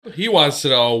He wants to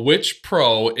know which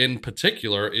pro in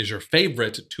particular is your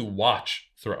favorite to watch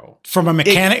throw. From a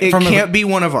mechanic? It can't be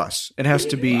one of us. It has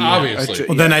to be... Obviously.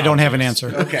 Well, then I don't have an answer.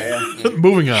 Okay.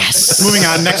 Moving on. Moving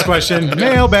on. Next question.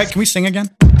 Mailbag. Can we sing again?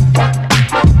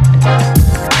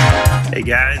 Hey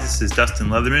guys, this is Dustin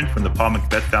Leatherman from the Paul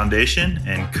Macbeth Foundation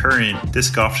and current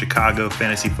Disc Golf Chicago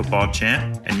Fantasy Football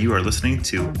champ, and you are listening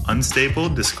to Unstable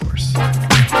Discourse.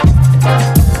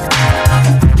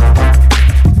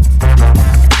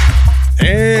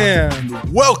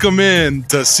 And welcome in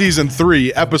to Season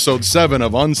 3, Episode 7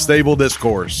 of Unstable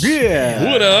Discourse.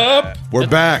 Yeah. What up? We're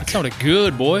back. Sounded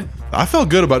good, boy. I felt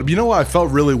good about it. You know what? I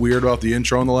felt really weird about the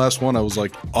intro in the last one. I was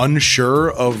like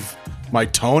unsure of my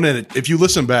tone, and if you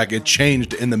listen back, it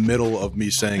changed in the middle of me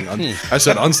saying, I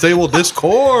said unstable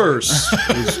discourse.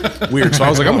 It was weird. So I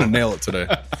was like, I'm going to nail it today.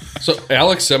 So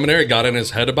Alex Seminary got in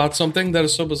his head about something that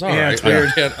is so bizarre. Yeah, I it's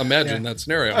weird. can't imagine that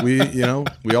scenario.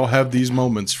 We all have these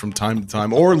moments from time to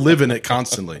time or live in it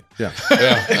constantly. Yeah.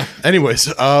 Yeah.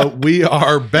 Anyways, we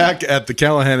are back at the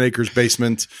Callahan Acres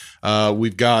basement.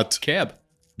 We've got Cab.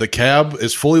 the cab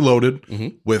is fully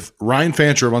loaded with Ryan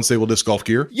Fancher of Unstable Disc Golf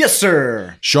Gear, Yes,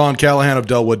 sir. Sean Callahan of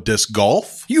Delwood Disc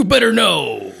Golf, You better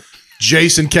know.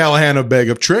 Jason Callahan of Bag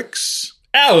of Tricks.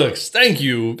 Alex, thank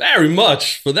you very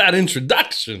much for that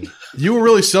introduction. You were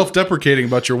really self-deprecating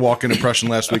about your walk-in impression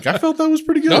last week. I felt that was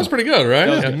pretty good. That was pretty good, right?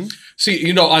 was Yeah. good.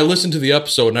 See, I listened to the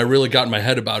episode and I really got in my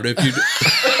head about it. If you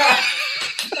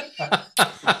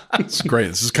It's great.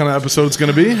 This is the kind of episode it's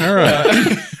going to be. All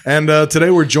right. And today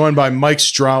we're joined by Mike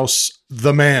Strauss,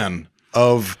 the man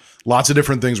of lots of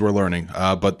different things we're learning.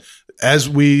 But as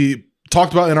we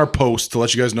talked about in our post to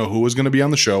let you guys know who was going to be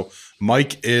on the show,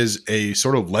 Mike is a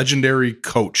sort of legendary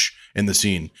coach in the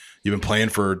scene. You've been playing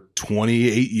for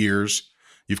 28 years.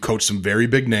 You've coached some very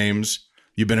big names.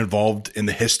 You've been involved in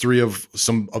the history of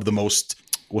some of the most,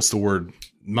 what's the word?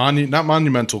 Not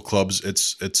monumental clubs.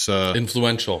 It's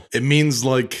influential It means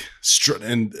like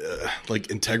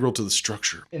like integral to the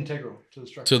structure. Integral to the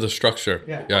structure. to the structure.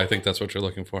 Yeah. I think that's what you're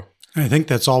looking for. I think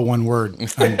that's all one word.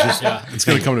 I'm just, It's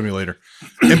going to come to me later.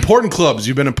 Important clubs.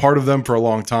 You've been a part of them for a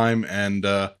long time, and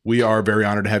we are very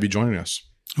honored to have you joining us.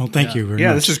 well, thank you very Yeah,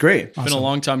 much. this is great. It's been a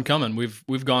long time coming.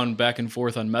 We've gone back and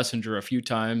forth on Messenger a few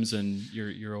times, and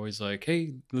you're always like,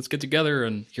 "Hey, let's get together."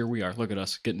 And here we are. Look at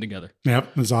us getting together. Yep,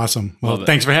 it was awesome. Well, Love it.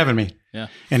 thanks for having me. Yeah.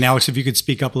 And Alex, if you could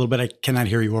speak up a little bit, I cannot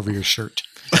hear you over your shirt.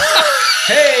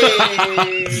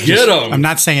 Hey. Get him. I'm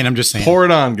not saying, I'm just saying. Pour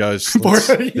it on, guys.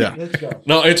 Yeah. Let's go.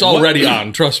 No, it's already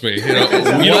on. Trust me. You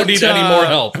don't need any more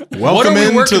help. Welcome we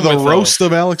into working the with, though? roast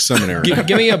of Alex Seminary.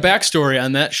 Give me a backstory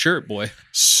on that shirt, boy.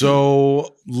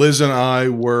 So Liz and I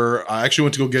actually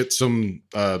went to go get some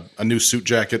a new suit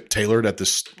jacket tailored at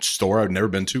this store I've never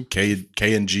been to,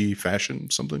 K&G Fashion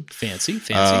something. Fancy.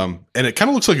 And it kind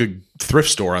of looks like a thrift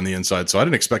store on the inside, so I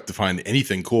didn't expect to find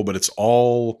anything cool, but it's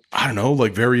all, I don't know,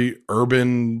 like very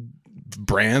urban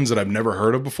brands that I've never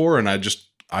heard of before. And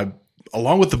I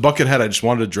along with the bucket hat, I just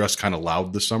wanted to dress kind of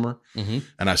loud this summer.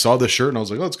 And I saw this shirt and I was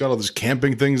like, oh, it's got all these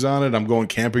camping things on it. I'm going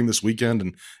camping this weekend,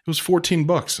 and it was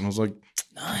 $14. And I was like,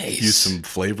 Nice. use some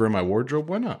flavor in my wardrobe.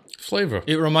 Why not? Flavor.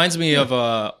 It reminds me of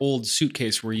a old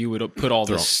suitcase where you would put all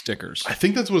the stickers. I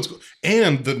think that's what it's.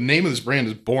 And the name of this brand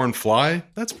is Born Fly.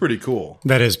 That's pretty cool.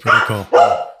 That is pretty cool.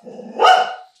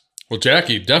 Well,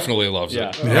 Jackie definitely loves Yeah.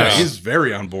 it. Yeah, he's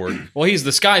very on board. Well, he's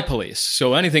the sky police,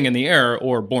 so anything in the air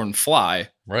or born fly,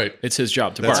 Right. it's his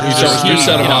job to That's bark. his You job.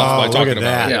 set him off by look talking at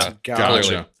about that. it. Yeah. Gotcha.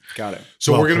 Clearly. Got it.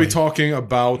 So Well we're going to be played. talking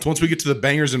about, once we get to the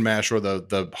bangers and mash, or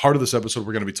the heart of this episode,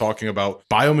 we're going to be talking about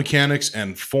biomechanics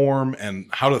and form and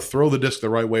how to throw the disc the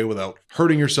right way without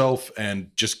hurting yourself and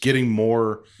just getting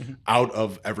more out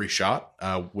of every shot,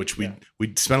 which we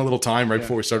spent a little time right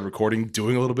before we started recording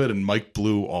doing a little bit, and Mike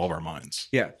blew all of our minds.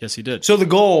 Yeah. Yes, he did. So the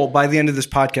goal by the end of this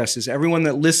podcast is everyone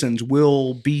that listens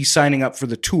will be signing up for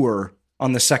the tour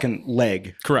on the second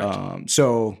leg. Correct.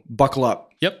 So buckle up.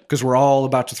 Yep. Because we're all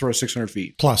about to throw 600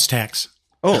 feet. Plus tax.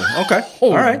 Oh, okay.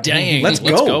 All right. dang. Let's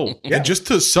go. Yeah. And just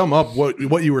to sum up what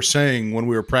you were saying when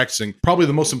we were practicing, probably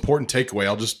the most important takeaway,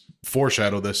 I'll just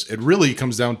foreshadow this. It really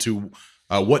comes down to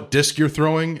what disc you're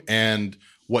throwing and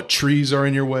what trees are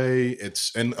in your way.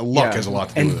 And luck has a lot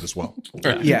to do with it as well.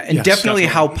 Yeah. And Yes, definitely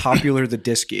how popular the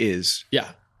disc is. Yeah.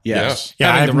 Yes.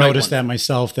 Yeah, Having I've the right noticed one. that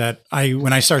myself, that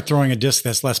when I start throwing a disc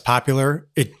that's less popular,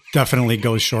 it definitely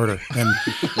goes shorter. And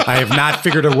I have not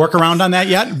figured a workaround on that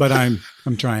yet, but I'm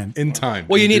trying. In time.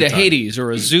 Well, you In need due a time. Hades or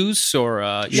a Zeus or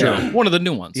one of the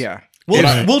new ones. Yeah.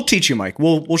 We'll teach you, Mike.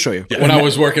 We'll show you. When I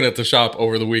was working at the shop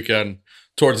over the weekend,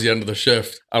 towards the end of the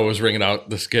shift, I was ringing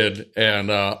out the skid,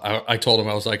 and I told him,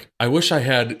 I was like, I wish I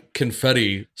had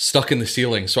confetti stuck in the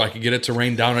ceiling so I could get it to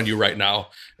rain down on you right now.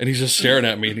 And he's just staring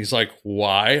at me, and he's like,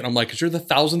 why? And I'm like, because you're the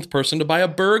 1,000th person to buy a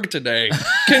Berg today.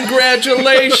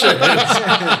 Congratulations.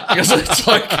 Because it's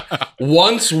like,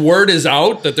 once word is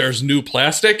out that there's new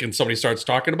plastic and somebody starts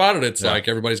talking about it, it's like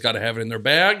everybody's got to have it in their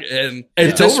bag. And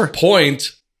at this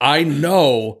point, I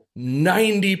know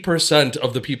 90%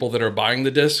 of the people that are buying the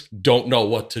disc don't know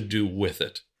what to do with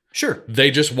it. Sure.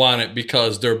 They just want it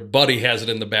because their buddy has it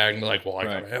in the bag, and they're like, well, I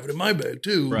gotta have it in my bag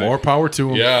too. Right. More power to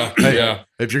them. Yeah. Hey,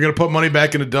 if you're going to put money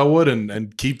back into Delwood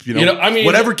and keep, I mean,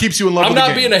 whatever keeps you in love I'm with the game.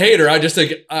 not being a hater. I just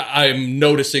think I'm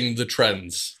noticing the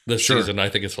trends this season. I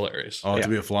think it's hilarious. To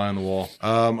be a fly on the wall.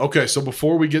 Okay, so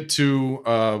before we get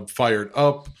to Fired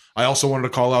Up, I also wanted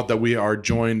to call out that we are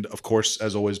joined, of course,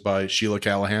 as always, by Sheila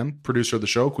Callahan, producer of the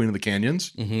show, Queen of the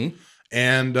Canyons. Mm-hmm.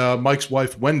 And Mike's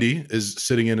wife, Wendy, is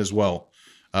sitting in as well.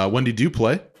 Wendy, do you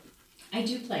play? I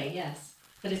do play, yes.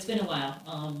 But it's been a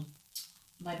while.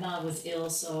 My mom was ill,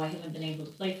 so I haven't been able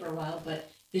to play for a while. But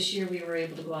this year we were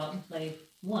able to go out and play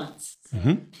once. So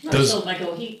I told him, I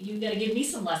go, you got to give me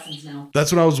some lessons now.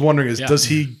 That's what I was wondering is, does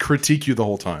he critique you the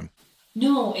whole time?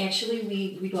 No, actually,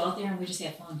 we go out there and we just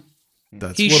have fun.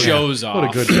 He shows off. What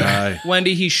a good guy.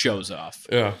 Wendy, he shows off.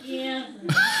 Yeah.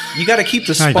 You got to keep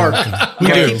the spark. You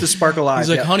got to keep the spark alive. He's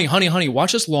like, honey,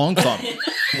 watch this long thumb.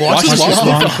 Watch this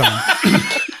long thumb.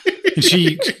 And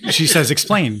she says,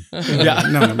 explain. No.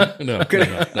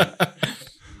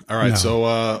 All right,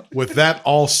 so with that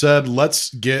all said,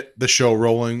 let's get the show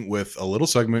rolling with a little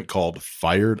segment called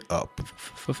Fired Up.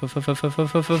 Fired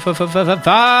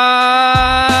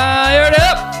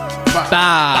up!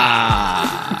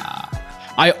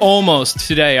 I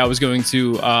was going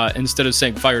to, instead of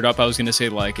saying fired up, I was going to say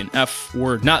like an F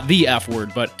word, not the F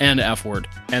word, but an F word.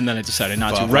 And then I decided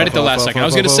not to, right at the last second. I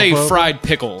was going to say fried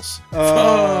pickles,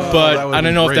 but I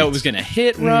don't know if that was going to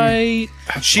hit right.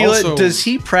 Sheila, Also, does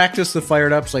he practice the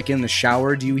fired ups like in the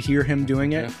shower? Do you hear him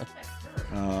doing it?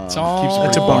 It's all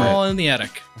That's a bummer. in the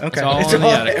attic. Okay. It's all in the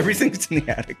attic. Everything's in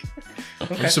the attic. I'm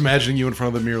just imagining you in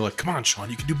front of the mirror like, come on, Sean,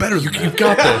 you can do better than that. You've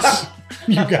got this.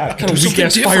 You got it. What kind of weak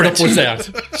ass fired up was that?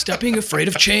 Stop being afraid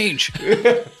of change.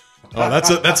 Oh,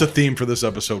 that's a theme for this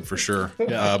episode for sure.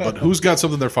 But who's got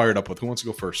something they're fired up with? Who wants to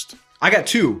go first? I got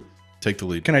two. Take the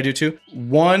lead. Can I do two?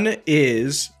 One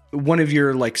is one of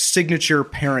your like signature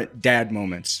parent dad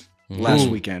moments. Last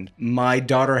weekend, my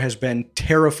daughter has been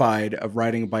terrified of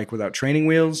riding a bike without training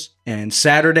wheels. And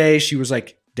Saturday, she was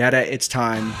like, Dada, it's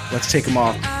time. Let's take them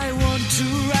off. I want to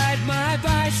ride my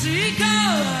bicycle.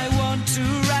 I want to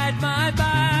ride my bike.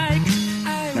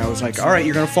 And I was like, all right,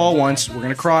 you're going to fall once. We're going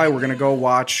to cry. We're going to go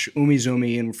watch Umi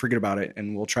Zumi and forget about it.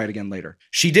 And we'll try it again later.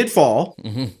 She did fall.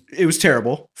 Mm-hmm. It was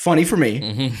terrible. Funny for me.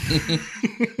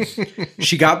 Mm-hmm.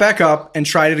 She got back up and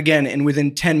tried it again. And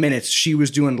within 10 minutes, she was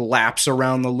doing laps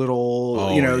around the little,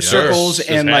 circles. Just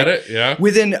and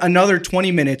within another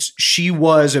 20 minutes, she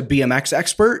was a BMX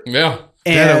expert. Yeah.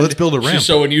 And let's build a ramp. She's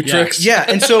showing you tricks. Yeah,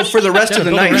 and so for the rest of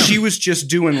the night, she was just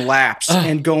doing laps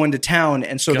and going to town.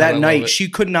 And so that night, she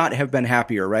could not have been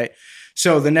happier, right?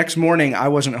 So the next morning, I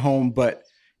wasn't home, but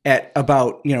at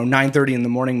about 9:30 in the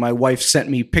morning, my wife sent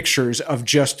me pictures of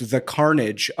just the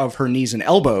carnage of her knees and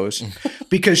elbows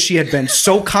because she had been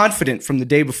so confident from the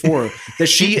day before that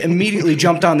she immediately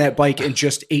jumped on that bike and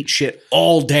just ate shit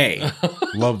all day.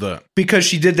 Love that. Because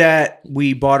she did that,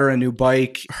 we bought her a new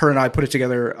bike. Her and I put it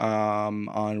together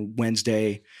on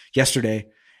yesterday,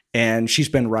 and she's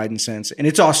been riding since. And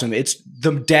it's awesome. It's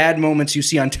the dad moments you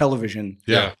see on television.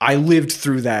 Yeah. I lived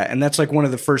through that. And that's like one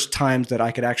of the first times that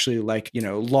I could actually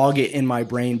log it in my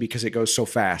brain because it goes so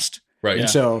fast. Right. And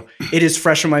so it is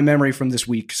fresh in my memory from this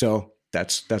week. So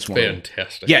that's one.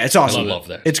 Fantastic. Yeah, it's awesome. I love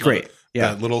that. It's great.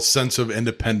 Yeah. That little sense of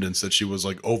independence that she was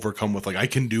like overcome with, like, I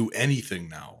can do anything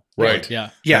now. Right.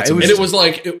 Yeah. Yeah. It was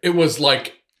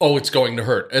like, oh, it's going to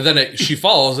hurt. And then she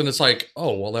falls and it's like,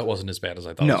 oh, well, that wasn't as bad as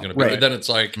I thought it was going to be. Right. And then it's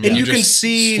like, and you can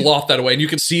see slough that away and you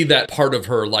can see that part of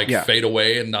her fade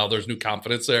away. And now there's new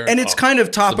confidence there. And it's kind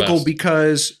of topical best.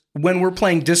 because when we're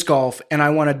playing disc golf and I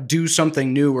want to do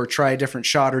something new or try a different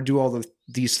shot or do all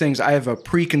these things, I have a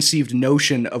preconceived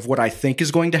notion of what I think is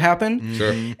going to happen.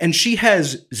 Sure. And she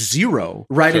has zero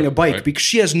riding a bike because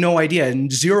she has no idea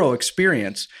and zero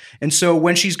experience. And so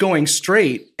when she's going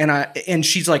straight and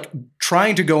she's like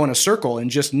trying to go in a circle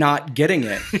and just not getting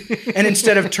it. And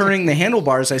instead of turning the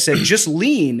handlebars, I said, just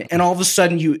lean. And all of a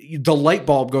sudden the light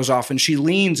bulb goes off and she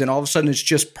leans and all of a sudden it's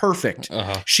just perfect.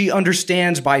 She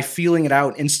understands by feeling it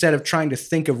out instead of trying to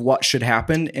think of what should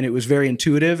happen. And it was very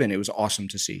intuitive and it was awesome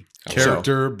to see.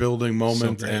 Character building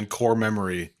moment and core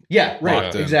memory. Yeah,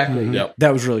 right. Exactly. Yep.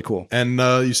 That was really cool. And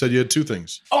you said you had 2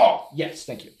 things. Oh, yes.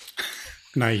 Thank you.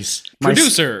 Nice.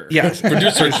 Producer.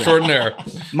 Producer extraordinaire.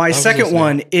 My second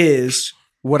one is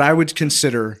what I would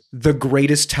consider the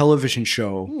greatest television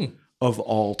show of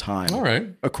all time. All right.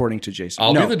 According to Jason.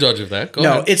 I'll be the judge of that. Go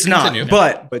no, ahead. it's Continue. not.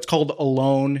 But it's called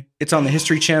Alone. It's on the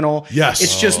History Channel. Yes.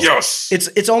 It's just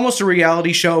it's almost a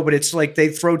reality show, but it's like they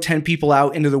throw 10 people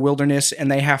out into the wilderness and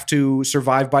they have to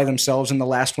survive by themselves, and the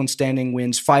last one standing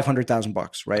wins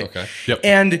 $500,000, right? Okay. Yep.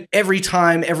 And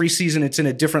every season it's in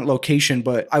a different location,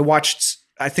 but I watched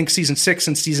I think season 6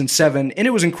 and season 7, and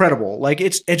it was incredible. Like,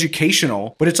 it's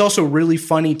educational, but it's also really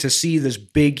funny to see this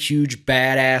big, huge,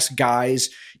 badass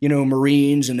guys, you know,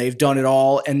 Marines, and they've done it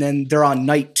all. And then they're on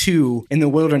night 2 in the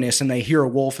wilderness and they hear a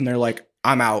wolf and they're like,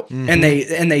 I'm out. And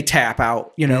they tap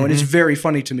out, you know, and it's very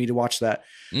funny to me to watch that.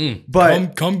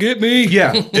 But come get me.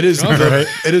 yeah, It is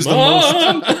the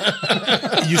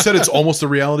most. You said it's almost a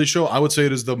reality show. I would say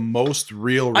it is the most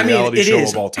real reality show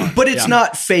of all time. But it's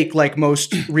not fake like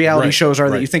most reality shows are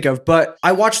that you think of. But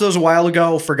I watched those a while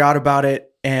ago, forgot about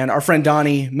it. And our friend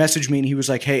Donnie messaged me and he was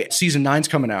like, hey, season 9's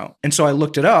coming out. And so I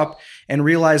looked it up and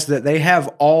realized that they have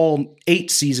all 8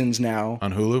 seasons now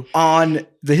On Hulu? on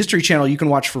the History Channel you can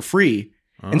watch for free.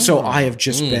 And so I have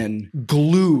just been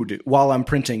glued while I'm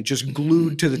printing, just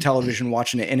glued to the television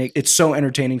watching it. And it's so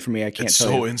entertaining for me. I can't It's tell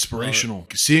so you. inspirational.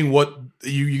 Seeing what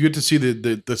you get to see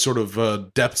the sort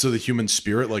of depths of the human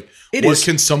spirit. Like, It what is.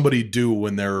 can somebody do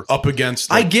when they're up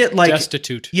against? I get like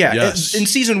Destitute. Yeah. Yes. In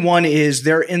season 1 is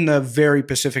they're in the very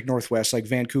Pacific Northwest, like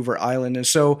Vancouver Island. And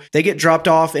so they get dropped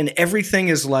off and everything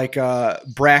is like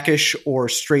brackish or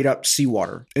straight up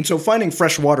seawater. And so finding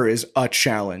fresh water is a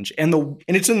challenge. And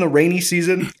it's in the rainy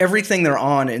season. Everything they're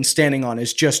on and standing on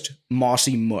is just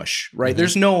mossy mush, right?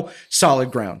 There's no solid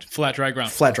ground. Flat, dry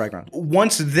ground. Flat, dry ground.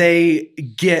 Once they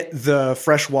get the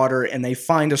fresh water and they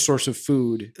find a source of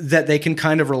food that they can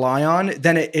kind of rely on,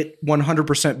 then it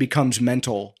 100% becomes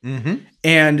mental.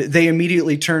 And they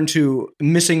immediately turn to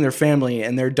missing their family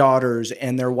and their daughters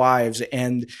and their wives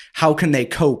and how can they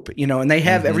cope, you know, and they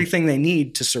have everything they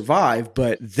need to survive,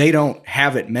 but they don't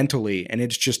have it mentally. And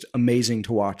it's just amazing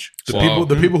to watch.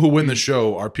 The people who win the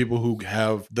show are people who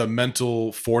have the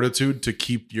mental fortitude to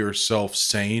keep yourself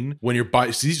sane when you're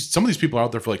by. Some of these people are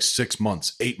out there for like 6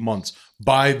 months, 8 months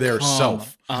by their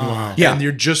self. Wow. Yeah. And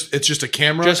it's just a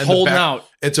camera. Just and the holding out.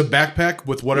 It's a backpack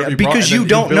with whatever you brought, Because and then you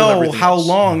don't build know everything how else.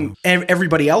 long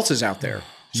everybody else is out there.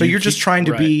 So you're just trying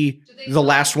to be the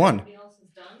last one.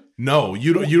 No,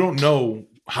 you don't know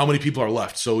how many people are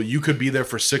left. So you could be there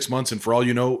for 6 months, and for all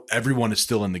you know, everyone is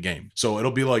still in the game. So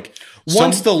it'll be like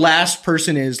Once the last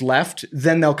person is left,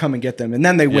 then they'll come and get them, and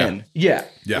then they win. Yeah.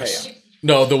 yes.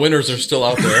 No, the winners are still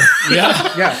out there. Yeah.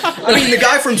 I mean, the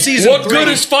guy from season What 3. good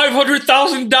is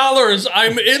 $500,000?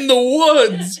 I'm in the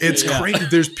woods. It's crazy.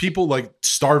 There's people like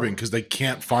starving because they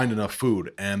can't find enough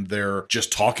food, and they're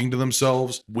just talking to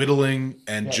themselves, whittling,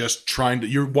 and just trying to.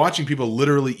 You're watching people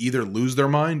literally either lose their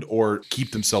mind or keep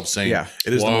themselves sane. Yeah.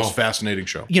 It is the Wow. most fascinating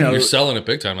show. You know, You're selling it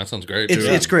big time. That sounds great.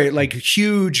 it's great. Like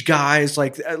huge guys,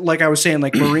 like I was saying,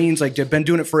 like Marines, like they've been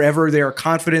doing it forever. They are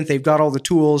confident. They've got all the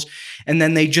tools, and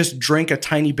then they just drink a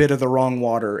tiny bit of the wrong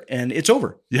water, and it's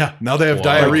over. Yeah. Now they have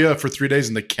diarrhea for 3 days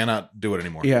and they cannot do it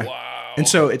anymore. Yeah. Wow. And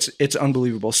so it's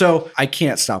unbelievable. So I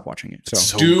can't stop watching it.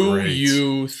 So, Do great.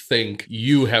 you think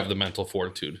you have the mental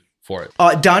fortitude for it?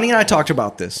 Donnie and I talked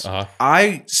about this.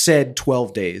 I said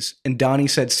 12 days, and Donnie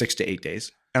said 6 to 8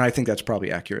 days. And I think that's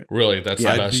probably accurate. Really? That's the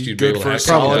I'd best be you'd be good able for to a hack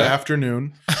solid that?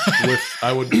 afternoon.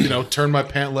 I would, turn my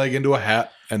pant leg into a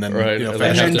hat and then, Right. finish And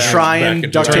then it down, try back and into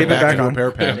duct it. tape it back back into on. a pair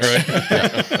of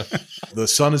pants. The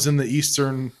sun is in the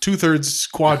eastern 2/3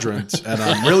 quadrant, and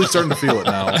I'm really starting to feel it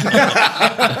now.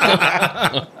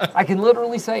 I can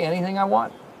literally say anything I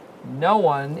want. No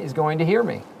one is going to hear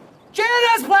me. Janet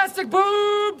has plastic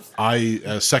boobs! I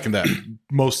second that.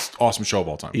 Most awesome show of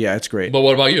all time. Yeah, it's great. But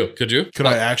what about you? Could you? Could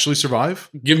I actually survive?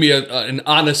 Give me an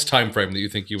honest time frame that you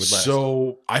think you would last.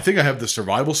 So I think I have the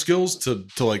survival skills to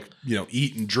like,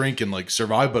 eat and drink and like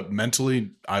survive, but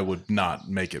mentally I would not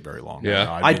make it very long. Yeah.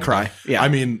 I'd cry. Yeah. I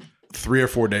mean, 3 or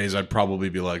 4 days, I'd probably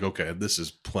be like, okay, this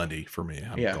is plenty for me.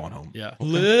 I'm going home. Yeah.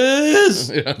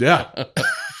 Liz! Yeah.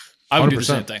 I would do the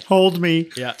same thing. Hold me.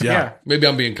 Yeah. Maybe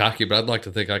I'm being cocky, but I'd like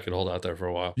to think I could hold out there for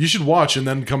a while. You should watch and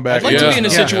then come back. I'd like to be in a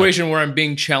situation where I'm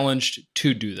being challenged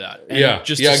to do that. And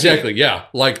exactly. Yeah.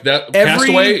 Like that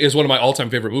Castaway is one of my all-time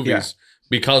favorite movies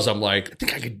because I'm like, I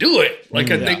think I could do it. Like,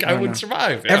 I think I would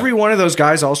survive. Yeah. Every one of those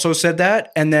guys also said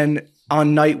that. And then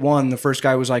on night one, the first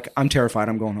guy was like, I'm terrified.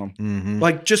 I'm going home. Mm-hmm.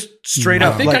 Like, just straight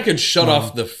up. I think I could shut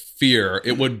off the fear.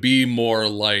 It would be more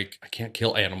like, I can't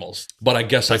kill animals, but I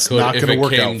guess That's I could not if gonna it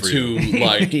work came out for to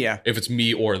like, if it's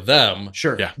me or them.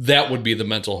 Sure. Yeah. That would be the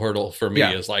mental hurdle for me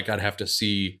is like, I'd have to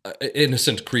see an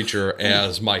innocent creature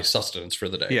as my sustenance for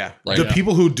the day. Yeah. Like, the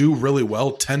people who do really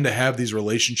well tend to have these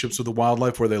relationships with the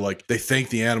wildlife where they thank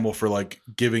the animal for like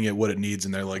giving it what it needs,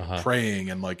 and they're like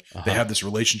praying, and like they have this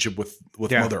relationship with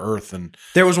Mother Earth. And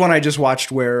there was one I just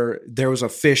watched where there was a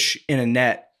fish in a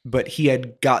net, but he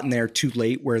had gotten there too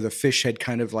late, where the fish had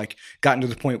kind of like gotten to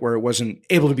the point where it wasn't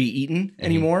able to be eaten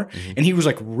anymore. Mm-hmm. And he was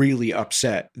like really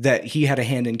upset that he had a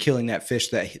hand in killing that fish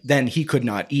that then he could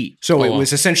not eat. So it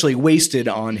was essentially wasted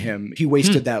on him. He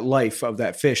wasted that life of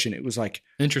that fish. And it was like,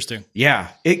 interesting. Yeah.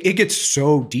 It gets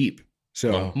so deep.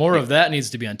 So more of that needs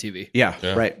to be on TV. Yeah.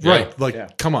 Right.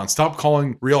 Like, come on, stop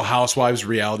calling Real Housewives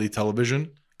reality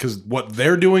television. Because what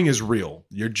they're doing is real.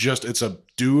 It's a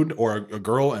dude or a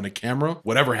girl and a camera.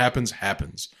 Whatever happens,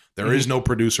 happens. There is no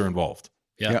producer involved.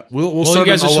 Yeah. We'll you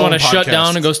guys just want to shut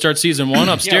down and go start season 1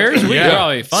 upstairs? We can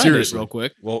probably find it real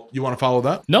quick. Well, you want to follow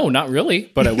that? No, not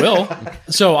really, but I will.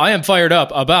 So I am fired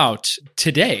up about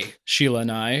today, Sheila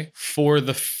and I, for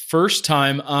the first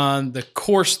time on the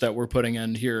course that we're putting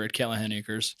in here at Callahan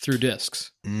Acres through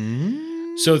discs.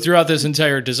 So throughout this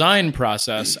entire design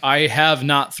process, I have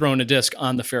not thrown a disc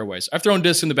on the fairways. I've thrown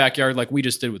discs in the backyard like we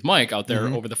just did with Mike out there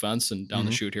over the fence and down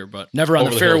the chute here, but never on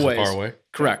the fairways. Far away.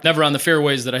 Correct. Never on the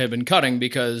fairways that I have been cutting,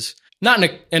 because not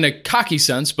in a cocky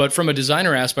sense, but from a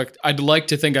designer aspect, I'd like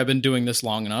to think I've been doing this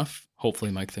long enough.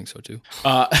 Hopefully Mike thinks so too.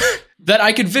 That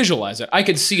I could visualize it. I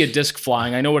could see a disc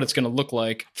flying. I know what it's going to look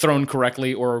like thrown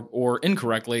correctly or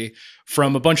incorrectly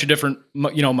from a bunch of different,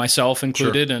 myself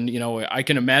included. Sure. And, I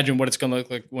can imagine what it's going to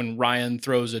look like when Ryan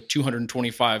throws a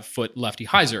 225-foot lefty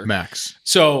hyzer. Max.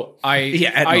 So I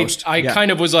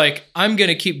kind of was like, I'm going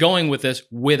to keep going with this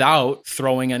without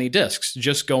throwing any discs,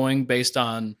 just going based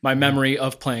on my memory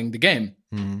of playing the game.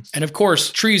 Mm-hmm. And of course,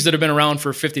 trees that have been around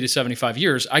for 50 to 75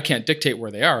 years, I can't dictate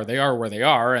where they are. They are where they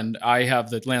are, and I have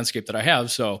the landscape that I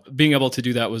have. So being able to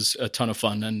do that was a ton of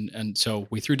fun. And so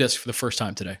we threw discs for the first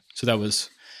time today. So that was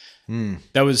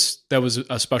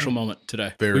a special moment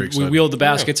today. Very exciting. We wheeled the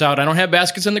baskets out. I don't have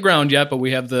baskets in the ground yet, but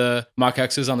we have the Mach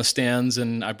X's on the stands,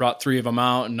 and I brought 3 of them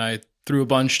out, and I threw a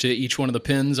bunch to each one of the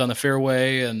pins on the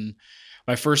fairway. And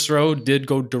my first throw did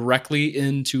go directly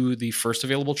into the first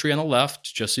available tree on the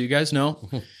left, just so you guys know.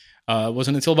 It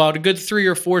wasn't until about a good 3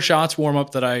 or 4 shots warm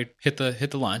up that I hit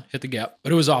the line, hit the gap.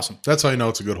 But it was awesome. That's how you know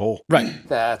it's a good hole. Right.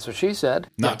 That's what she said.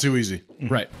 Not too easy.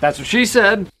 Right. That's what she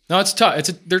said. No, it's tough.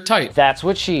 They're tight. That's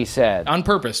what she said. On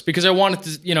purpose, because I wanted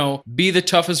to, be the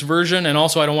toughest version, and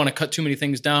also I don't want to cut too many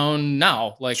things down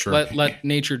now. Like let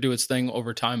nature do its thing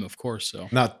over time, of course. So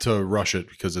not to rush it,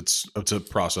 because it's a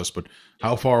process. But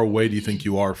how far away do you think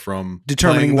you are from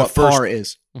determining what par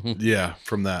is? Yeah,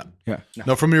 from that. Yeah.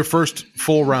 No, from your first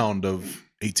full round of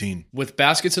 18. With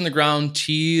baskets in the ground,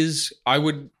 tees, I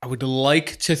would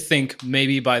like to think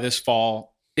maybe by this fall.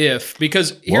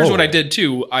 Because here's what I did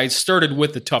too. I started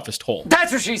with the toughest hole.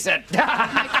 That's what she said.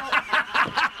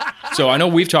 So I know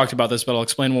we've talked about this, but I'll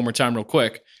explain one more time real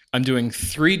quick. I'm doing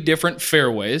 3 different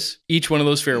fairways. Each one of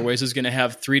those fairways is going to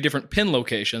have 3 different pin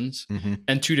locations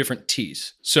and 2 different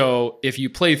tees. So if you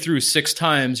play through 6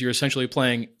 times, you're essentially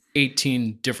playing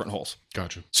 18 different holes.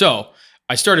 Gotcha. So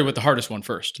I started with the hardest one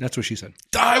first. That's what she said.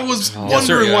 I was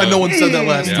wondering why no one said that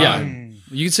last time. Yeah.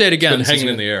 You can say it again. It's been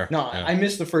hanging in the air. No, I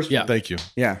missed the first one. Yeah. Thank you.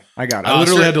 Yeah, I got it. I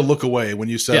literally had to look away when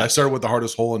you said I started with the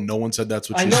hardest hole, and no one said that's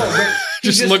what you said. But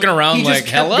just looking around he like, just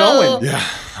kept hello. Going. Yeah.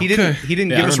 He didn't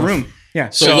give us room. Yeah.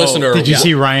 So listener, did you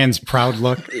see Ryan's proud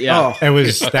look? Yeah. That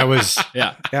was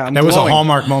yeah. That was a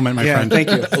hallmark moment, my friend. Thank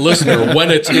you. Listener,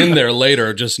 when it's in there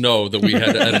later, just know that we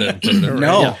had to edit it and put it in.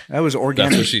 No, that was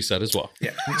organic. That's what she said as well.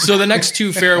 Yeah. So the next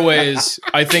 2 fairways,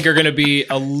 I think, are going to be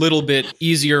a little bit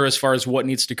easier as far as what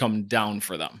needs to come down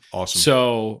for them. Awesome.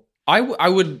 So I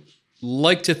would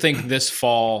like to think this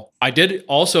fall. I did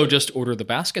also just order the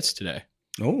baskets today.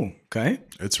 Oh, okay.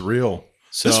 It's real.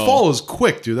 So, this fall is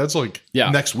quick, dude. That's like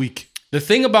next week. The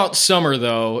thing about summer,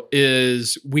 though,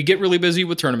 is we get really busy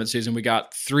with tournament season. We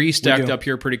got 3 stacked up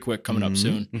here pretty quick coming up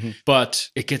soon. But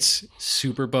it gets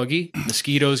super buggy.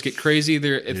 Mosquitoes get crazy.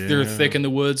 If they're thick in the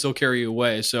woods, they'll carry you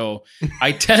away. So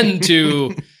I tend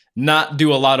to not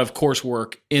do a lot of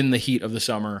coursework in the heat of the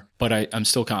summer, but I'm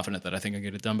still confident that I think I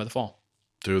get it done by the fall.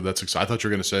 Dude, that's exciting. I thought you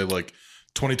were going to say like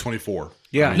 2024.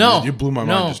 Yeah. I mean, No. you blew my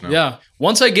mind just now. Yeah.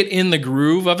 Once I get in the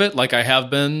groove of it, like I have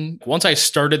been, once I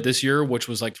started this year, which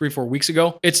was like 3-4 weeks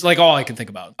ago, it's like all I can think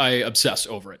about. I obsess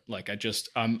over it. Like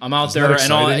I'm out there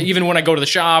and all, even when I go to the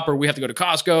shop or we have to go to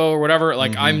Costco or whatever,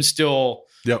 like I'm still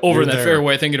over in that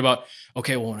fairway thinking about,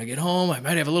 okay, well, when I get home, I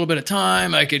might have a little bit of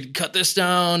time. I could cut this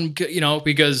down,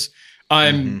 because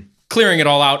I'm clearing it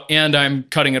all out and I'm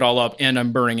cutting it all up and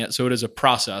I'm burning it. So it is a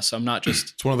process. I'm not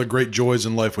just... It's one of the great joys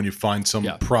in life when you find some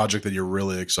project that you're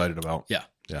really excited about. Yeah.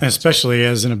 And especially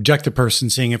as an objective person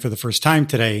seeing it for the first time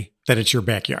today, that it's your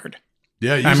backyard.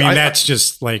 Yeah. That's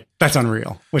just like, that's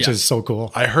unreal, which is so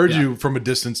cool. I heard you from a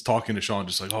distance talking to Sean,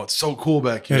 just like, oh, it's so cool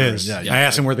back here. It is. I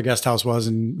asked him where the guest house was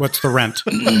and what's the rent.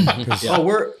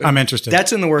 I'm interested.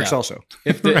 That's in the works also.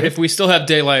 If we still have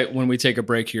daylight when we take a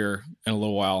break here in a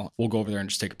little while, we'll go over there and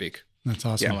just take a peek. That's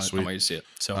awesome. I might see it.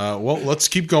 So, well, let's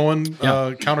keep going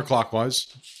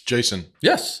counterclockwise. Jason.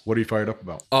 Yes. What are you fired up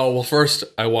about? Oh, well, first,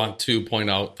 I want to point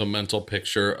out the mental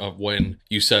picture of when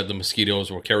you said the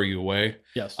mosquitoes will carry you away.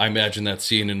 Yes. I imagine that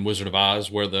scene in Wizard of Oz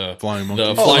where the flying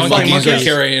monkeys, monkeys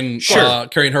are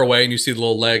carrying her away, and you see the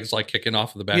little legs like kicking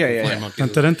off of the back of the flying monkeys.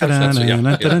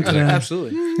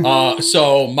 Absolutely.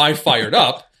 So my fired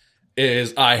up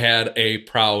is I had a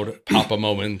proud papa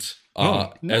moment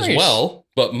as well,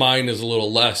 but mine is a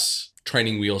little less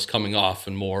training wheels coming off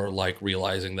and more like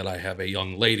realizing that I have a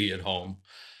young lady at home.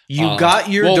 You got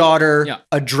your daughter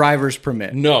a driver's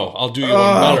permit. No, I'll do you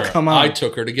one better. Come on. I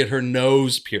took her to get her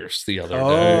nose pierced the other day.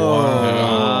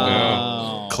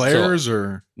 Wow. Claire's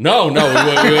or? No. We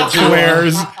went to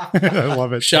Claire's. I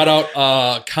love it. Shout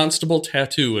out Constable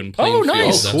Tattoo in Plainfield. Oh,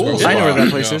 nice. That's Cool. where we I know are. where that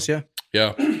place is, yeah.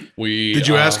 Yeah. Did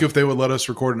you ask if they would let us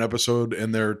record an episode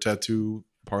in their tattoo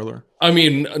parlor? I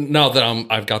mean, now that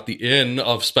I've got the in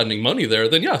of spending money there,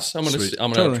 then yes, I'm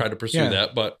gonna try to pursue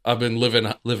that. But I've been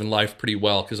living life pretty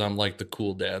well because I'm like the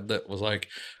cool dad that was like,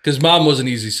 because mom was an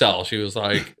easy sell. She was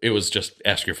like, it was just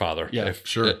ask your father. Yeah,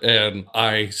 sure. And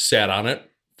I sat on it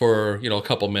for a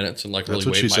couple minutes and like That's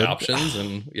really weighed my said. options.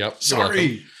 And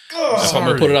Sorry. If I'm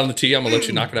gonna put it on the tee, I'm gonna let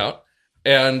you knock it out.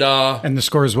 And the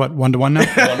score is what, 1-1 now?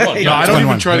 1-1. No, I don't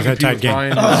even 1-1. try to Like a compete tight with game.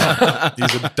 Ryan.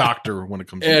 He's a doctor when it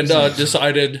comes to and this.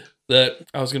 decided that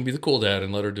I was going to be the cool dad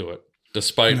and let her do it,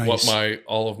 despite what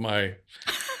all of my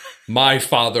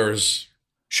father's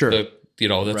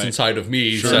that's inside of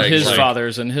me. Saying, his like,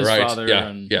 fathers and his right, father. Yeah,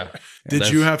 and yeah. Did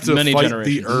you have to many fight the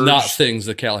generations. urge? Not things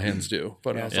that Callahans do,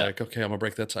 but I was like, okay, I'm gonna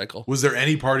break that cycle. Was there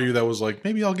any part of you that was like,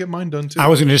 maybe I'll get mine done too? I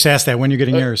was going to just ask that when you're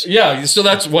getting yours. Yeah, so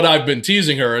that's what I've been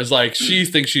teasing her is like she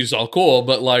thinks she's all cool,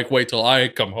 but like wait till I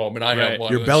come home and I have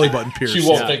one. Your belly button pierced. She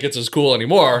won't think it's as cool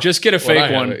anymore. Just get a when I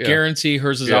fake have one. it, yeah. Guarantee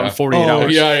hers is out in 48 Oh,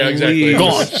 hours. yeah, exactly.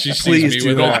 Gone. She sees Please me do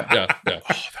with that. it.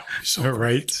 Yeah. So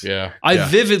right. Yeah. I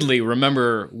vividly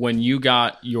remember when you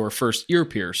got your first ear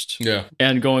pierced. Yeah.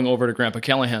 And going over to Grandpa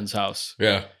Callahan's house.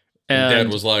 Yeah. And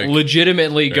Dad was like,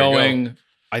 legitimately there you going,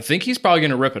 I think he's probably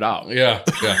going to rip it out. Yeah.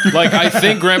 Yeah. Like, I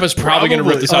think Grandpa's probably going to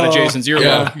rip this out of Jason's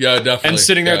earlobe. Yeah, definitely. And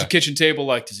sitting there at the kitchen table,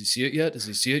 like, does he see it yet? Does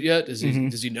he see it yet? Does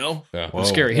he know? Yeah. It was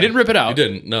scary. He didn't rip it out. He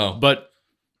didn't, no. But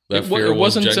that it fear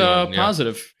wasn't genuine,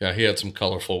 positive. Yeah, he had some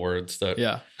colorful words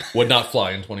that would not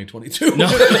fly in 2022. No.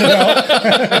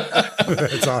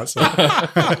 That's awesome.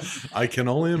 I can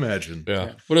only imagine.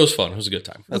 Yeah. But it was fun. It was a good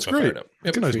time. That's why I great. fired up.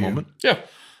 It's a nice moment. Yeah.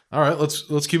 All right, let's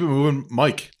keep it moving.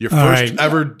 Mike, your All first right.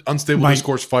 ever Unstable Mike,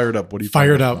 Discourse fired up. What are you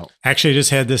Fired up up. about? Actually, I just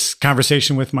had this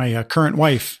conversation with my current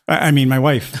wife. My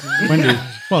wife, Wendy.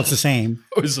 Well, it's the same.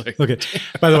 I was like, Look at.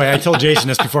 By the way, I told Jason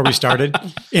this before we started.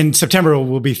 In September,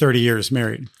 we'll be 30 years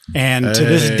married, and to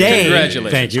this day,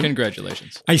 congratulations. thank you.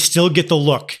 Congratulations. I still get the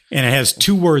look, and it has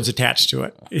 2 words attached to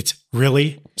it. It's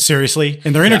really, seriously,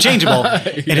 and they're interchangeable.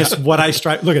 And it's what I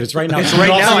strive. Look at it. It's right now. It's right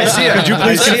now. I see it. Could you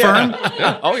please confirm?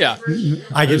 Oh, yeah.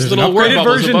 I get there's an little word upgraded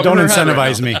bubbles version. above Don't her head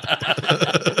incentivize me.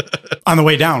 On the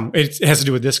way down, it has to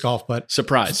do with disc golf, but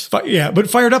Surprise. but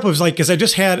fired up was like, because I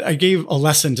gave a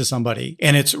lesson to somebody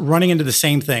and it's running into the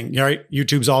same thing, right?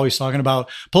 YouTube's always talking about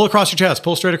pull across your chest,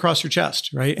 pull straight across your chest,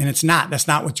 right? And that's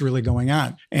not what's really going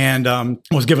on. And I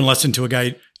was giving a lesson to a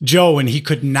guy, Joe, and he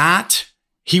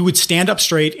would stand up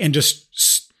straight and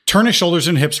just turn his shoulders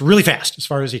and hips really fast as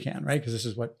far as he can, right? Because this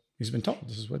is what he's been told.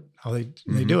 This is how they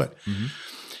do it. Mm-hmm.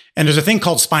 And there's a thing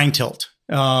called spine tilt.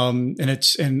 And I'm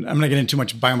not getting into too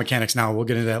much biomechanics now. We'll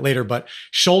get into that later, but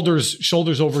shoulders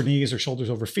over knees or shoulders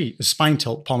over feet, the spine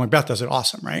tilt. Paul Macbeth does it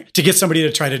awesome, right? To get somebody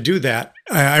to try to do that.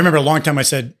 I remember a long time I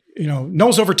said,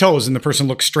 nose over toes, and the person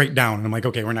looks straight down. And I'm like,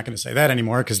 okay, we're not going to say that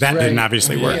anymore because that didn't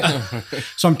obviously work.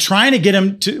 So I'm trying to get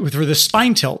him for the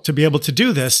spine tilt to be able to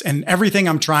do this, and everything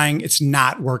I'm trying, it's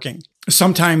not working.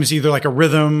 Sometimes either like a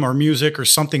rhythm or music or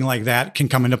something like that can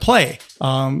come into play.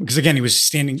 Because again, he was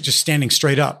standing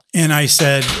straight up. And I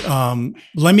said,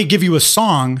 let me give you a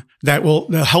song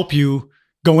that'll help you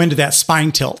go into that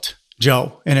spine tilt,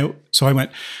 Joe. And so I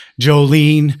went,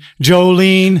 Jolene,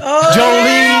 Jolene,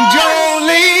 Jolene,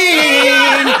 Jolene.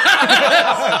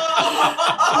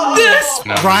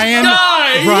 Brian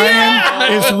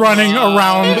is running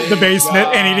around the basement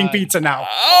and eating pizza now.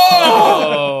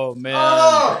 Oh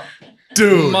man.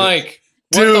 Dude. Mike.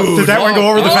 Did that one go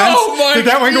over the fence? Did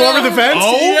that one go over the fence?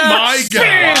 Oh my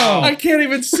God. I can't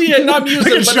even see it. And I'm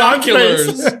using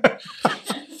binoculars.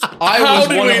 I was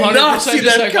did we 100% not see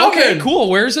just that like, coming? okay, cool.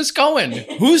 Where's this going?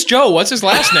 Who's Joe? What's his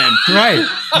last name? Right.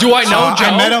 Do I know Joe?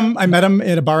 I met him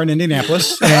at a bar in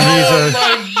Indianapolis, and he's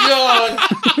My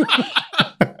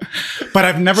God. But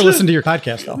I've never listened to your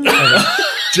podcast though.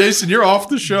 Jason, you're off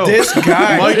the show. This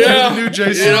guy. Mike, you're the new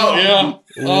Jason. Yeah.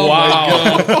 Oh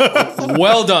Wow.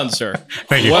 Well done, sir.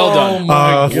 Thank you. Well done.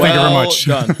 Thank you very much.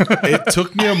 Done. It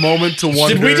took me a moment to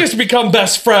wonder. Did we just become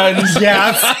best friends?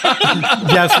 Yes.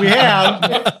 Yes, we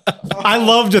have. I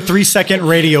loved the 3-second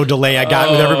radio delay I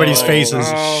got with everybody's faces.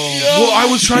 Well, I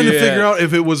was trying to figure out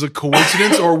if it was a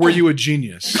coincidence or were you a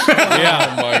genius?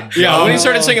 Yeah. Oh my God. Yeah, when he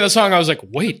started singing the song, I was like,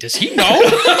 wait, does he know?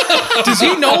 Does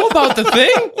he know about the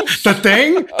thing? The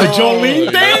thing? The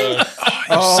Jolene thing?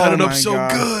 You set it up my so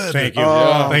God. good. Thank you.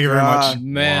 Thank you very much.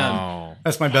 Man. Wow.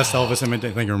 That's my best Elvis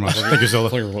imitation. Thank you very much. Thank you, Zola.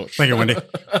 Thank you, Wendy.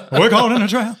 We're calling in a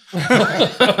trial.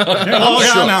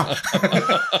 Now.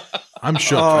 I'm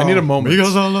shook. I need a moment.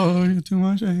 Because I love you too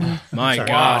much. My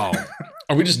God.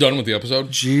 Are we just done with the episode?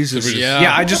 Jesus. Did we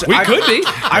just- Yeah. I could be.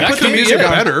 I put the could be music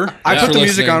on. better. I Yeah. put the For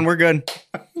music listening. on. We're good.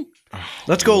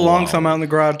 Let's go long thumb out in the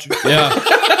garage. Yeah.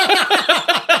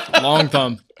 Long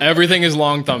thumb. Everything is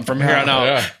long thumb from here on out.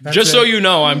 Yeah. Just so you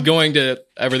know, I'm going to,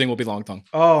 everything will be long thumb.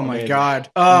 Oh my God.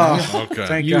 Oh, Okay.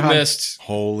 thank You God. missed.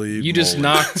 Holy You just moly.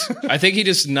 knocked, I think he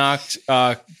just knocked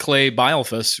Clay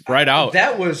Bielfus right out.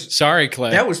 That was Sorry,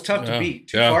 Clay. tough to beat.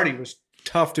 Too Yeah. Party was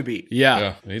tough to beat. yeah.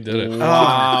 Yeah, he did it.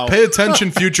 Wow. Pay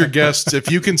attention, future guests. If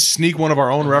you can sneak one of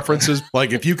our own references,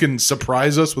 like if you can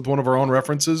surprise us with one of our own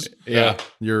references, Yeah.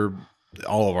 you're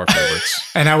all of our favorites.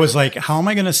 And I was like, how am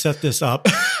I going to set this up?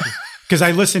 Because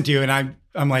I listened to you and I'm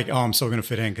like, oh, I'm so going to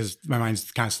fit in because my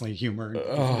mind's constantly humor.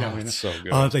 It's so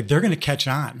good. I was like, they're going to catch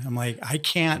on. I'm like, I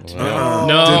can't. No,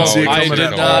 Didn't see it I coming did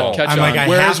at not all. catch I'm on. like, I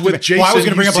Whereas have to. with Well, I Jason, was going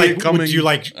to bring you up see like, it coming- would you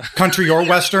like country or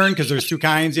Western? Because there's two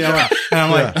kinds, you know.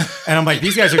 And I'm like,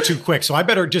 these guys are too quick, so I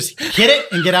better just hit it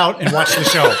and get out and watch the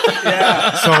show.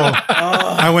 Yeah. So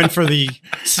I went for the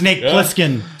Snake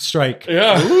Plissken strike.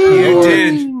 Yeah. You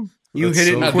did. You That's hit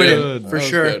it so and quit good. it for That was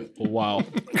sure. good. Wow.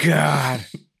 God.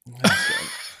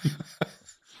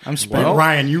 I'm spent.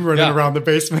 Ryan, you running around the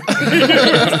basement.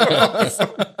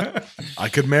 I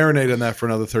could marinate in that for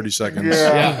another 30 seconds.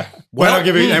 Yeah. Well, I'll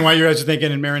give you, and while you guys are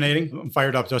thinking and marinating, I'm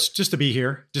fired up just to be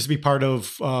here, just to be part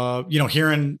of,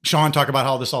 hearing Sean talk about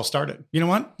how this all started. You know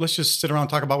what? Let's just sit around and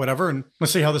talk about whatever, and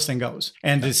let's see how this thing goes.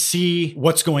 And to see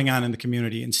what's going on in the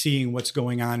community and seeing what's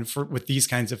going on with these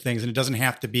kinds of things. And it doesn't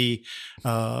have to be,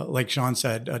 like Sean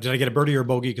said, did I get a birdie or a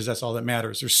bogey? Because that's all that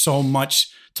matters. There's so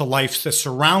much to life that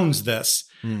surrounds this.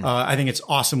 I think it's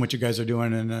awesome what you guys are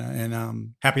doing, and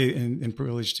I'm happy and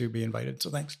privileged to be invited. So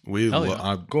thanks. Hell yeah.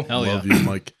 I Hell love yeah. you,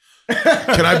 Mike.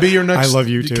 Can I be your next? I love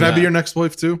you too. Can I be your next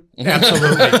wife too?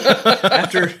 Absolutely.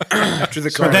 After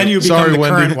the But then you become Sorry, the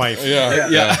Wendy. current wife.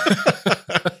 Yeah.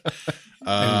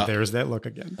 And there's that look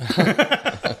again.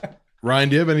 Ryan,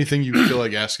 do you have anything you feel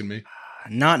like asking me?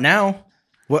 Not now.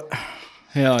 What?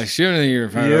 Yeah, like shooting you're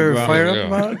fired You're up. fired up Yeah.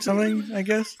 about something, I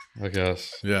guess? I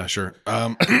guess. Yeah, sure.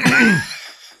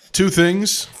 Two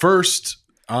things. First,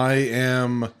 I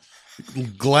am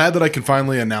glad that I can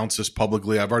finally announce this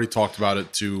publicly. I've already talked about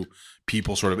it to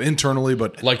people sort of internally,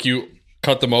 but Like you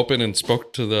cut them open and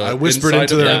spoke to the I whispered inside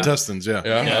into of their them? intestines. Yeah.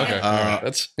 Yeah, okay. All right.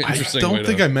 That's I interesting. don't way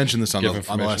think to I mentioned this on give the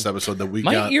information. last episode that we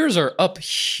My got. ears are up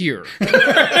here.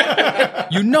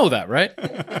 You know that, right?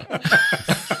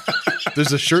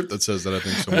 There's a shirt that says that, I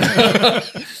think,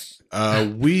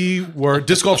 somewhere.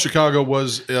 Disc Golf Chicago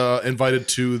was invited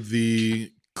to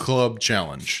the club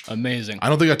challenge. Amazing. I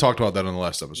don't think I talked about that on the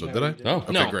last episode, did I? No.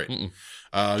 Okay, No. great.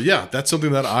 Yeah, that's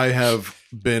something that I have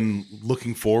been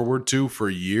looking forward to for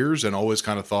years, and always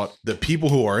kind of thought the people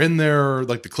who are in there,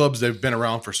 like the clubs, they've been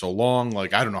around for so long.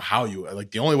 Like, I don't know how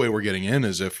the only way we're getting in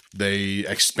is if they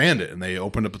expand it and they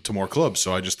open up to more clubs.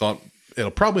 So I just thought it'll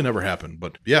probably never happen.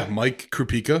 But yeah, Mike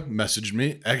Krupika messaged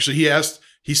me. Actually, he asked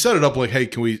he set it up like, hey,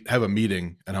 can we have a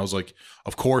meeting? And I was like,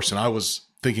 of course. And I was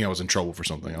thinking I was in trouble for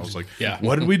something. I was like,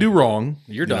 what did we do wrong?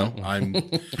 You're done. I'm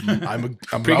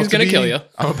Freakin's gonna kill you.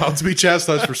 I'm about to be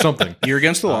chastised for something. You're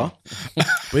against the law.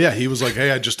 But yeah, he was like,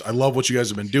 hey, I love what you guys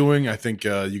have been doing. I think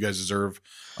you guys deserve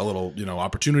a little,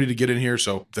 opportunity to get in here.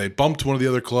 So they bumped one of the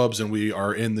other clubs, and we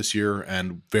are in this year,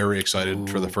 and very excited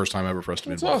for the first time ever for us to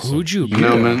be involved. Who'd you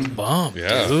bump,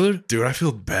 Dude, I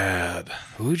feel bad.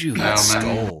 Who'd you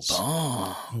Skulls.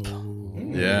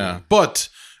 Yeah, but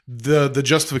the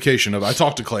justification of I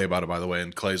talked to Clay about it, by the way,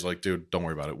 and Clay's like, dude, don't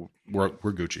worry about it.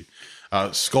 We're Gucci.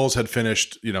 Skulls had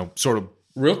finished, sort of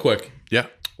real quick. Yeah.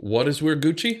 What is We're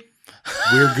Gucci?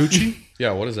 We're Gucci?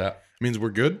 Yeah, what is that? It means we're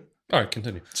good. All right,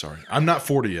 continue. Sorry, I'm not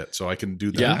 40 yet, so I can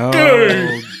do that. Yeah.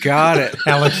 Oh, got it.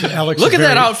 Alex. Look at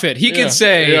that outfit. He could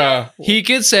say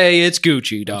it's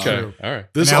Gucci, dog. Okay. All right.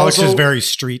 This Alex also is very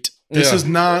street. This is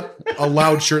not a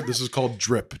loud shirt. This is called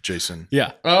drip, Jason.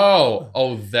 Yeah.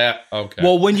 Oh, that. Okay.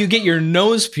 Well, when you get your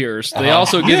nose pierced, they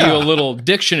also give you a little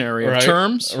dictionary of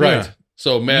terms. Right. Yeah.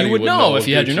 So Maddie You would know if what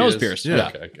you had your Gucci nose is. pierced. Yeah. Yeah.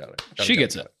 Okay, got it. She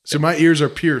gets it. So my ears are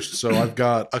pierced, so I've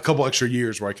got a couple extra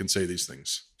years where I can say these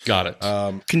things. Got it.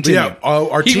 But Continue. yeah,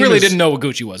 our He team really is- didn't know what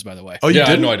Gucci was, by the way. Oh, you Yeah, I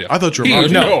had didn't? no idea. I thought you were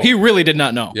about No. He really did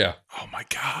not know. Yeah. Oh my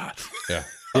god. Yeah.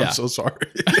 Yeah. I'm so sorry.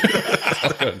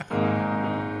 Good.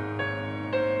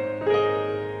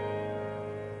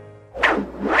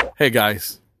 Hey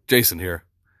guys, Jason here.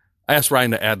 I asked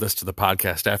Ryan to add this to the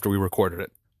podcast after we recorded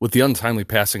it. With the untimely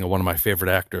passing of one of my favorite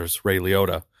actors, Ray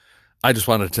Liotta, I just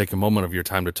wanted to take a moment of your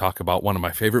time to talk about one of my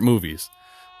favorite movies,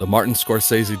 the Martin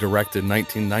Scorsese-directed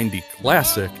 1990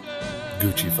 classic,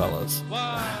 Gucci Fellas.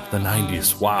 The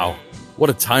 90s, wow. What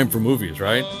a time for movies,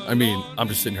 right? I mean, I'm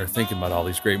just sitting here thinking about all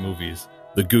these great movies.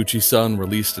 The Gucci Sun,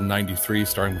 released in 93,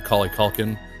 starring Macaulay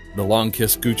Culkin. The Long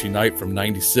Kiss Gucci Night from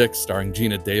 96, starring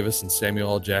Gina Davis and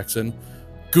Samuel L. Jackson.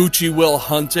 Gucci Will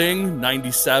Hunting,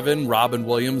 97, Robin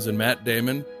Williams and Matt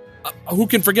Damon. Who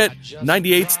can forget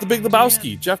 98's The Big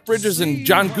Lebowski? Jeff Bridges and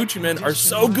John Gucciman are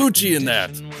so Gucci in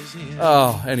that.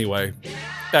 Oh, anyway,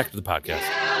 back to the podcast.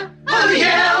 Oh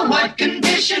yeah, what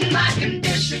condition my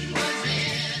condition was in.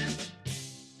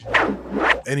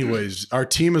 Anyways, our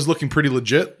team is looking pretty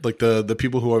legit. Like the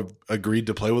people who have agreed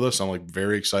to play with us, I'm like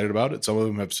very excited about it. Some of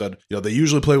them have said, they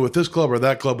usually play with this club or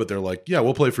that club, but they're like, yeah,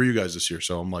 we'll play for you guys this year.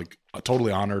 So I'm like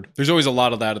totally honored. There's always a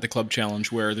lot of that at the club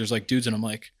challenge where there's like dudes and I'm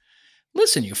like,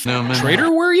 listen, you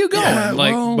traitor, where are you going?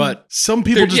 Yeah, but some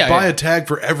people just buy yeah. a tag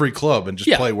for every club and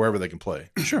just play wherever they can play.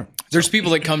 Sure. There's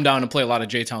people that come down and play a lot of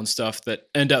J-Town stuff that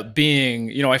end up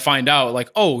being, I find out like,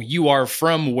 oh, you are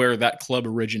from where that club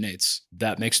originates.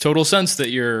 That makes total sense that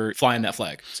you're flying that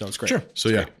flag. So it's great. Sure. So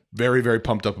yeah, very, very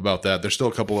pumped up about that. There's still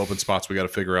a couple open spots we got to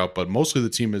figure out, but mostly the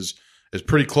team is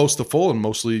pretty close to full and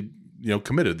mostly,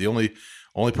 committed. The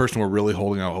only person we're really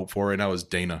holding out hope for right now is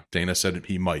Dana. Dana said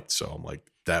he might. So I'm like,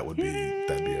 that'd be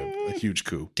a huge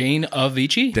coup. Dane of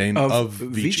Vici? Dane of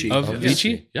Vici. Of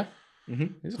Vici? Yeah.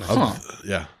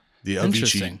 Mm-hmm. The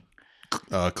Interesting.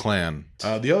 Avicii clan.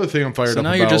 The other thing I'm fired So up now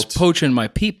about you're just poaching my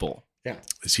people. Yeah.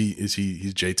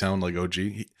 He's J-Town like OG.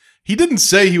 He didn't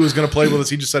say he was going to play with us.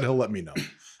 He just said he'll let me know.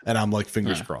 And I'm like,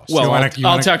 fingers crossed. Well,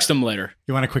 I'll text him later.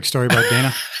 You want a quick story about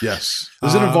Dana? Yes.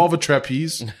 Does it involve a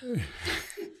trapeze?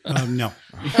 No.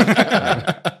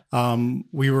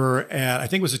 We were at, I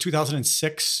think it was the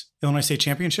 2006 Illinois State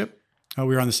Championship. We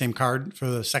were on the same card for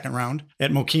the second round at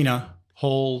Mokina,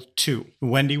 hole 2.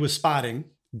 Wendy was spotting.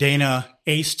 Dana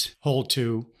aced hole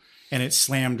 2, and it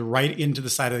slammed right into the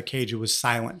side of the cage. It was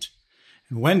silent.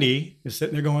 And Wendy is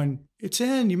sitting there going, it's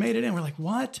in, you made it in. We're like,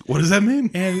 what? What does that mean?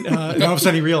 And all of a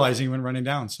sudden he realized he went running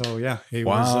down. So yeah, he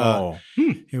was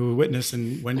witness,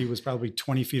 and Wendy was probably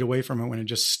 20 feet away from it when it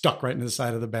just stuck right into the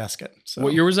side of the basket. So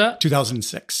What year was that?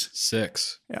 2006.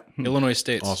 6. Yeah. Illinois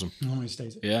State. Awesome. Illinois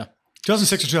State. Yeah.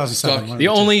 2006 or 2007. The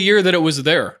only year that it was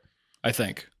there, I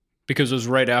think, because it was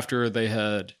right after they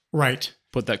had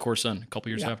put that course in, a couple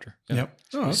years after. Yeah. Yep.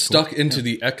 Oh, stuck into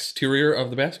the exterior of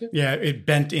the basket? Yeah, it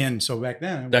bent in. So back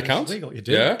then, that it counts? was legal. It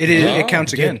did. Yeah? It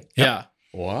counts again. Yeah.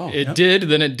 Wow. It did,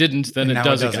 then it didn't, then And it now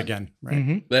does again. Right.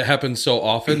 Mm-hmm. That happens so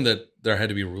often that there had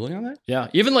to be a ruling on that? Yeah.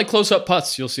 Even like close-up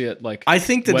putts, you'll see it like I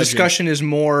think the wedging. discussion is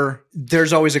more,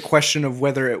 there's always a question of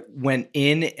whether it went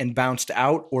in and bounced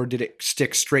out or did it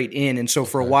stick straight in. And so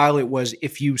for a while it was,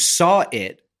 if you saw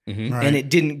it and it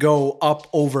didn't go up,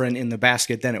 over, and in the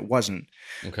basket, then it wasn't.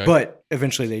 Okay. But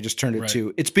eventually they just turned it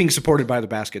to, it's being supported by the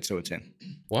basket, so it's in.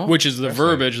 Wow. Which is the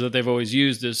verbiage that they've always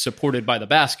used is supported by the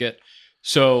basket.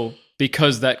 So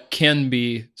because that can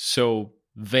be so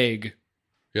vague,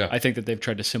 I think that they've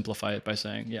tried to simplify it by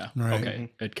saying, okay,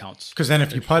 it counts. Because then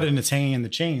if you putt it and it's hanging in the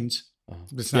chains,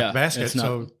 it's not the basket. it's not,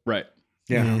 so right.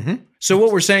 Yeah. Mm-hmm. So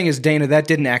what we're saying is, Dana, that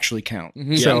didn't actually count.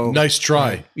 Mm-hmm. So nice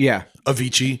try. Yeah.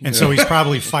 Avicii. And so he's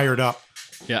probably fired up.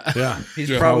 Yeah. He's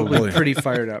probably pretty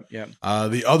fired up. Yeah.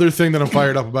 The other thing that I'm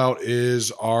fired up about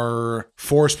is our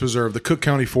Forest Preserve, the Cook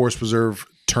County Forest Preserve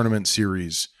Tournament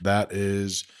Series. That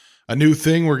is a new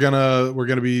thing. We're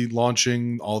gonna be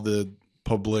launching all the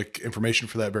public information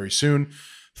for that very soon.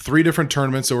 3 different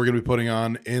tournaments that we're gonna be putting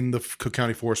on in the Cook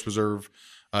County Forest Preserve,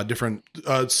 different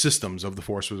systems of the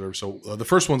Forest Preserve. So the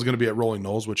first one's gonna be at Rolling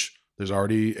Knolls, which there's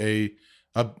already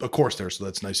a course there, so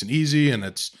that's nice and easy, and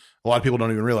it's a lot of people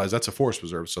don't even realize that's a forest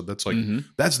preserve. So that's like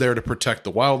that's there to protect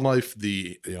the wildlife,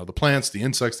 the plants, the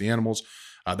insects, the animals.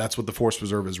 That's what the forest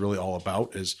preserve is really all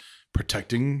about, is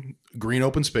protecting green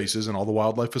open spaces and all the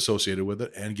wildlife associated with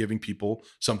it, and giving people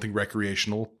something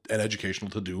recreational and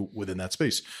educational to do within that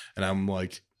space. And I'm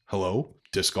like, hello,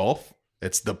 disc golf.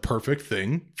 It's the perfect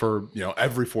thing for,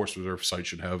 every forest reserve site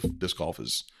should have disc golf.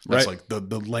 That's like the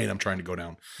lane I'm trying to go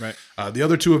down. Right. The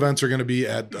other 2 events are going to be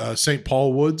at St.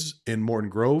 Paul Woods in Morton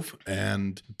Grove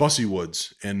and Bussey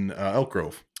Woods in Elk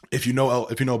Grove. If you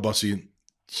know Bussey,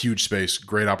 huge space,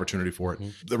 great opportunity for it.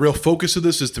 Mm-hmm. The real focus of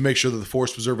this is to make sure that the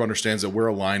Forest Preserve understands that we're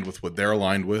aligned with what they're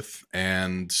aligned with.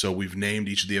 And so we've named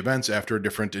each of the events after a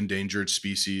different endangered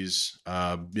species,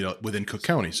 within Cook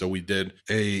County. So we did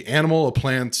a animal, a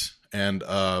plant, and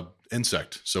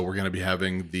insect. So we're going to be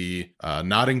having the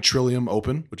Nodding Trillium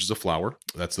Open, which is a flower.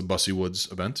 That's the Bussey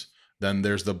Woods event. Then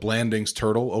there's the Blandings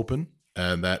Turtle Open,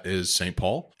 and that is St.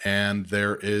 Paul. And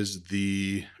there is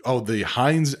the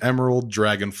Heinz Emerald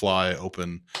Dragonfly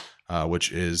Open,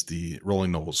 which is the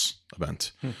Rolling Knolls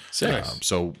event.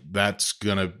 So that's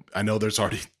gonna. I know there's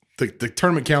already the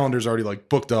tournament calendar is already like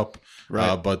booked up,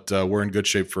 right? But we're in good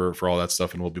shape for all that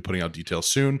stuff, and we'll be putting out details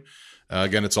soon.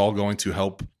 Again, it's all going to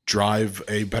help drive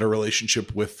a better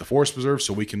relationship with the Forest Preserve,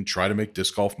 so we can try to make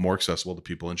disc golf more accessible to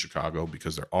people in Chicago,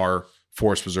 because there are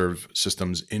Forest Preserve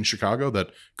systems in Chicago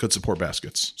that could support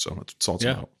baskets. So that's all it's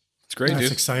about. It's great, That's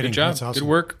dude. exciting. Good job. That's awesome. Good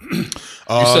work. You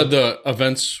said the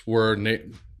events were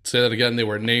say that again. They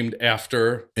were named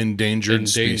after endangered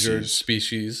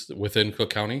species within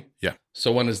Cook County. Yeah.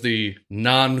 So when is the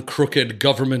non-crooked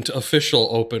government official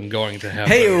open going to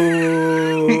happen?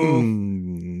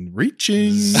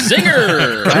 Reaching.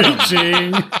 Zinger.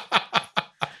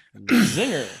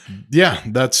 Zinger. Yeah,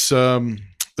 that's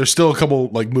there's still a couple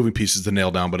like moving pieces to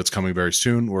nail down, but it's coming very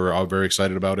soon. We're all very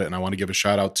excited about it, and I want to give a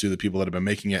shout out to the people that have been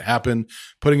making it happen,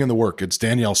 putting in the work. It's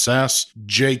Danielle Sass,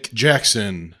 Jake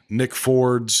Jackson, Nick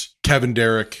Fords, Kevin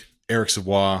Derrick, Eric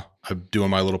Savoy. I'm doing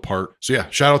my little part. So yeah,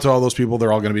 shout out to all those people.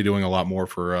 They're all going to be doing a lot more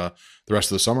for the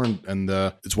rest of the summer, and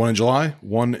it's one in July,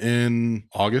 one in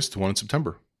August, one in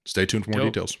September. Stay tuned for more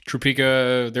details.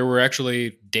 Topeka, there were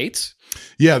actually dates?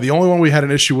 Yeah, the only one we had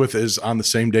an issue with is on the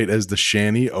same date as the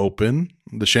Shanny Open,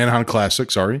 the Shanahan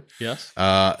Classic, sorry. Yes.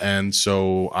 And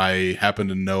so I happen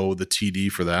to know the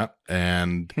TD for that.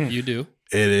 And you do.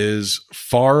 It is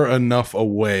far enough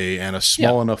away and a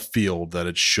small enough field that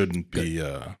it shouldn't be.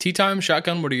 Tee time,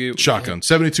 shotgun, what do you? Shotgun.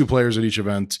 72 players at each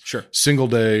event. Sure. Single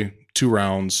day. 2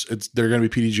 rounds. They're going to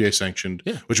be PDGA sanctioned,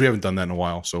 which we haven't done that in a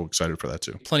while. So excited for that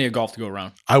too. Plenty of golf to go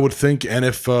around. I would think. And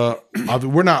if we're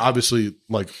not obviously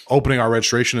like opening our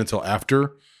registration until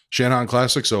after Shanahan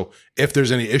Classic. So if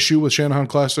there's any issue with Shanahan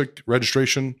Classic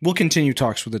registration, we'll continue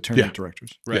talks with the tournament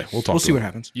directors. Right. Yeah, we'll see what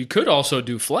happens. You could also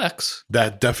do flex.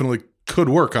 That definitely could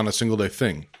work on a single day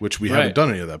thing, which we haven't done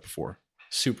any of that before.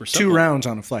 Super simple. 2 rounds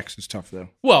on a flex is tough though.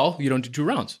 Well, you don't do 2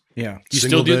 rounds. Yeah. You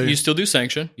still do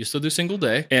sanction. You still do single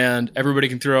day, and everybody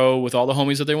can throw with all the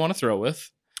homies that they want to throw with.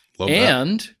 Love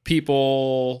and that.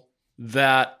 People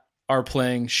that are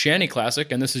playing Shanny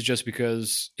Classic, and this is just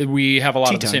because we have a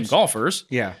lot of the same golfers.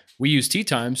 Yeah. We use tee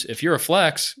times. If you're a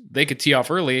flex, they could tee off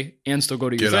early and still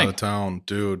go to your thing. Get out of town,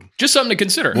 dude. Just something to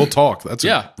consider. We'll talk. That's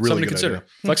a really something to good consider. idea.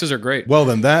 Flexes are great. Well,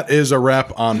 then that is a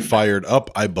wrap on Fired Up,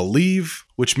 I believe,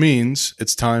 which means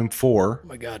it's time for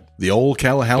the old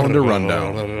Callahan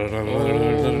Rundown.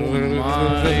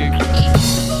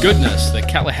 My goodness, the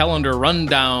Callahan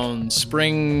Rundown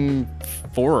spring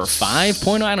 4 or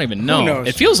 5.0. I don't even know. Who knows?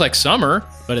 It feels like summer,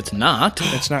 but it's not.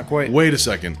 It's not quite. Wait a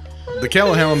second. The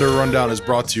Callahan Rundown is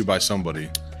brought to you by somebody.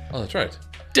 Oh, that's right.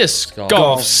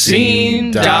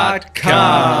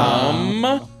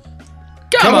 DiscGolfScene.com.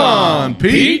 Come on,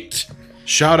 Pete.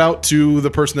 Shout out to the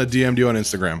person that DM'd you on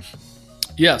Instagram.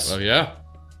 Yes. Oh, yeah.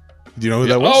 Do you know who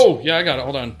that was? Oh, yeah, I got it.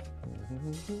 Hold on.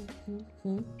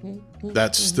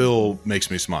 That still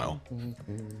makes me smile.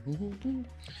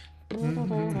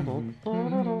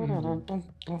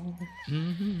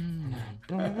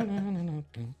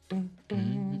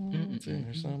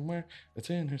 here somewhere. It's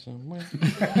in here somewhere.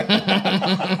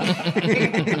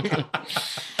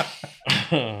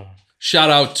 Shout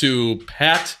out to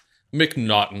Pat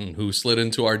McNaughton, who slid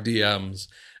into our DMs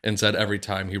and said every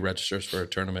time he registers for a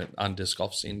tournament on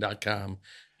discgolfscene.com,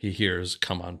 he hears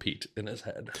 "Come on, Pete" in his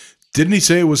head. Didn't he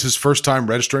say it was his first time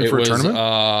registering for a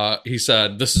tournament? He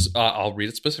said, this is, I'll read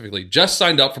it specifically. Just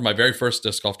signed up for my very first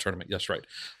disc golf tournament. Yes, right.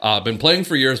 Been playing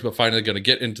for years, but finally going to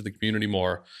get into the community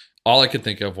more. All I could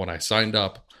think of when I signed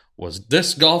up was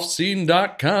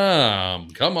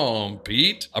discgolfscene.com. Come on,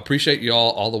 Pete. Appreciate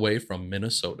y'all all the way from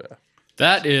Minnesota.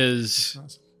 That is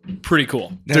pretty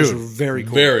cool. That's very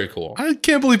cool. Very cool. I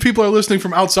can't believe people are listening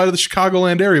from outside of the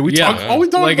Chicagoland area. We talk all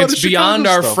about it's beyond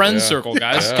our friend circle,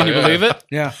 guys. Can you believe it?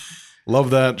 Yeah.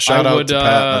 Love that. Shout out to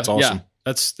Pat. That's awesome. Yeah,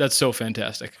 that's so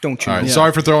fantastic. Don't you? All right.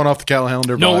 Sorry for throwing off the Callahan.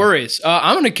 No worries.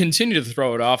 I'm going to continue to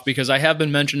throw it off because I have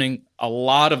been mentioning a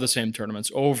lot of the same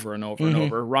tournaments over and over and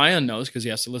over. Ryan knows because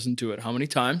he has to listen to it how many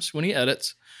times when he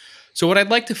edits. So what I'd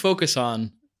like to focus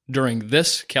on during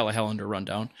this Callahan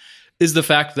rundown is the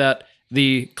fact that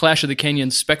the Clash of the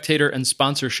Canyons spectator and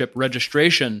sponsorship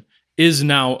registration is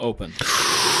now open.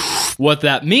 What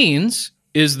that means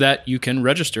is that you can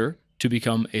register to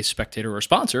become a spectator or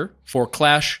sponsor for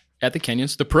Clash at the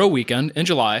Canyons, the pro weekend in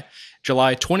July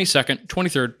 22nd,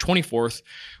 23rd, 24th.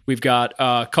 We've got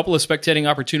a couple of spectating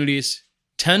opportunities.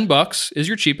 $10 is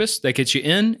your cheapest. That gets you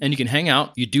in and you can hang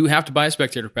out. You do have to buy a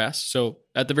spectator pass. So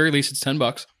at the very least, it's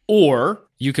 $10. Or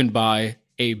you can buy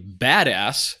a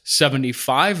badass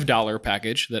 $75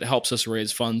 package that helps us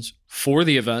raise funds for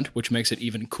the event, which makes it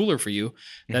even cooler for you.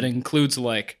 That includes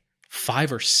like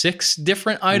 5 or 6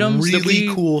 different items really that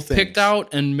we cool picked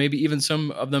out, and maybe even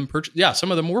some of them purchased. Yeah,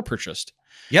 some of them were purchased.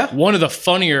 Yeah. One of the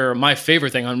funnier, my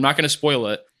favorite thing, I'm not going to spoil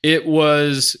it.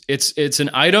 It's an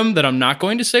item that I'm not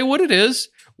going to say what it is.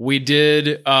 We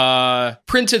did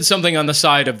printed something on the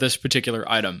side of this particular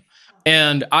item.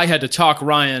 And I had to talk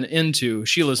Ryan into,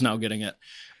 Sheila's now getting it.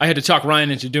 I had to talk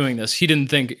Ryan into doing this. He didn't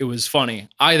think it was funny.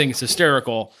 I think it's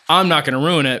hysterical. I'm not going to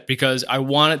ruin it because I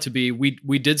want it to be,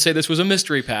 we did say this was a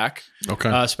mystery pack. Okay.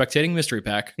 Spectating mystery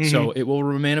pack. So it will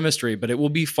remain a mystery, but it will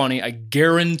be funny. I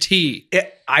guarantee.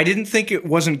 I didn't think it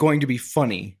wasn't going to be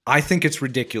funny. I think it's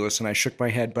ridiculous, and I shook my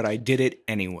head, but I did it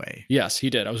anyway. Yes, he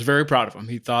did. I was very proud of him.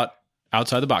 He thought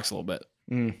outside the box a little bit.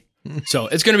 So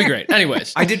it's going to be great.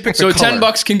 Anyways, I did pick so the color.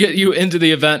 $10 can get you into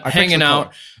the event, hanging out.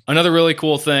 Color. Another really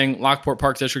cool thing, Lockport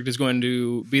Park District is going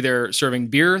to be there serving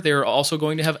beer. They're also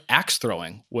going to have axe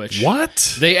throwing, which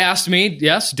they asked me.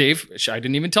 Yes, Dave. I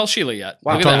didn't even tell Sheila yet.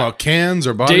 Wow. We're talking about cans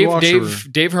or body wash.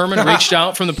 Dave Herman reached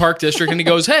out from the Park District and he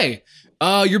goes, "Hey,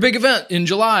 your big event in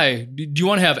July. Do you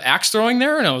want to have axe throwing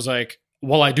there?" And I was like,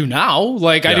 well, I do now.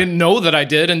 Like, I didn't know that I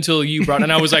did until you brought it.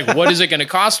 And I was like, what is it going to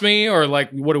cost me? Or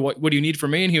like, what do you need from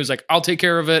me? And he was like, I'll take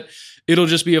care of it. It'll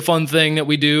just be a fun thing that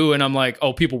we do. And I'm like,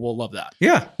 oh, people will love that.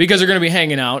 Yeah. Because they're going to be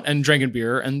hanging out and drinking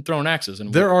beer and throwing axes.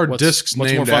 And there are discs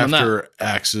named after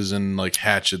axes and like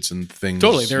hatchets and things.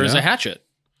 Totally. There is a hatchet.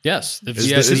 Yes. The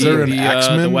is there an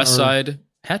Axeman? The West Side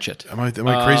hatchet. Am I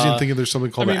crazy in thinking there's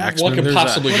something called an Axeman? What could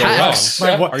possibly go wrong?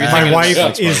 My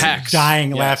wife is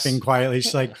dying laughing quietly.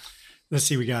 She's like, let's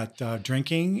see, we got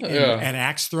drinking and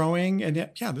axe throwing. And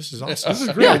this is awesome. This is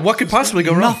great. Yeah, what could possibly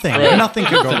go wrong? Nothing. Nothing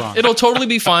could go wrong. It'll totally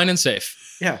be fine and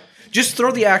safe. Yeah. Just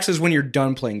throw the axes when you're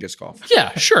done playing disc golf.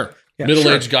 Yeah, sure. Yeah,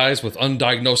 Middle-aged guys with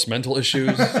undiagnosed mental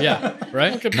issues. Yeah,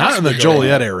 right? Not in the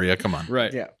Joliet area. Come on.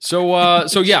 Right. Yeah. So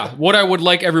what I would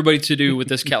like everybody to do with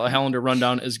this Callahan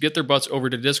rundown is get their butts over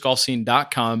to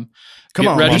discgolfscene.com.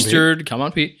 Get registered. Come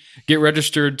on, Pete. Get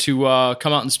registered to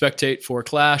come out and spectate for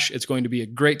Clash. It's going to be a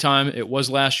great time. It was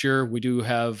last year. We do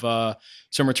have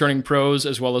some returning pros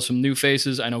as well as some new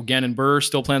faces. I know Gannon Burr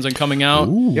still plans on coming out.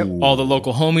 Yep. All the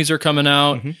local homies are coming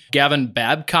out. Mm-hmm. Gavin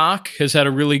Babcock has had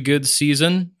a really good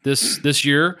season this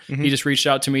year. Mm-hmm. He just reached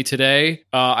out to me today.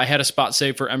 I had a spot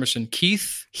saved for Emerson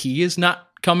Keith. He is not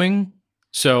coming.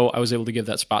 So I was able to give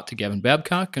that spot to Gavin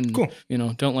Babcock, and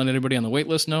don't let anybody on the wait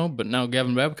list know. But now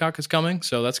Gavin Babcock is coming,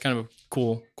 so that's kind of a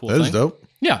cool thing. That is dope.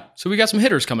 Yeah, so we got some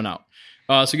hitters coming out.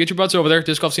 So get your butts over there,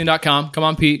 discgolfscene.com. Come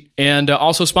on, Pete, and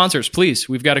also sponsors, please.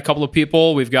 We've got a couple of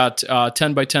people. We've got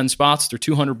 10 by 10 spots. They're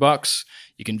 $200.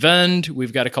 You can vend.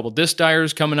 We've got a couple disc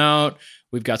dyers coming out.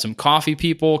 We've got some coffee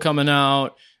people coming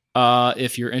out.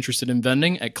 If you're interested in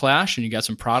vending at Clash and you got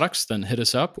some products, then hit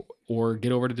us up or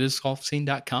get over to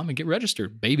discgolfscene.com and get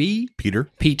registered, baby. Peter.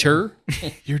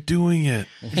 You're doing it.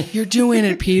 You're doing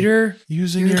it, Peter.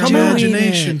 Using your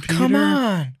imagination, Peter. Come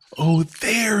on. Oh,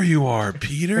 there you are,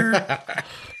 Peter.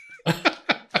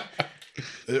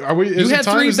 Are we? You had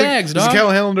 3 bags, dog. Is the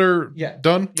calendar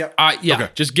done? Yep. Yeah. Okay.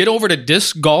 Just get over to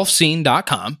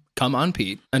discgolfscene.com, come on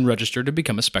Pete, and register to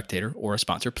become a spectator or a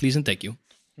sponsor. Please and thank you.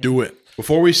 Do it.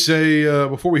 Before we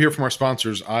hear from our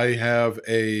sponsors, I have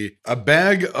a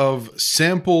bag of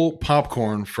sample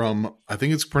popcorn from, I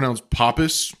think it's pronounced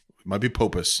Pappas. It might be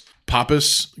Popus.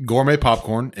 Pappas Gourmet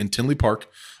Popcorn in Tinley Park.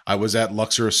 I was at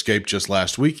Luxor Escape just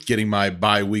last week getting my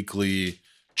bi-weekly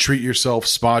treat yourself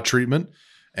spa treatment.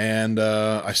 And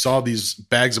I saw these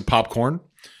bags of popcorn.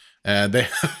 And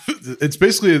it's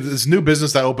basically this new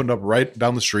business that opened up right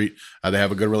down the street. They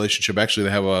have a good relationship. Actually,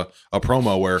 they have a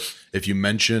promo where if you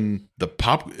mention the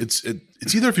it's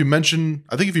either if you mention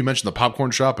the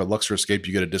popcorn shop at Luxor Escape,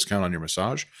 you get a discount on your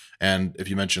massage. And if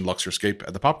you mention Luxor Escape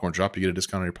at the popcorn shop, you get a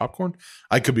discount on your popcorn.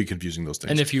 I could be confusing those things.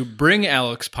 And if you bring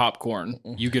Alex popcorn,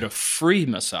 you get a free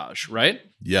massage, right?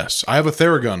 Yes. I have a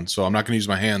Theragun, so I'm not going to use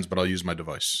my hands, but I'll use my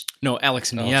device. No,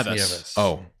 Alex Nieves.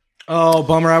 Oh,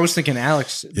 bummer. I was thinking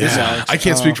Alex. This Alex. I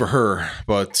can't speak for her,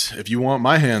 but if you want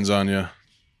my hands on you,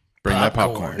 bring that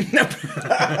popcorn.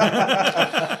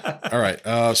 All right.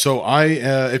 So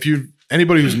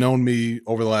anybody who's known me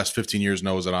over the last 15 years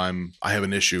knows that I have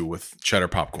an issue with cheddar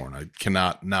popcorn. I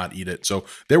cannot not eat it. So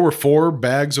there were 4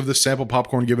 bags of this sample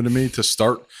popcorn given to me to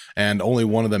start, and only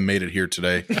one of them made it here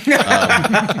today.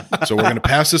 So we're going to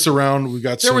pass this around. We've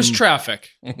got there was traffic.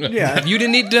 Yeah. You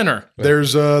didn't eat dinner.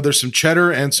 There's some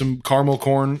cheddar and some caramel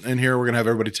corn in here. We're going to have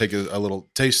everybody take a little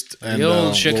taste. And the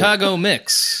old Chicago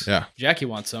mix. Yeah. Jackie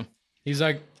wants some. He's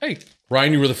like, hey.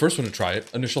 Ryan, you were the first one to try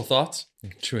it. Initial thoughts?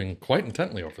 You're chewing quite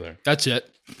intently over there. That's it.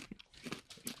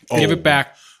 Give it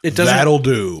back. That'll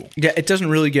do. Yeah, it doesn't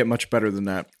really get much better than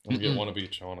that. I'm going to get one of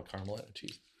each. I want a caramel and a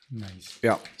cheese. Nice.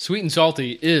 Yeah. Sweet and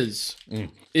salty is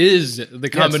the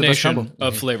combination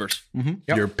of flavors. Mm-hmm.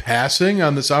 Yep. You're passing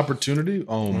on this opportunity.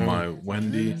 Oh my,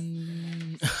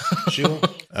 Wendy. Sheila.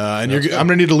 And I'm going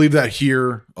to need to leave that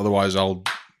here. Otherwise, I'll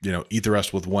eat the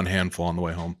rest with one handful on the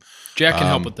way home. Jack can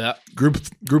help with that. Group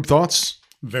thoughts?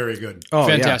 Very good. Oh,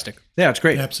 fantastic. Yeah, it's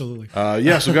great. Absolutely.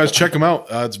 So guys, check them out.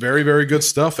 It's very, very good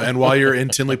stuff. And while you're in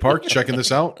Tinley Park checking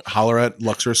this out, holler at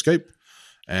Luxor Escape.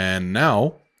 And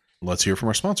now, let's hear from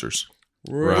our sponsors.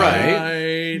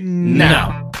 Right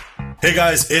now. Hey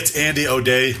guys, it's Andy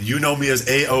O'Day. You know me as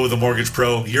AO the Mortgage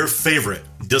Pro, your favorite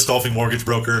disc golfing mortgage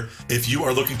broker. If you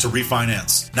are looking to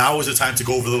refinance, now is the time to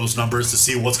go over those numbers to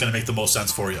see what's going to make the most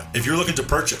sense for you. If you're looking to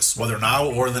purchase, whether now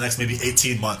or in the next maybe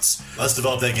 18 months, let's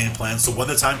develop that game plan so when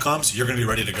the time comes, you're going to be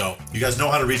ready to go. You guys know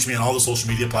how to reach me on all the social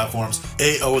media platforms,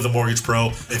 AO the Mortgage Pro.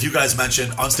 If you guys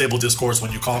mention Unstable Discourse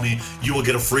when you call me, you will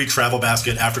get a free travel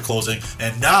basket after closing.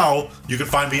 And now you can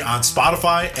find me on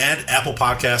Spotify and Apple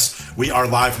Podcasts. We are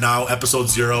live now, episode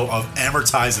 0 of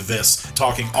Amortize This,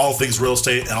 talking all things real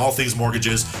estate and all things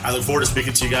mortgages. I look forward to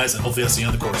speaking to you guys, and hopefully I'll see you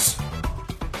on the course.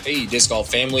 Hey, Disc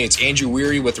Golf family, it's Andrew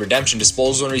Weary with Redemption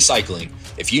Disposal and Recycling.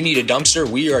 If you need a dumpster,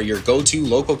 we are your go-to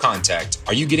local contact.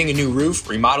 Are you getting a new roof,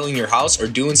 remodeling your house, or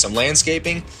doing some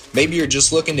landscaping? Maybe you're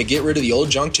just looking to get rid of the old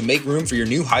junk to make room for your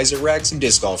new hyzer racks and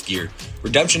disc golf gear.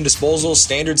 Redemption Disposal's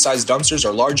standard-sized dumpsters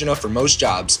are large enough for most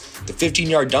jobs. The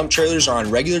 15-yard dump trailers are on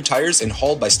regular tires and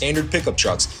hauled by standard pickup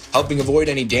trucks, helping avoid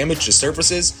any damage to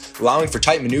surfaces, allowing for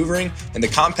tight maneuvering, and the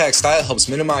compact style helps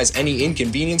minimize any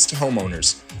inconvenience to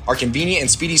homeowners. Our convenient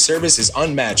and speedy service is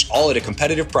unmatched, all at a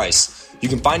competitive price. You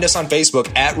can find us on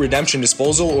Facebook at Redemption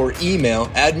Disposal or email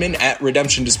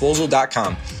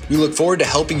admin@redemptiondisposal.com. We look forward to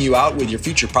helping you out with your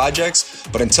future projects,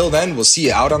 but until then, we'll see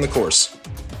you out on the course.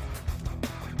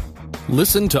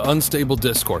 Listen to Unstable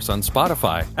Discourse on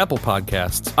Spotify, Apple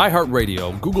Podcasts,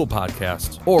 iHeartRadio, Google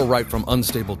Podcasts, or right from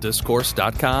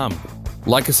unstablediscourse.com.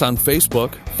 Like us on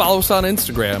Facebook, follow us on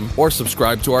Instagram, or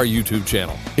subscribe to our YouTube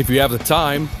channel. If you have the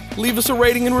time, leave us a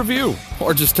rating and review,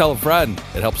 or just tell a friend.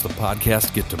 It helps the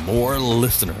podcast get to more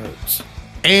listeners.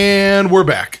 And we're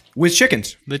back with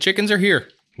chickens. The chickens are here.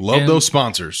 Love those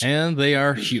sponsors. And they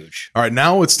are huge. All right,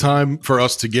 now it's time for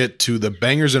us to get to the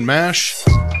bangers and mash.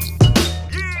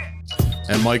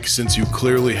 And Mike, since you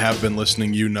clearly have been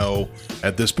listening, you know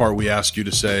at this part we ask you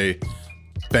to say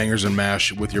bangers and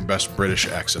mash with your best British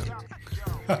accent.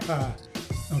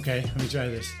 Okay, let me try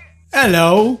this.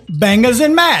 Hello, bangers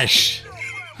and mash.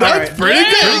 That's pretty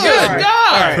good. Pretty good. All right.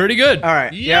 Yeah. All right. Pretty good. All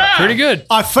right. Yeah. Pretty good.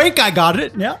 I think I got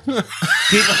it. Yeah. In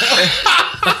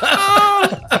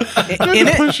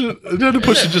it? Had to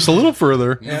push it just a little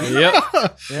further. Yep.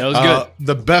 That was good.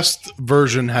 The best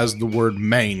version has the word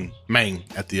mang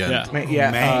at the end.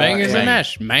 Yeah. Bangers and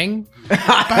mash. Mang.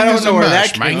 I don't know where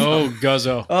that came from. Oh,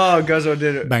 Guzzo. Oh, Guzzo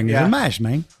did it. Bangers and mash,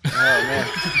 man. Oh, man.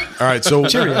 All right, so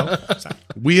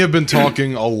we have been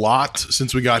talking a lot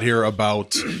since we got here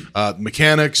about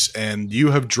mechanics, and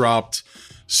you have dropped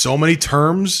so many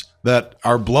terms that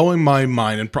are blowing my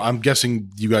mind, and I'm guessing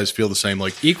you guys feel the same.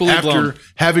 Like equally after blown.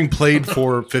 having played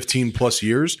for 15 plus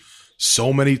years,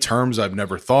 so many terms I've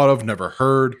never thought of, never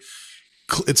heard.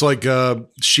 It's like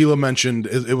Sheila mentioned,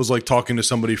 it was like talking to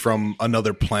somebody from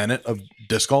another planet of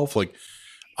disc golf. Like,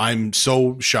 I'm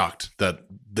so shocked that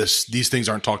these things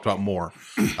aren't talked about more.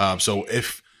 So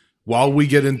while we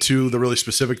get into the really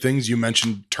specific things, you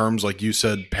mentioned terms like you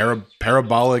said,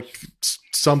 parabolic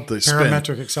something,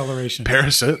 parametric acceleration. There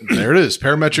it is,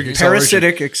 parametric acceleration.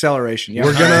 Parasitic acceleration. Yeah.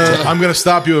 I'm gonna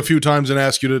stop you a few times and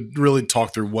ask you to really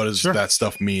talk through what does that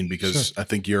stuff mean, because I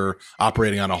think you're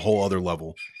operating on a whole other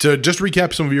level. To just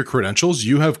recap some of your credentials,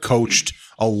 you have coached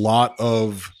a lot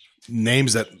of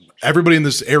names that everybody in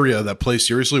this area that plays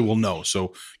seriously will know. So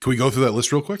can we go through that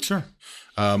list real quick? Sure.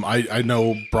 I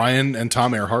know Brian and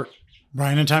Tom Earhart.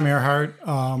 Paul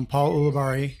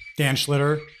Ulibarri, Dan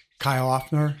Schlitter, Kyle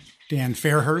Offner, Dan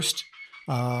Fairhurst.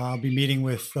 I'll be meeting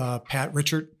with Pat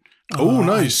Richard.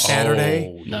 Nice.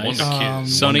 Saturday. Nice.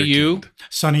 Sonny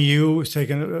Yu is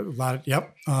taking a lot of,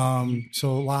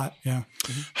 so a lot, yeah.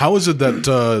 How is it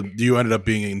that you ended up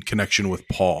being in connection with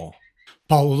Paul?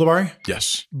 Paul Ulibarri?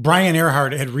 Yes. Brian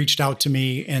Earhart had reached out to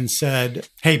me and said,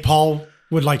 hey, Paul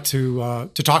would like to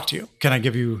talk to you. Can I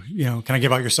give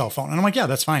out your cell phone? And I'm like, yeah,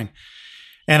 that's fine.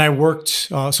 And I worked,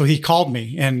 so he called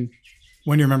me, and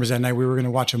Wendy remembers that night we were going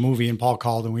to watch a movie, and Paul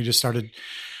called, and we just started.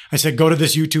 I said, go to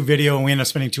this YouTube video, and we ended up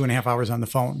spending 2.5 hours on the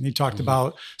phone. And he talked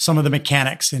about some of the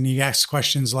mechanics, and he asked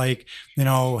questions like,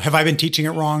 have I been teaching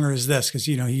it wrong, or is this? Because,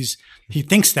 he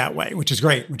thinks that way, which is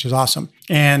great, which is awesome.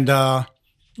 And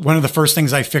one of the first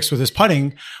things I fixed with his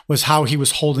putting was how he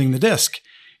was holding the disc.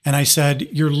 And I said,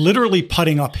 you're literally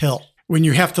putting uphill when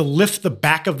you have to lift the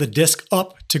back of the disc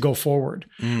up to go forward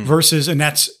versus, and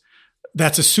that's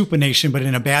a supination, but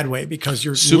in a bad way, because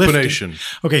you're supination. Lifting.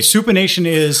 Okay. Supination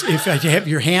is if you have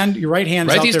your right hand.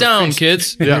 Write these down,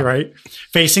 kids. Yeah. Right.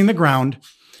 Facing the ground.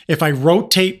 If I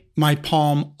rotate my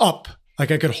palm up,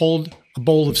 like I could hold a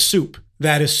bowl of soup,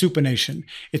 that is supination.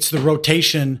 It's the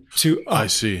rotation to up. I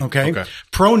see. Okay.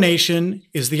 Pronation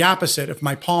is the opposite. If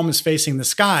my palm is facing the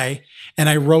sky and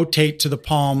I rotate to the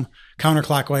palm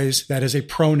counterclockwise, that is a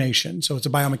pronation. So it's a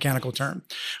biomechanical term.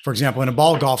 For example, in a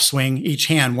ball golf swing, each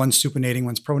hand, one's supinating,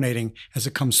 one's pronating as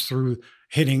it comes through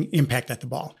hitting impact at the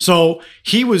ball. So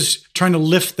he was trying to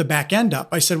lift the back end up.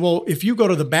 I said, well, if you go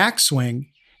to the back swing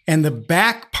and the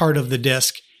back part of the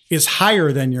disc is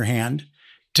higher than your hand,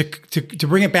 to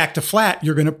bring it back to flat,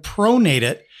 you're going to pronate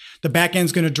it. The back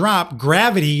end's going to drop.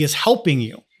 Gravity is helping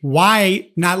you. Why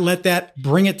not let that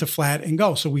bring it to flat and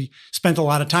go? So we spent a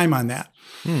lot of time on that.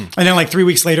 And then like 3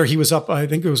 weeks later, he was up, I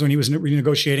think it was when he was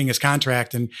renegotiating his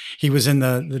contract, and he was in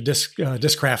the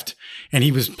Discraft, and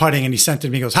he was putting, and he sent it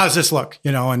to me, he goes, how's this look?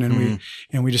 And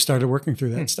then we just started working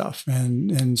through that stuff.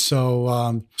 And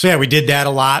so yeah, we did that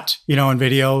a lot, in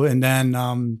video. And then,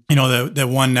 the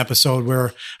one episode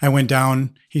where I went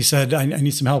down, he said, I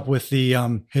need some help with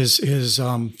the, his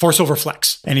force over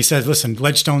flex. And he said, listen,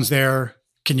 Ledgestone's there.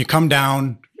 Can you come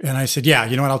down? And I said, yeah,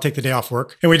 you know what? I'll take the day off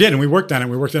work. And we did. And we worked on it.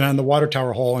 We worked it on the water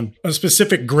tower hole and a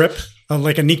specific grip,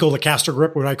 like a Nico Lacaster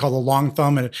grip, what I call the long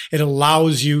thumb. And it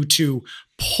allows you to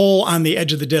pull on the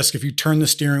edge of the disc. If you turn the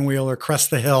steering wheel or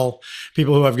crest the hill,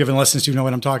 people who I've given lessons to know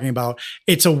what I'm talking about.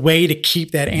 It's a way to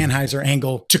keep that Anheuser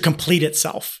angle to complete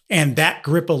itself. And that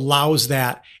grip allows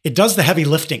that. It does the heavy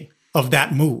lifting of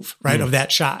that move, right? Of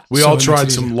that shot. We all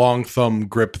tried some long thumb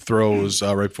grip throws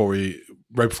right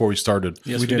before we started.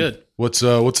 Yes, we did. What's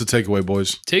the takeaway,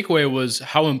 boys? Takeaway was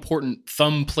how important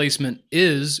thumb placement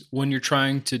is when you're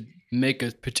trying to make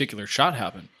a particular shot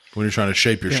happen. When you're trying to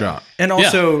shape your shot. And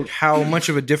also how much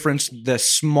of a difference the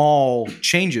small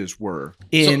changes were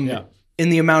in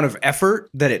the amount of effort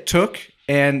that it took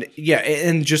and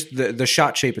just the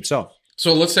shot shape itself.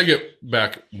 So let's take it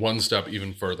back one step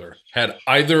even further. Had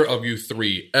either of you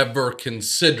three ever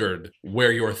considered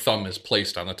where your thumb is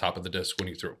placed on the top of the disc when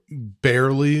you threw?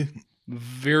 Barely.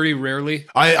 Very rarely.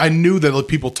 I knew that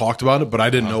people talked about it, but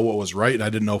I didn't know what was right. And I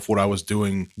didn't know if what I was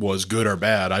doing was good or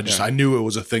bad. I knew it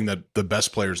was a thing that the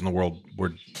best players in the world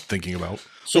were thinking about.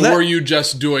 So were you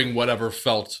just doing whatever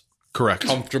felt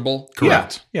comfortable?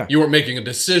 Correct. Yeah. You weren't making a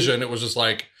decision. It was just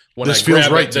like, when this I feels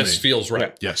grab right it, to this me. feels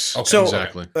right. Yes. Okay. So,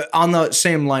 exactly. On the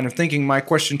same line of thinking, my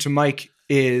question to Mike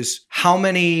is how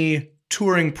many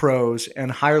touring pros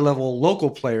and higher level local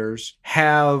players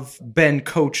have been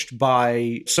coached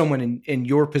by someone in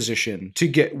your position to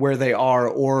get where they are,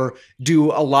 or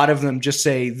do a lot of them just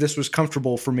say, this was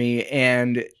comfortable for me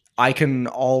and I can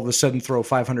all of a sudden throw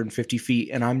 550 feet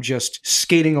and I'm just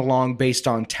skating along based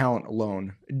on talent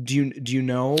alone. Do you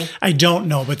know? I don't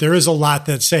know, but there is a lot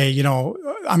that say,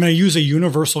 I'm going to use a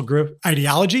universal grip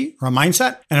ideology or a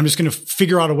mindset, and I'm just going to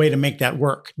figure out a way to make that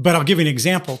work. But I'll give you an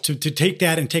example to take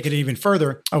that and take it even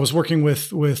further. I was working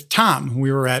with Tom. We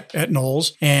were at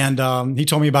Knowles, and he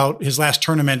told me about his last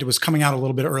tournament. It was coming out a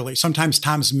little bit early. Sometimes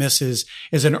Tom's miss is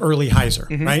an early hyzer,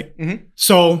 right? Mm-hmm.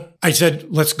 So I said,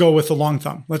 let's go with the long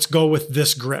thumb. Let's go with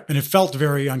this grip. And it felt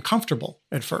very uncomfortable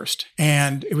at first.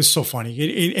 And it was so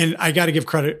funny. And I got to give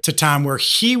credit to Tom where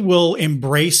he will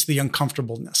embrace the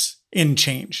uncomfortableness in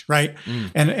change, right?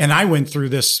 And I went through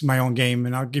this, my own game,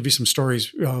 and I'll give you some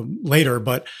stories later.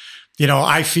 But,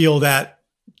 I feel that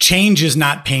change is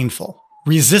not painful.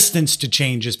 Resistance to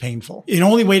change is painful. The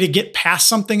only way to get past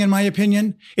something, in my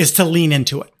opinion, is to lean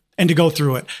into it and to go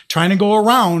through it. Trying to go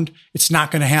around, it's not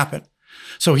going to happen.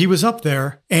 So he was up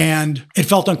there and it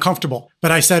felt uncomfortable. But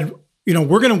I said,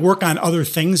 we're going to work on other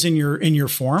things in your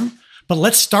form, but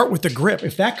let's start with the grip.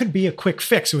 If that could be a quick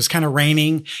fix, it was kind of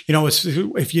raining,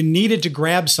 if you needed to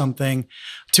grab something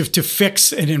to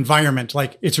fix an environment,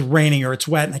 like it's raining or it's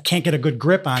wet and I can't get a good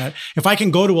grip on it. If I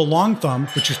can go to a long thumb,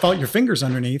 which you felt your fingers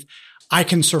underneath, I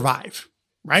can survive.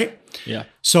 Right? Yeah.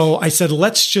 So I said,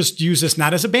 let's just use this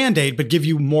not as a Band-Aid, but give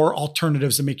you more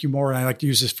alternatives to make you more, and I like to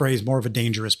use this phrase, more of a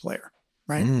dangerous player.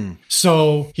 Right.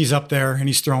 So he's up there and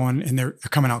he's throwing and they're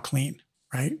coming out clean.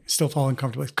 Right. Still falling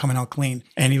comfortably, coming out clean.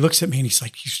 And he looks at me and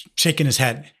he's shaking his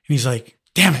head and he's like,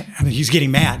 damn it. I mean, he's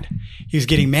getting mad. He's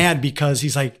getting mad because he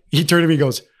turned to me and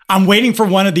goes, I'm waiting for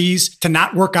one of these to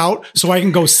not work out so I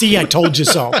can go see, I told you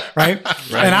so. Right.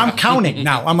 And I'm counting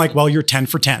now. I'm like, well, you're 10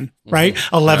 for 10, right?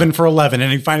 11 for 11.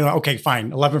 And he finally, okay,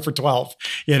 fine. 11 for 12,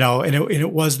 and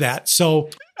it was that. So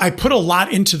I put a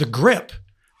lot into the grip,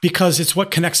 because it's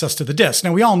what connects us to the disc.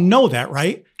 Now, we all know that,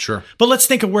 right? Sure. But let's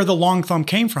think of where the long thumb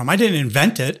came from. I didn't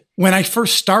invent it. When I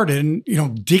first started,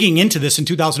 digging into this in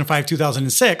 2005,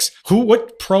 2006,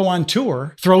 what pro on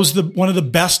tour throws one of the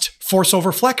best force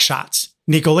over flex shots?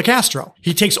 Nico LaCastro.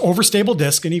 He takes overstable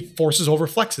disc and he forces over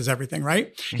flexes everything,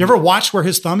 right? Mm-hmm. You ever watch where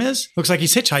his thumb is? Looks like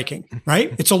he's hitchhiking,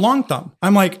 right? It's a long thumb.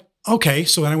 I'm like, okay.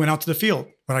 So then I went out to the field,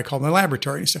 what I call my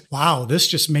laboratory, and I said, wow, this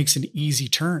just makes an easy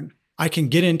turn. I can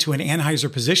get into an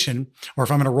Anheuser position, or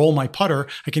if I'm going to roll my putter,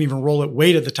 I can even roll it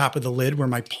way to the top of the lid where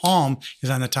my palm is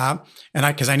on the top, and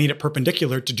because I need it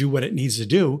perpendicular to do what it needs to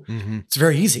do. Mm-hmm. It's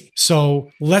very easy. So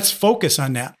let's focus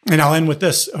on that. And I'll end with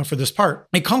this for this part.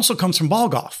 It also comes from ball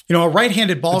golf. A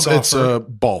right-handed ball golfer. It's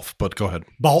Balf, but go ahead.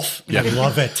 Balf? Yeah. I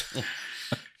love it.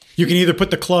 You can either put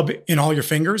the club in all your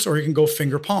fingers or you can go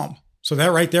finger palm. So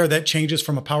that right there, that changes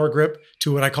from a power grip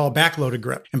to what I call a backloaded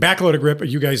grip. And backloaded grip,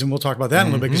 you guys, and we'll talk about that in a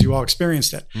little bit because you all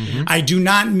experienced it. Mm-hmm. I do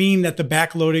not mean that the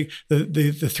backloading,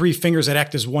 the three fingers that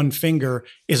act as one finger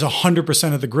is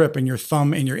 100% of the grip, and your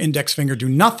thumb and your index finger do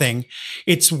nothing.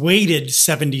 It's weighted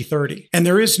 70-30. And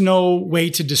there is no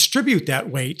way to distribute that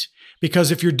weight,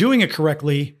 because if you're doing it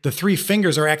correctly, the three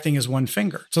fingers are acting as one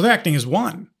finger. So they're acting as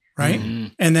one, right? Mm-hmm.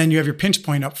 And then you have your pinch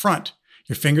point up front.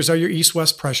 Your fingers are your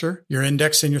east-west pressure. Your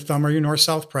index and your thumb are your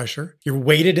north-south pressure. You're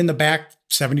weighted in the back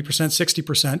 70%,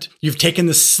 60%. You've taken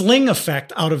the sling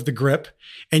effect out of the grip,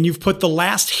 and you've put the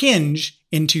last hinge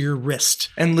into your wrist.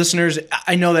 And listeners,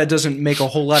 I know that doesn't make a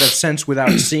whole lot of sense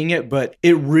without seeing it, but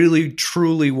it really,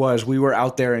 truly was. We were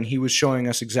out there and he was showing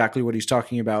us exactly what he's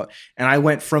talking about. And I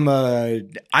went from I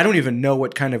don't even know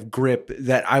what kind of grip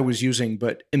that I was using,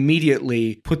 but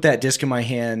immediately put that disc in my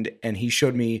hand and he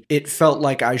showed me, it felt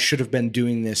like I should have been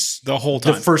doing this the whole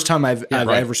time. The first time I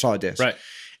ever saw a disc. Right.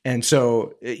 And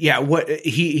so, what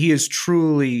he is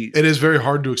truly. It is very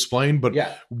hard to explain, but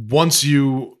once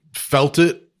you felt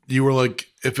it, you were like,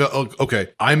 okay,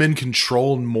 I'm in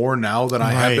control more now than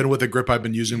I have been with a grip I've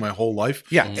been using my whole life.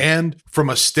 Yeah. And from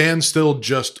a standstill,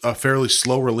 just a fairly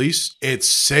slow release, it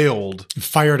sailed.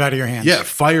 Fired out of your hands. Yeah,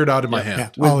 fired out of my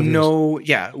hand.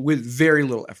 With very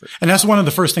little effort. And that's one of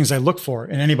the first things I look for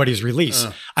in anybody's release.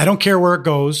 I don't care where it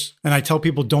goes. And I tell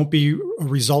people, don't be a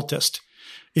resultist.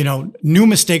 New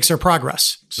mistakes are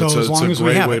progress. So as long as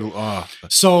we have it.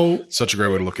 Such a great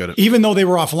way to look at it. Even though they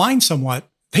were offline somewhat,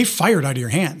 they fired out of your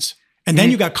hands. And then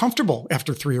you got comfortable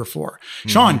after 3 or 4. Mm-hmm.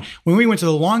 Sean, when we went to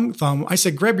the long thumb, I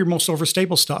said, grab your most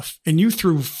overstable stuff. And you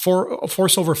threw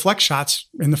force over flex shots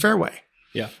in the fairway.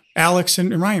 Yeah. Alex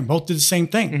and Ryan both did the same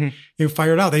thing. Mm-hmm. You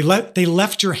fired out. They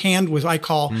left your hand with,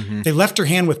 they left your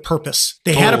hand with purpose.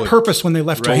 They had a purpose when they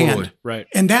left your hand. Right.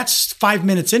 And that's 5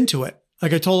 minutes into it.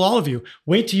 Like I told all of you,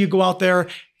 wait till you go out there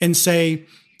and say,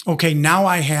 okay, now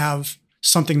I have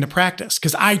something to practice.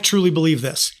 Because I truly believe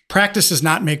this. Practice does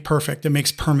not make perfect. It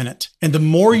makes permanent. And the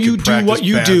more you do what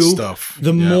you do,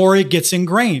 the more it gets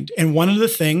ingrained. And one of the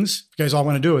things, you guys all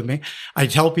want to do it with me, I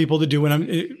tell people to do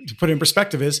to put it in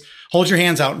perspective is hold your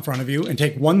hands out in front of you and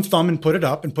take one thumb and put it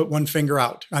up and put one finger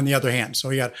out on the other hand. So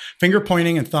you got finger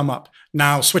pointing and thumb up.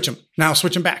 Now switch them. Now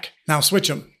switch them back. Now switch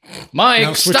them.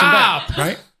 Mike, stop. Back,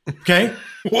 right? Okay.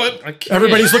 What?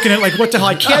 Everybody's looking at it like, what the hell?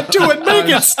 I can't do it. Make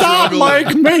it stop,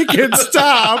 Mike. Make it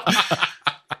stop.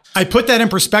 I put that in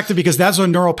perspective because that's our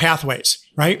neural pathways,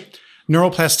 right?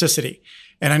 Neuroplasticity.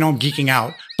 And I know I'm geeking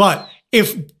out, but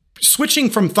if switching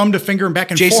from thumb to finger and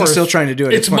back and Jason's forth. still trying to do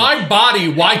it. It's my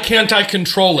body. Why can't I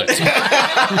control it?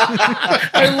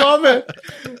 I love it.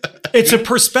 It's a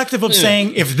perspective of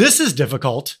saying, if this is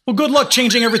difficult, well, good luck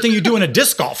changing everything you do in a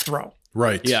disc golf throw.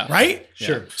 Right. Yeah. Right?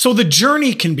 Sure. So the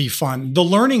journey can be fun. The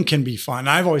learning can be fun.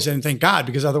 I've always said, thank God,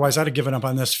 because otherwise I'd have given up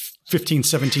on this 15,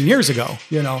 17 years ago,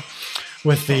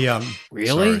 with the...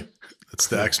 Really? Sorry. It's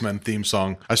the X-Men theme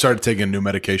song. I started taking a new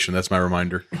medication. That's my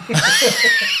reminder.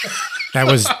 That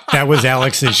was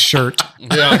Alex's shirt.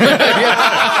 I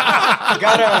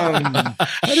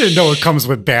didn't know it comes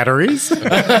with batteries.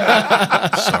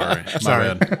 Sorry.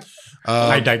 My bad.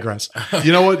 I digress.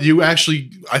 You know what?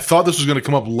 I thought this was going to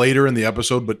come up later in the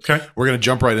episode, but we're going to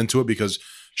jump right into it because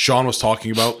Sean was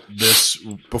talking about this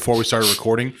before we started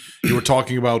recording. You were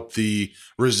talking about the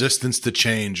resistance to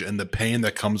change and the pain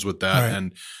that comes with that. Right.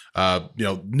 And,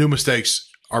 new mistakes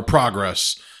are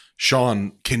progress.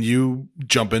 Sean, can you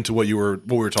jump into what we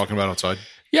were talking about outside?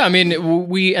 Yeah, I mean,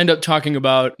 we end up talking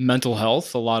about mental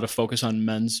health, a lot of focus on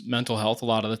men's mental health a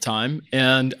lot of the time.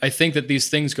 And I think that these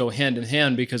things go hand in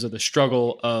hand because of the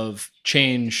struggle of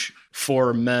change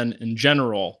for men in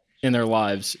general in their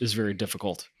lives is very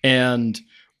difficult. And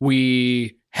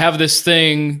we have this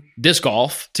thing, disc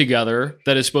golf, together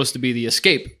that is supposed to be the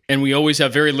escape. And we always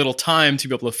have very little time to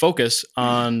be able to focus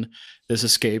on this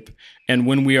escape. And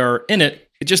when we are in it,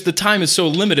 the time is so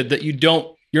limited that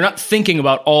you're not thinking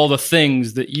about all the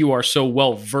things that you are so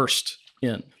well versed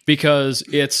in, because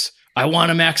I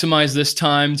want to maximize this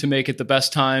time to make it the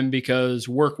best time because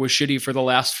work was shitty for the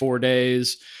last 4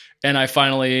 days. And I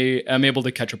finally am able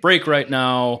to catch a break right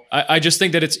now. I just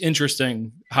think that it's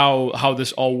interesting how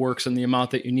this all works and the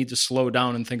amount that you need to slow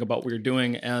down and think about what you're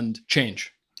doing and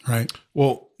change. Right.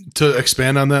 Well, to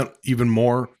expand on that even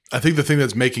more, I think the thing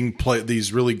that's making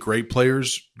these really great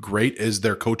players great is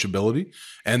their coachability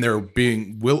and their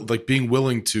being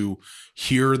willing to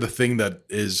hear the thing that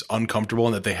is uncomfortable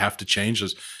and that they have to change.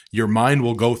 Your mind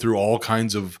will go through all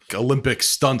kinds of Olympic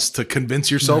stunts to convince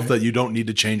yourself that you don't need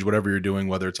to change whatever you're doing,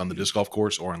 whether it's on the disc golf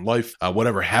course or in life,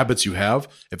 whatever habits you have.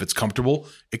 If it's comfortable,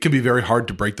 it can be very hard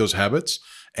to break those habits.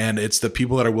 And it's the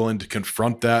people that are willing to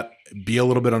confront that, be a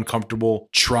little bit uncomfortable,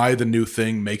 try the new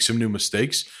thing, make some new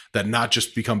mistakes, that not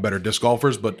just become better disc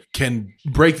golfers, but can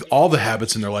break all the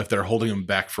habits in their life that are holding them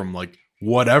back from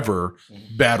whatever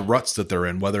bad ruts that they're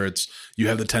in, whether it's you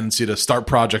have the tendency to start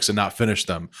projects and not finish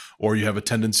them, or you have a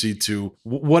tendency to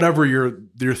whatever your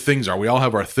things are. We all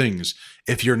have our things.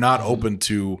 If you're not open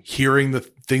to hearing the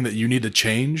thing that you need to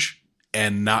change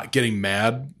and not getting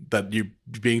mad that you're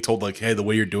being told hey, the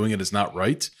way you're doing it is not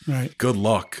right. Right. Good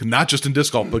luck. Not just in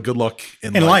disc golf, but good luck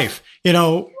in life.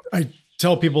 I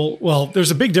tell people, well,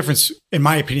 there's a big difference, in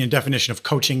my opinion, definition of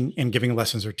coaching and giving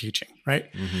lessons or teaching, right?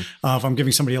 Mm-hmm. If I'm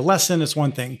giving somebody a lesson, it's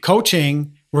one thing.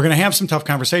 Coaching, we're going to have some tough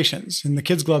conversations and the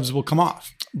kids' gloves will come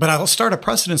off. But I'll start a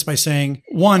precedence by saying,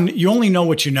 one, you only know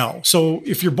what you know. So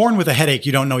if you're born with a headache,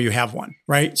 you don't know you have one,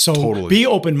 right? So Be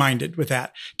open-minded with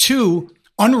that. Two,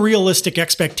 unrealistic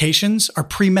expectations are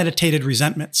premeditated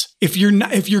resentments. If you're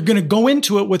going to go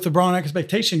into it with the wrong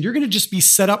expectation, you're going to just be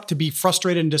set up to be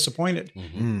frustrated and disappointed.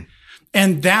 Mm-hmm.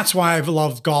 And that's why I've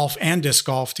loved golf and disc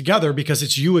golf together, because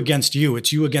it's you against you.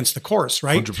 It's you against the course,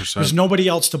 right? 100%. There's nobody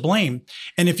else to blame.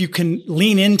 And if you can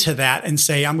lean into that and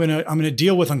say, I'm going to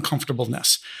deal with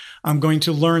uncomfortableness. I'm going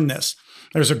to learn this.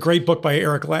 There's a great book by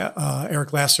Eric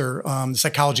Lasser, The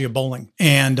Psychology of Bowling.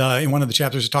 And in one of the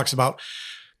chapters, it talks about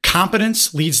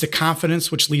competence leads to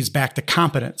confidence, which leads back to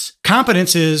competence.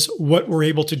 Competence is what we're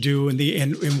able to do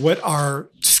and what our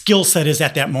skill set is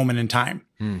at that moment in time.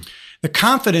 The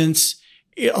confidence,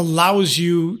 it allows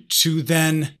you to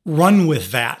then run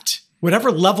with that,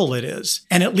 whatever level it is.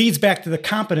 And it leads back to the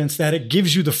competence that it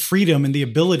gives you the freedom and the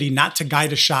ability not to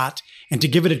guide a shot and to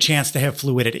give it a chance to have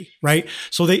fluidity, right?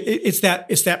 So it's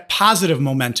that positive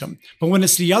momentum. But when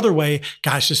it's the other way,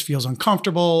 gosh, this feels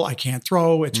uncomfortable. I can't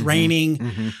throw. It's raining.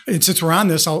 Mm-hmm. And since we're on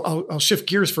this, I'll shift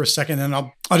gears for a second and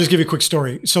I'll just give you a quick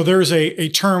story. So there's a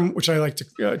term which I like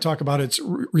to talk about. It's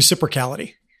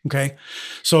reciprocality. Okay.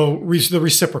 So the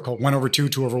reciprocal, 1 over 2,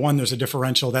 2 over 1, there's a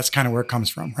differential. That's kind of where it comes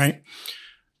from, right?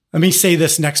 Let me say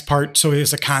this next part. So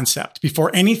it's a concept. Before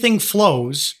anything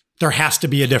flows, there has to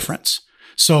be a difference.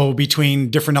 So between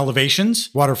different elevations,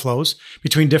 water flows.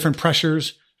 Between different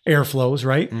pressures, air flows,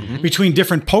 right? Between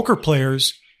different poker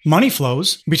players, money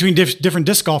flows. Between different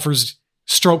disc golfers,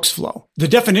 strokes flow. The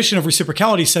definition of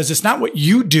reciprocality says it's not what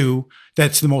you do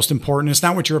that's the most important. It's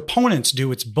not what your opponents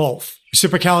do. It's both.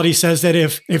 Reciprocality says that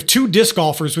if 2 disc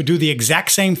golfers would do the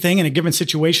exact same thing in a given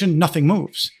situation, nothing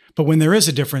moves. But when there is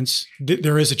a difference,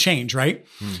 there is a change, right?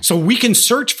 So we can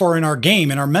search for in our game,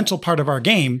 in our mental part of our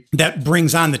game, that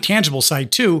brings on the tangible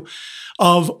side too,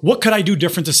 of what could I do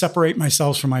different to separate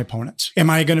myself from my opponents? Am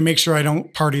I going to make sure I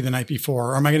don't party the night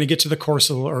before? Or am I going to get to the course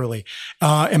a little early?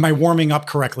 Am I warming up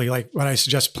correctly? Like what I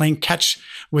suggest, playing catch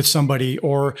with somebody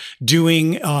or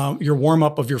doing your warm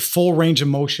up of your full range of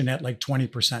motion at like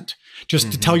 20%,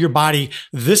 just to tell your body,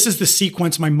 this is the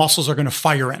sequence my muscles are going to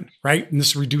fire in, right? And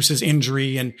this reduces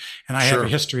injury. And I have a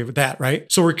history of that,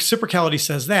 right? So reciprocality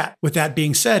says that. With that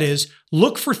being said is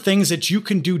look for things that you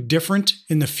can do different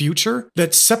in the future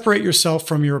that separate yourself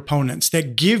from your opponents,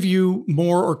 that give you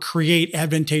more or create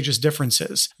advantageous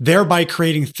differences, thereby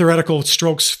creating theoretical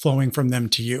strokes flowing from them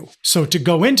to you. So to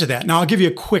go into that, now I'll give you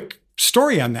a quick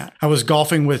story on that. I was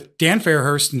golfing with Dan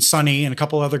Fairhurst and Sonny and a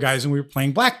couple other guys, and we were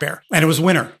playing Black Bear, and it was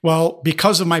winter. Well,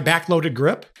 because of my backloaded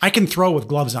grip, I can throw with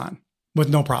gloves on with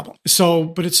no problem. So,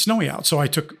 but it's snowy out. So I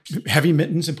took heavy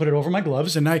mittens and put it over my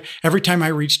gloves. And every time I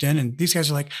reached in, and these guys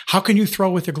are like, how can you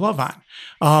throw with a glove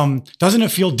on? Doesn't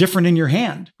it feel different in your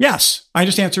hand? Yes. I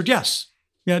just answered yes.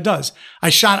 Yeah, it does. I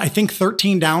shot, I think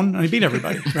 13 down and I beat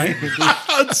everybody, right?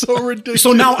 That's so ridiculous.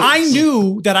 So now I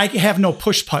knew that I have no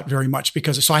push putt very much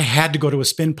so I had to go to a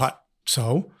spin putt.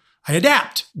 So I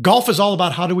adapt. Golf is all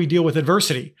about how do we deal with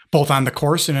adversity, both on the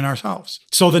course and in ourselves.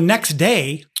 So the next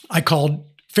day I called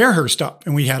Fairhurst up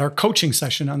and we had our coaching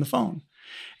session on the phone.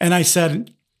 And I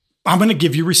said, I'm going to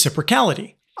give you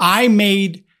reciprocality. I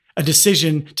made a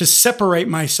decision to separate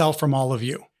myself from all of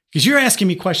you because you're asking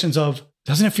me questions of,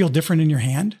 doesn't it feel different in your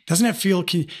hand? Doesn't it feel,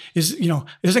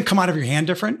 it doesn't come out of your hand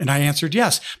different? And I answered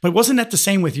yes. But wasn't that the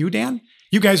same with you, Dan?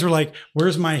 You guys were like,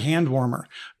 where's my hand warmer?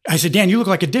 I said, Dan, you look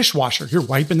like a dishwasher. You're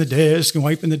wiping the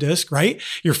disc, right?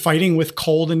 You're fighting with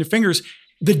cold in your fingers.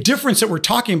 The difference that we're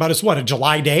talking about is what, a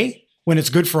July day? When it's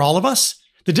good for all of us.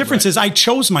 The difference is I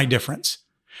chose my difference.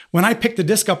 When I picked the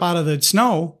disc up out of the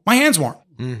snow, my hand's warm,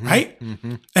 right?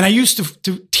 And I used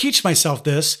to teach myself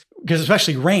this because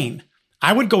especially rain,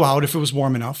 I would go out if it was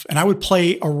warm enough and I would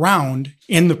play around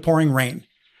in the pouring rain.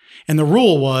 And the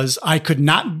rule was I could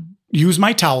not use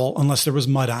my towel unless there was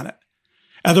mud on it.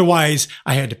 Otherwise,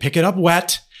 I had to pick it up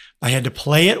wet. I had to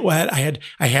play it wet.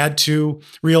 I had to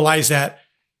realize that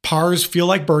pars feel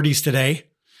like birdies today,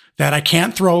 that I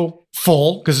can't throw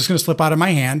full because it's going to slip out of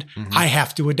my hand. I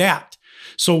have to adapt.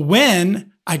 So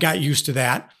when I got used to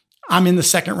that, I'm in the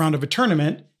second round of a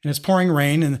tournament and it's pouring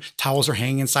rain and the towels are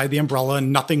hanging inside the umbrella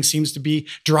and nothing seems to be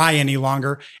dry any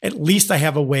longer. At least I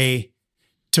have a way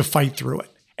to fight through it.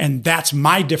 And that's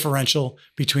my differential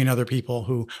between other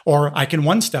people or I can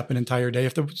one step an entire day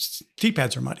if the tee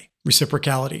pads are muddy.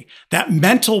 Reciprocality. That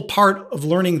mental part of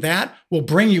learning that will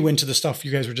bring you into the stuff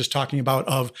you guys were just talking about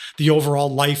of the overall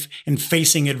life and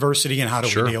facing adversity and how do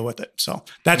we deal with it. So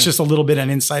that's just a little bit an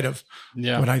insight of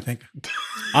what I think.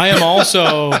 I am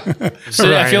also,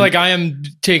 I feel like I am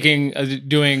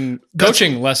doing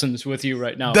coaching lessons with you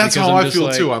right now. That's how I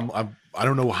feel too. I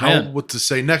don't know what to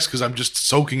say next because I'm just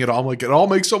soaking it all. I'm like, it all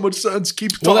makes so much sense.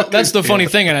 Keep talking. Well, that's the funny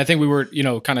thing. And I think we were,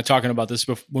 kind of talking about this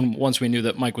once we knew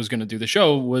that Mike was going to do the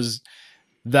show was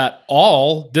that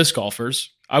all disc golfers,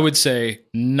 I would say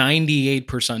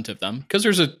 98% of them, because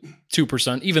there's a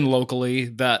 2%, even locally,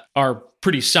 that are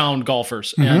pretty sound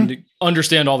golfers and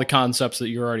understand all the concepts that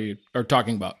you already are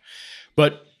talking about.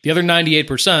 But the other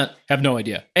 98% have no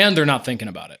idea and they're not thinking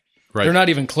about it. Right. They're not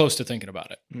even close to thinking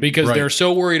about it because they're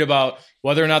so worried about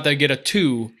whether or not they get a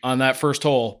 2 on that first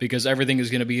hole because everything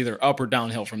is going to be either up or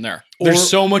downhill from there. There's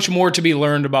so much more to be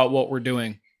learned about what we're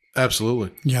doing.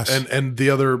 Absolutely. Yes. And the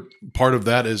other part of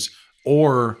that is,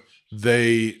 or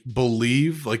they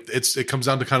believe like it comes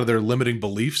down to kind of their limiting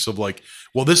beliefs of like,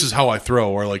 well, this is how I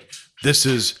throw, or like, this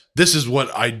is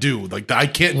what I do. Like I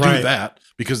can't do that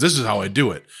because this is how I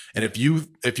do it. And if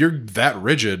you're that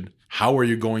rigid, how are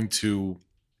you going to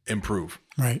improve?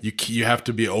 Right. You have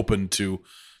to be open to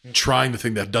trying the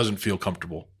thing that doesn't feel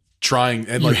comfortable. Trying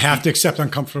and you have to accept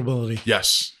uncomfortability.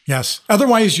 Yes.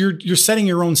 Otherwise, you're setting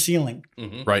your own ceiling.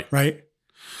 Right.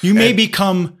 You may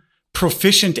become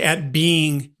proficient at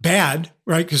being bad,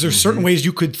 right? Because there's certain ways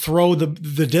you could throw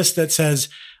the disc that says,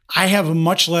 I have a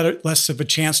much less of a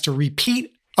chance to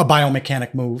repeat a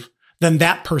biomechanic move than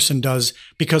that person does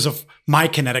because of my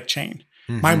kinetic chain.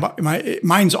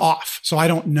 Mine's off, so I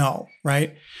don't know,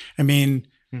 right? I mean,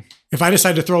 if I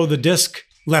decide to throw the disc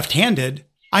left-handed,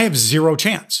 I have zero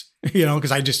chance,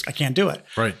 because I can't do it.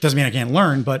 Right. Doesn't mean I can't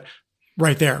learn, but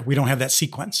right there, we don't have that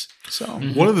sequence. So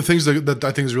one of the things that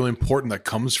I think is really important that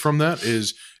comes from that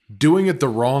is doing it the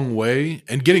wrong way,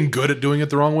 and getting good at doing it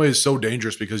the wrong way is so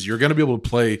dangerous because you're going to be able to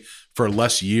play for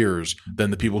less years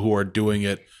than the people who are doing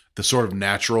it the sort of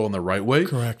natural and the right way.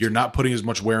 Correct. You're not putting as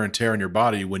much wear and tear on your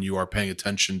body when you are paying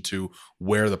attention to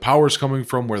where the power is coming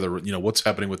from, where what's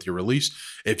happening with your release.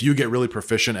 If you get really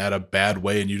proficient at a bad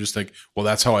way and you just think, well,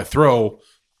 that's how I throw,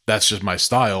 that's just my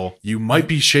style, you might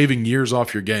be shaving years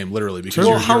off your game, literally. Because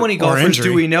how many golfers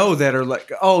do we know that are like,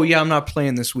 oh yeah, I'm not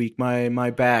playing this week.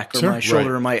 My back or my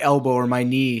shoulder or my elbow or my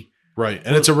knee. Right.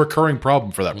 And it's a recurring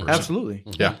problem for that person. Absolutely.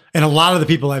 Yeah. And a lot of the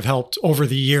people I've helped over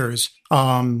the years,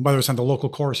 whether it's on the local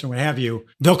course or what have you,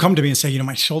 they'll come to me and say,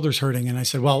 my shoulder's hurting. And I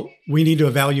said, well, we need to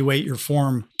evaluate your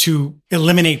form to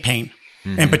eliminate pain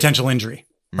and potential injury,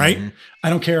 right? I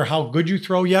don't care how good you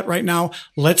throw yet right now.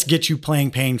 Let's get you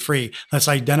playing pain-free. Let's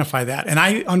identify that. And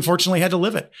I unfortunately had to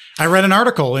live it. I read an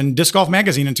article in Disc Golf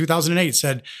Magazine in 2008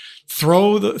 said,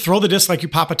 throw the disc like you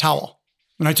pop a towel.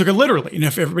 And I took it literally. And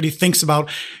if everybody thinks about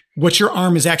what your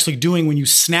arm is actually doing when you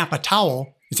snap a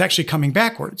towel, it's actually coming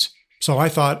backwards. So I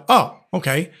thought, oh,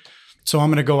 okay. So I'm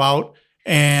going to go out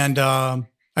and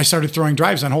I started throwing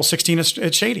drives on hole 16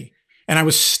 at Shady. And I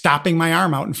was stopping my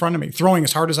arm out in front of me, throwing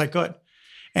as hard as I could.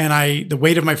 And the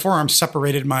weight of my forearm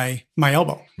separated my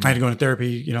elbow. I had to go into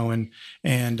therapy,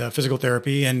 and physical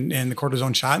therapy and the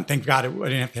cortisone shot. And thank God I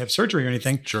didn't have to have surgery or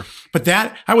anything. Sure. But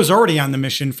I was already on the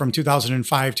mission from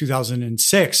 2005,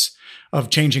 2006 of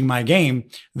changing my game.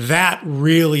 That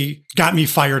really got me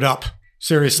fired up,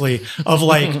 seriously, of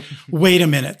like, wait a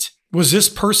minute. Was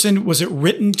it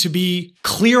written to be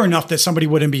clear enough that somebody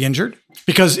wouldn't be injured?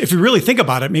 Because if you really think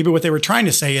about it, maybe what they were trying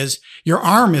to say is your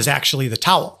arm is actually the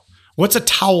towel. What's a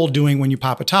towel doing when you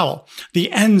pop a towel?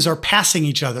 The ends are passing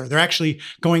each other. They're actually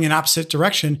going in opposite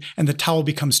direction, and the towel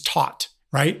becomes taut,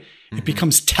 right? It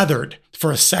becomes tethered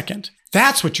for a second.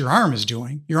 That's what your arm is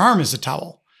doing. Your arm is a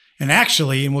towel. And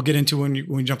actually, and we'll get into when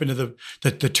we jump into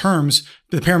the terms,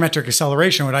 the parametric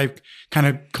acceleration, what I kind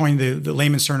of coined the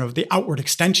layman's term of the outward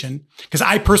extension, because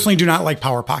I personally do not like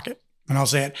power pocket. And I'll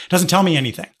say it doesn't tell me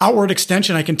anything. Outward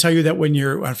extension, I can tell you that when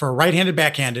you're, for a right-handed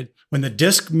backhanded, when the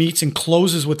disc meets and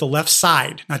closes with the left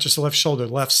side, not just the left shoulder,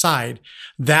 the left side,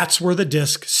 that's where the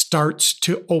disc starts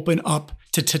to open up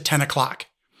to 10 o'clock.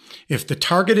 If the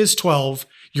target is 12,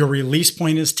 your release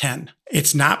point is 10.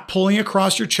 It's not pulling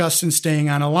across your chest and staying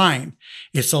on a line.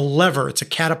 It's a lever. It's a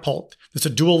catapult. It's a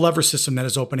dual lever system that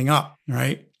is opening up,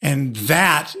 right? And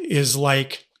that is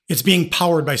like, it's being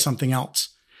powered by something else.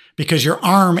 Because your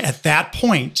arm at that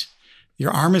point,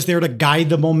 your arm is there to guide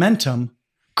the momentum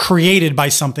created by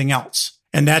something else.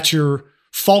 And that's your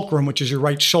fulcrum, which is your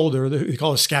right shoulder. They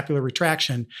call it scapular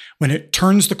retraction. When it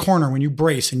turns the corner, when you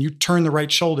brace and you turn the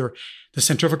right shoulder, the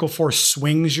centrifugal force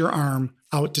swings your arm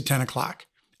out to 10 o'clock.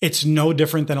 It's no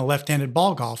different than a left-handed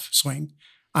ball golf swing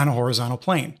on a horizontal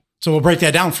plane. So we'll break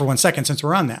that down for 1 second since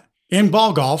we're on that. In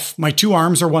ball golf, my two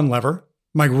arms are one lever.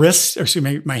 My wrists,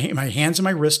 my hands and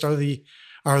my wrist are the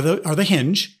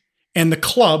hinge, and the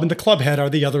club and the club head are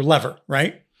the other lever,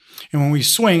 right? And when we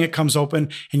swing, it comes open,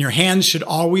 and your hands should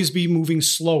always be moving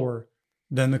slower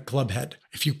than the club head.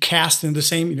 If you cast in the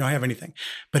same, you don't have anything,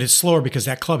 but it's slower because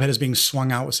that club head is being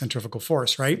swung out with centrifugal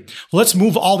force, right? Well, let's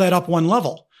move all that up one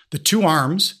level. The two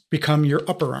arms become your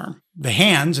upper arm. The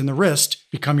hands and the wrist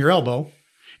become your elbow,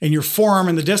 and your forearm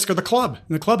and the disc are the club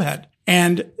and the club head.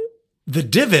 And the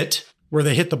divot where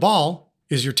they hit the ball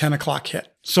is your 10 o'clock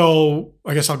hit. So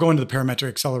I guess I'll go into the parametric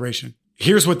acceleration.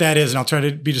 Here's what that is, and I'll try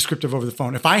to be descriptive over the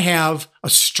phone. If I have a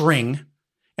string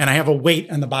and I have a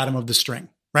weight on the bottom of the string,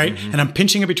 right? And I'm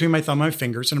pinching it between my thumb and my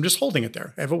fingers, and I'm just holding it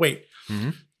there. I have a weight.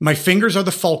 My fingers are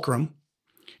the fulcrum.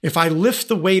 If I lift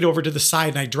the weight over to the side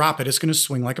and I drop it, it's going to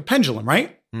swing like a pendulum,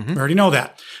 right? We already know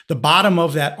that. The bottom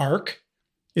of that arc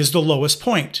is the lowest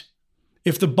point.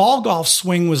 If the ball golf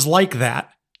swing was like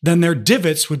that, then their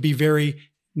divots would be very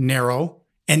narrow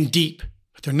and deep,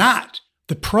 but they're not.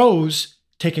 The pros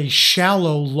take a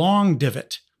shallow, long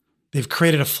divot. They've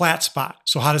created a flat spot.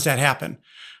 So how does that happen?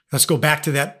 Let's go back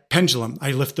to that pendulum.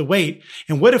 I lift the weight.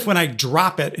 And what if when I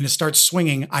drop it and it starts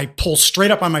swinging, I pull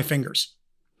straight up on my fingers?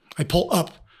 I pull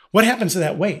up. What happens to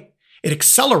that weight? It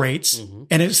accelerates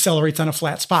and it accelerates on a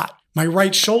flat spot. My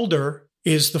right shoulder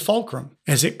is the fulcrum.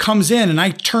 As it comes in and I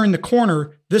turn the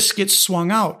corner, this gets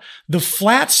swung out. The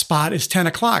flat spot is 10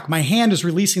 o'clock. My hand is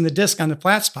releasing the disc on the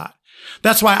flat spot.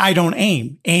 That's why I don't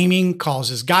aim. Aiming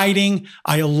causes guiding.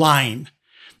 I align.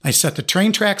 I set the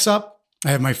train tracks up.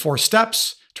 I have my 4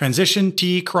 steps: transition,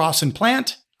 tee, cross, and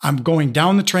plant. I'm going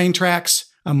down the train tracks.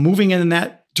 I'm moving in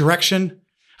that direction.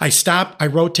 I stop. I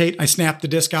rotate. I snap the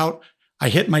disc out. I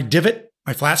hit my divot,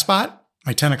 my flat spot,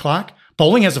 my 10 o'clock.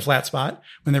 Bowling has a flat spot.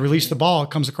 When they release the ball, it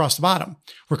comes across the bottom.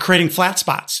 We're creating flat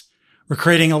spots. We're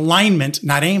creating alignment,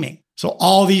 not aiming. So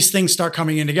all these things start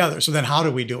coming in together. So then how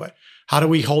do we do it? How do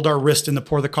we hold our wrist in the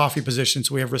pour the coffee position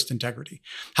so we have wrist integrity?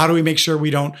 How do we make sure we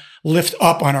don't lift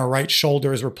up on our right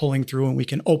shoulder as we're pulling through and we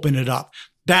can open it up?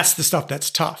 That's the stuff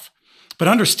that's tough. But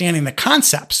understanding the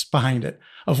concepts behind it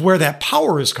of where that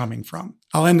power is coming from.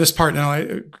 I'll end this part now.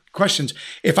 Questions.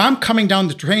 If I'm coming down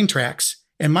the train tracks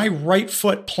and my right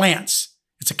foot plants,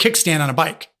 it's a kickstand on a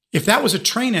bike. If that was a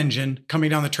train engine coming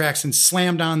down the tracks and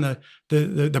slammed on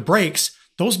the brakes,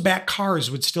 those back cars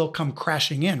would still come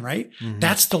crashing in, right? Mm-hmm.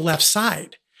 That's the left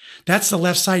side. That's the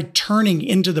left side turning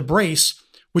into the brace,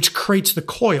 which creates the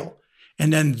coil.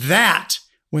 And then that,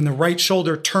 when the right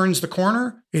shoulder turns the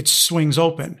corner, it swings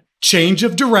open. Change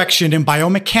of direction in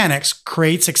biomechanics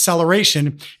creates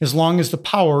acceleration as long as the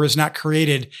power is not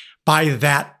created by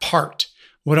that part.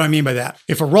 What do I mean by that?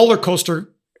 If a roller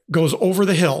coaster goes over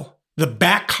the hill, the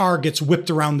back car gets whipped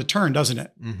around the turn, doesn't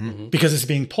it? Mm-hmm. Because it's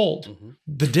being pulled. Mm-hmm.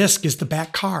 The disc is the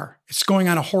back car. It's going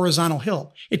on a horizontal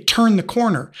hill. It turned the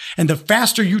corner. And the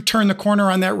faster you turn the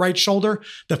corner on that right shoulder,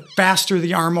 the faster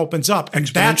the arm opens up. And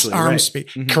that's arm speed.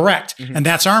 Mm-hmm. Correct. Mm-hmm. And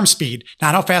that's arm speed.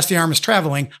 Not how fast the arm is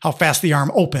traveling, how fast the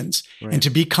arm opens. Right. And to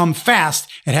become fast,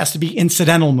 it has to be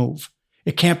incidental move.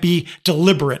 It can't be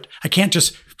deliberate. I can't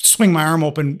just swing my arm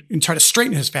open and try to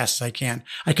straighten it as fast as I can.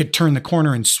 I could turn the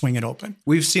corner and swing it open.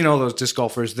 We've seen all those disc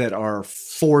golfers that are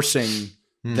forcing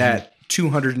that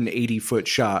 280-foot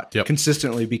shot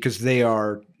consistently because they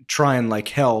are trying like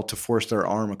hell to force their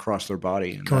arm across their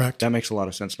body. And correct. That makes a lot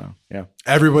of sense now. Yeah.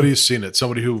 Everybody's seen it.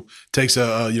 Somebody who takes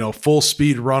a full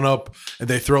speed run up and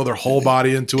they throw their whole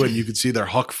body into it and you can see their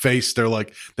huck face.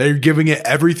 They're giving it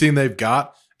everything they've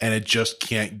got and it just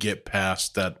can't get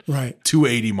past that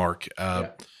 280 mark.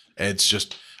 It's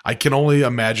just, I can only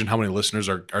imagine how many listeners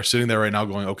are sitting there right now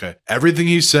going, okay, everything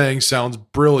he's saying sounds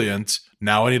brilliant.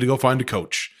 Now I need to go find a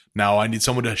coach. Now I need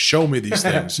someone to show me these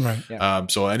things. Right. Yeah.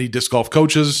 So any disc golf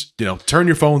coaches, turn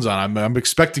your phones on. I'm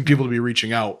expecting people to be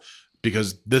reaching out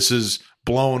because this has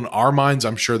blown our minds.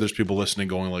 I'm sure there's people listening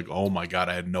going like, oh my God,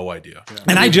 I had no idea. Yeah.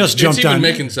 And I just jumped it's even on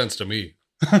making sense to me.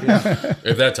 Yeah.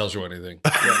 If that tells you anything.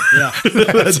 Yeah.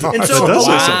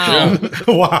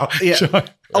 Wow. Yeah.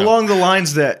 Along the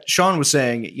lines that Sean was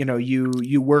saying,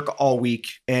 you work all week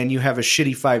and you have a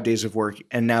shitty 5 days of work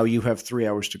and now you have 3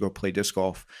 hours to go play disc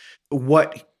golf.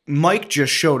 What Mike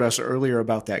just showed us earlier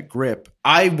about that grip,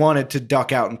 I wanted to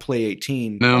duck out and play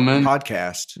 18 on the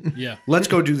podcast. Yeah. Let's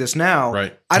go do this now.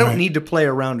 Right. I don't need to play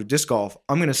a round of disc golf.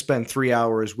 I'm going to spend 3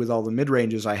 hours with all the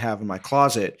mid-ranges I have in my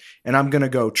closet, and I'm going to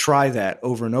go try that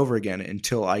over and over again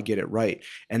until I get it right.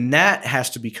 And that has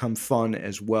to become fun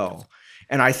as well.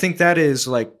 And I think that is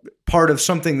like part of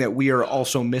something that we are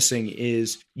also missing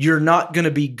is you're not going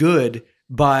to be good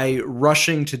by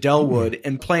rushing to Delwood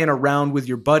and playing around with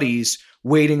your buddies,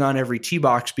 waiting on every tee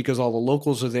box because all the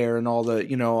locals are there and all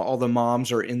the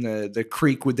moms are in the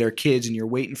creek with their kids and you're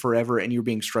waiting forever and you're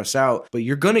being stressed out. But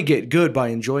you're going to get good by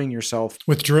enjoying yourself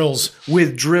with drills.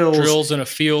 Drills in a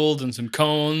field and some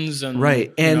cones and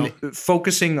and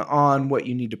focusing on what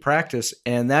you need to practice.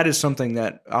 And that is something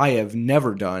that I have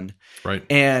never done. Right.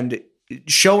 And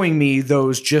showing me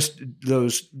those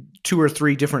 2 or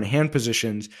 3 different hand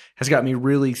positions has got me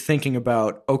really thinking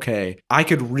about, okay, I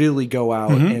could really go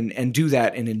out and do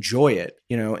that and enjoy it.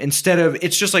 Instead of,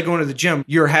 it's just like going to the gym.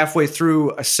 You're halfway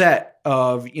through a set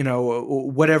of,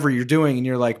 whatever you're doing and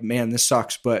you're like, man, this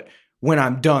sucks. But when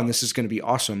I'm done, this is going to be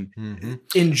awesome. Mm-hmm.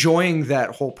 Enjoying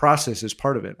that whole process is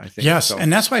part of it, I think. Yes. So.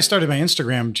 And that's why I started my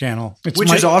Instagram channel.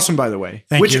 Which is awesome, by the way.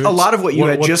 Thank you. A lot of what you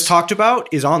had just talked about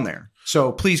is on there.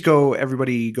 So please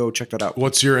everybody go check that out.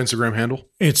 What's your Instagram handle?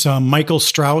 It's Michael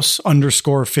Strauss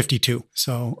 _52.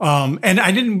 So, and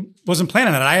I wasn't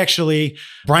planning that.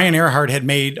 Brian Earhart had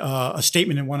made a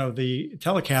statement in one of the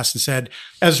telecasts and said,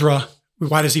 Ezra,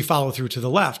 why does he follow through to the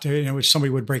left? Which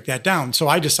somebody would break that down. So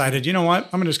I decided, you know what?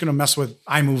 I'm just going to mess with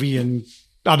iMovie and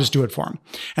I'll just do it for him.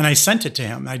 And I sent it to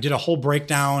him. I did a whole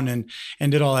breakdown and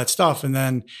did all that stuff. And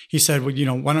then he said, well,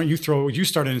 why don't you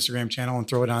start an Instagram channel and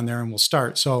throw it on there and we'll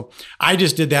start. So I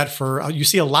just did that you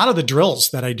see a lot of the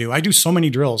drills that I do. I do so many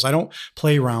drills. I don't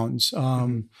play rounds.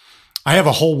 I have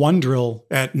a whole one drill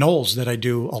at Knowles that I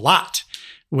do a lot.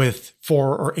 with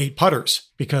 4 or 8 putters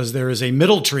because there is a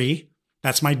middle tree.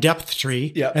 That's my depth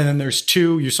tree. Yep. And then there's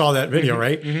 2, you saw that video,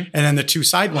 right? And then the 2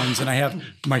 side ones. And I have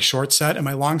my short set and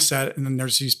my long set. And then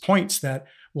there's these points that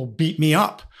will beat me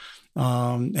up.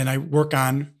 And I work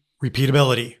on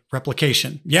repeatability,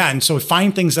 replication. Yeah. And so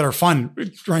find things that are fun,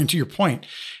 Ryan, to your point.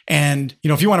 And,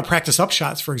 if you want to practice up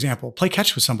shots, for example, play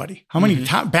catch with somebody. How many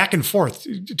back and forth,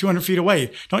 200 feet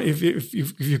away?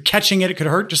 If you're catching it, it could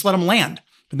hurt. Just let them land.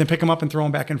 But then pick them up and throw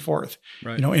them back and forth.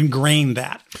 Right. Ingrain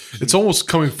that. It's almost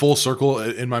coming full circle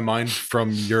in my mind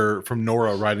from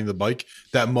Nora riding the bike.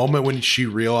 That moment when she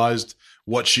realized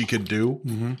what she could do,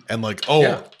 and like,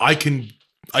 I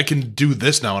can do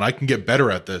this now, and I can get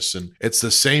better at this, and it's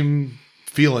the same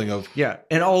feeling of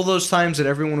And all those times that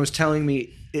everyone was telling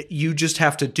me, you just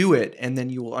have to do it, and then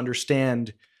you will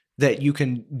understand that you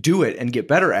can do it and get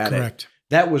better at it.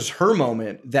 That was her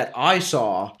moment that I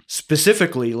saw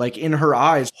specifically, like in her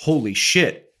eyes, holy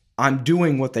shit, I'm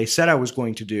doing what they said I was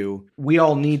going to do. We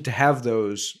all need to have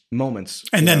those moments.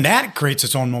 And then that creates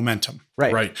its own momentum.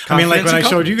 Right. I mean, like when I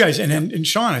showed you guys, and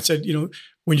Sean, I said,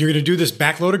 when you're going to do this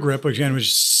backloaded grip, which again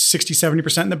was 60,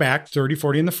 70% in the back, 30,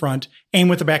 40 in the front, aim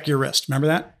with the back of your wrist. Remember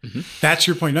that? That's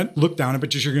your point. Not look down it,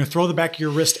 but just you're going to throw the back of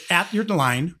your wrist at your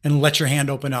line and let your hand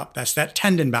open up. That's that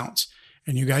tendon bounce.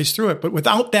 And you guys threw it. But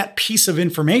without that piece of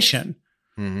information,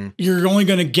 you're only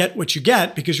going to get what you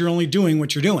get because you're only doing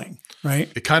what you're doing, right?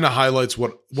 It kind of highlights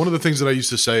one of the things that I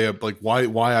used to say, like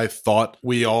why I thought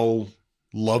we all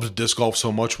loved disc golf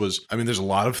so much was, I mean, there's a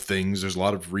lot of things, there's a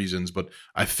lot of reasons, but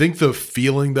I think the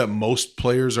feeling that most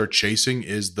players are chasing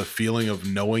is the feeling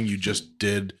of knowing you just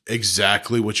did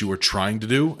exactly what you were trying to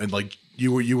do. And like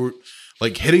you were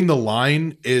like hitting the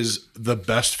line is the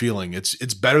best feeling.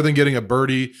 It's better than getting a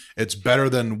birdie. It's better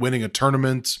than winning a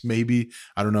tournament. Maybe,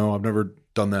 I don't know. I've never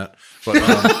done that, but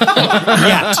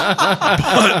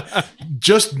but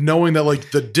just knowing that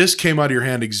like the disc came out of your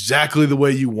hand exactly the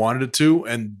way you wanted it to,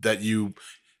 and that you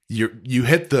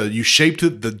shaped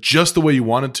it just the way you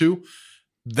wanted to.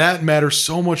 That matters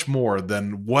so much more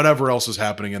than whatever else is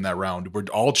happening in that round. We're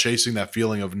all chasing that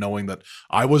feeling of knowing that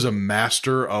I was a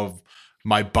master of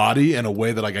my body in a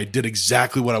way that like I did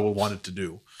exactly what I would want it to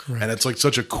do. Correct. And it's like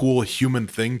such a cool human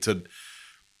thing to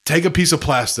take a piece of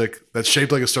plastic that's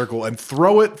shaped like a circle and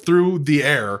throw it through the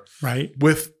air, right?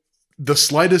 With the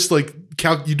slightest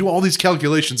you do all these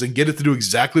calculations and get it to do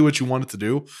exactly what you want it to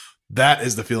do. That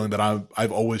is the feeling that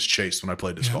I've always chased when I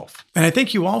play disc golf. And I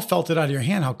think you all felt it out of your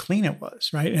hand how clean it was,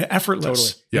 right? And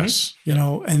effortless. Totally. Yes.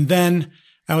 And then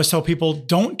I always tell people,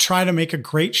 don't try to make a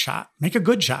great shot. Make a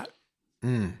good shot.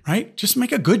 Right? Just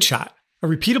make a good shot, a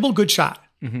repeatable good shot.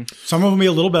 Some of them will be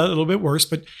a little bit worse,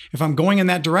 but if I'm going in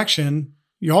that direction,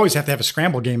 you always have to have a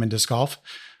scramble game in disc golf.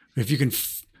 If you can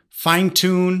fine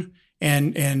tune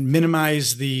and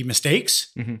minimize the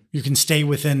mistakes, you can stay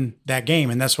within that game.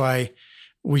 And that's why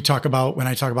when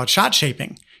I talk about shot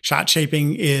shaping. Shot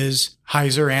shaping is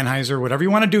hyzer, anhyzer, whatever you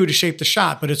want to do to shape the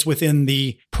shot, but it's within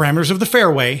the parameters of the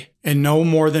fairway and no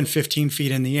more than 15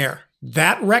 feet in the air.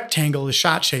 That rectangle is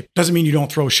shot shaped. Doesn't mean you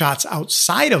don't throw shots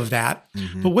outside of that.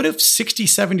 But what if 60,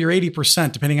 70, or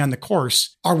 80%, depending on the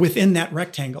course, are within that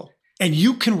rectangle? And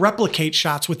you can replicate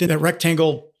shots within that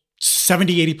rectangle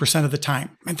 70, 80% of the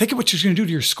time. And think of what you're going to do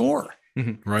to your score.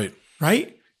 Right.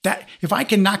 Right? That if I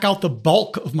can knock out the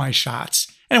bulk of my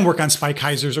shots and work on spike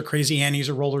hyzers or crazy annies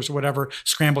or rollers or whatever,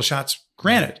 scramble shots,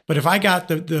 granted. But if I got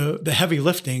the heavy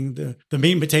lifting, the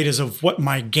meat and potatoes of what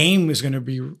my game is going to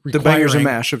be requiring. The bangers and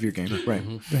mash of your game. Right.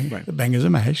 Right. The bangers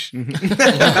and mash. Mang.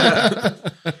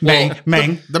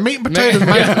 The meat and potatoes.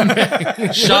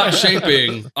 Yeah. Shot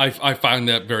shaping, I find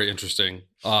that very interesting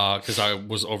because I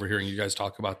was overhearing you guys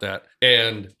talk about that.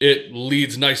 And it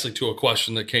leads nicely to a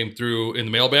question that came through in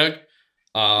the mailbag.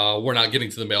 We're not getting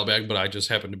to the mailbag, but I just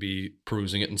happened to be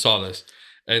perusing it and saw this.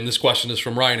 And this question is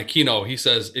from Ryan Aquino. He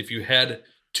says, if you had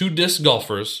 2 disc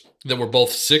golfers that were both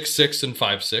 6'6" and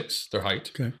 5'6", their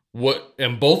height,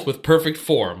 and both with perfect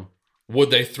form,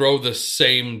 would they throw the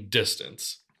same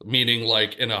distance? Meaning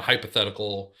like in a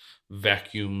hypothetical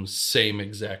vacuum, same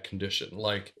exact condition.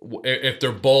 Like if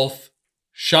they're both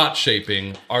shot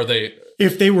shaping, are they...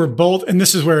 If they were both, and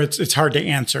this is where it's hard to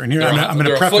answer. And here I'm going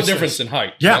to preface a foot difference in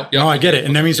height. Yeah, no, I get it.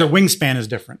 And that means their wingspan is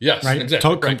different. Yes, right?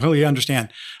 exactly. Completely understand.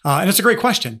 And it's a great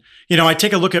question. I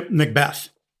take a look at Macbeth,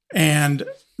 and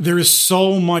there is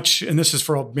so much, and this is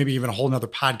for maybe even a whole nother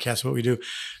podcast, what we do.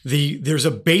 There's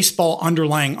a baseball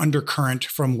underlying undercurrent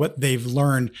from what they've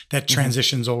learned that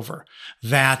transitions over.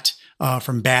 That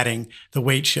from batting, the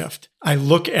weight shift. I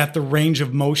look at the range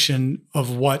of motion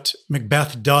of what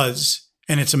Macbeth does,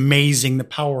 And it's amazing the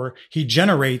power he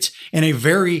generates in a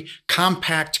very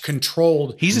compact,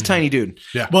 controlled. He's a tiny dude.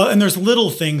 Yeah. Well, and there's little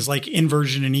things like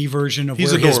inversion and eversion of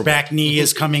He's where adorable. his back knee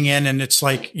is coming in. And it's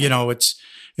like, it's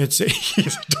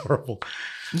he's adorable.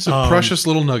 It's a precious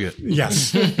little nugget.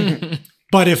 Yes.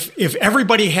 But if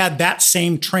everybody had that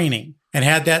same training and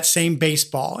had that same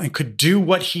baseball and could do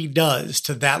what he does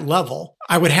to that level,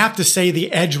 I would have to say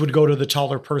the edge would go to the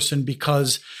taller person,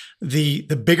 because the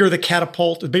bigger the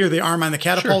catapult, the bigger the arm on the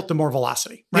catapult, the more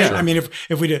velocity, right? Yeah. I mean,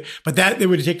 if we did, but that it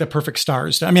would take the perfect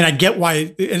stars. I mean, I get why,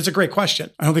 and it's a great question.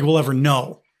 I don't think we'll ever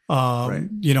know,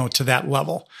 to that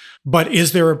level. But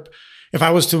if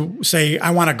I was to say I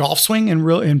want a golf swing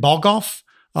in ball golf,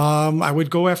 I would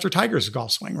go after Tiger's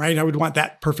golf swing, right? I would want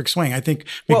that perfect swing. I think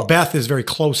Macbeth is very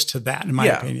close to that, in my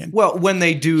opinion. Well, when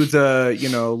they do the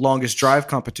longest drive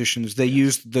competitions, they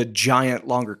use the giant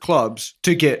longer clubs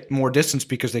to get more distance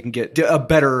because they can get a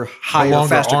better, higher,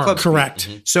 faster arm. club. Correct.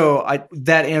 Mm-hmm. So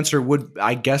that answer would,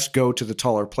 I guess, go to the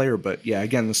taller player. But yeah,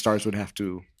 again, the stars would have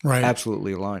to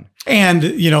absolutely align. And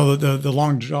the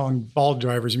long ball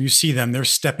drivers, when you see them,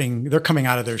 they're coming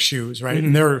out of their shoes, right? Mm-hmm.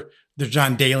 And they're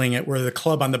John Daling it, where the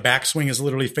club on the backswing is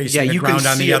literally facing the you ground can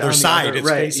on see the it other on the side. other- It's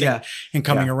facing and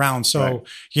coming around. So,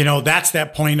 that's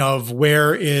that point of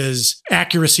where is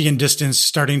accuracy and distance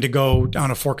starting to go down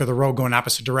a fork of the road, going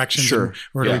opposite directions. Sure. And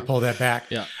where do we pull that back?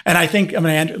 Yeah. And I think I'm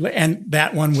going to end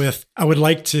that one with,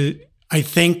 I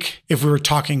think if we were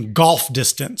talking golf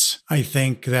distance, I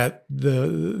think that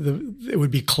it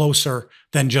would be closer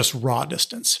than just raw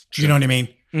distance. You know what I mean?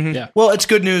 Mm-hmm. Yeah. Well, it's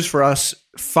good news for us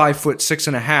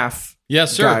 5'6.5"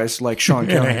 Yes, sir. guys like Sean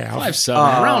Kelly. 5'7".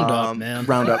 Round up, man.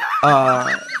 Round up.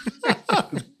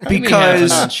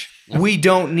 Because we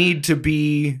don't need to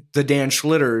be the Dan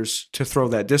Schlitters to throw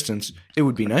that distance. It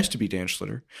would be nice to be Dan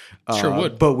Schlitter. Sure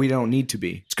would. But we don't need to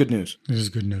be. It's good news. This is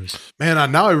good news.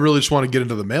 Man, now I really just want to get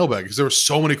into the mailbag because there were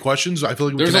so many questions. I feel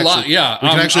like There's a lot. Yeah. We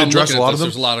can actually address a lot of them.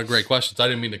 There's a lot of great questions. I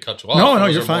didn't mean to cut you off. No,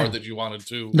 Was you're there fine. More that you wanted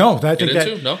to No, I get think that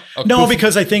into? No? Okay. No,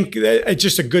 because I think it's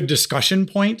just a good discussion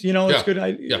point. It's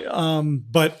good. Yeah.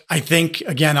 But I think,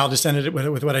 again, I'll just end it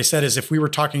with what I said is, if we were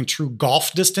talking true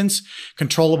golf distance,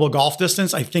 controllable golf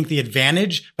distance, I think the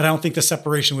advantage, but I don't think the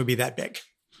separation would be that big.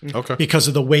 Okay. Because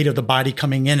of the weight of the body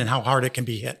coming in and how hard it can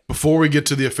be hit. Before we get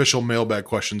to the official mailbag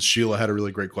questions, Sheila had a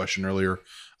really great question earlier.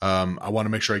 I want to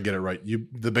make sure I get it right.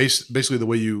 Basically the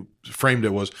way you framed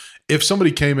it was, if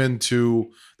somebody came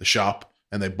into the shop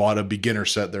and they bought a beginner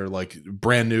set, they're like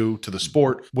brand new to the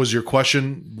sport. Was your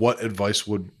question, what advice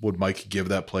would Mike give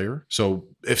that player? So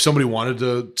if somebody wanted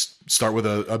to start with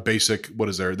a basic, what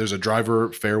is there? There's a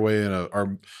driver, fairway, and a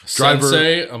driver,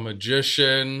 sensei, a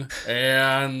magician,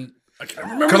 and I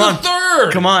can't remember the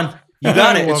third. Come on. You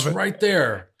got it. It's right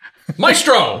there.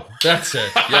 Maestro. That's it.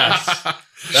 Yes.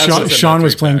 Sean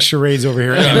was playing charades over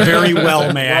here. And very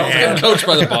well, may I add. Coached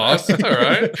by the boss. All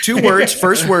right. 2 words.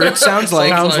 First word. Sounds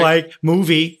like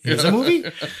movie. It's a movie.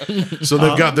 So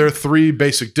they've got their 3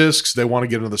 basic discs. They want to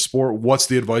get into the sport. What's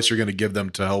the advice you're going to give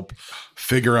them to help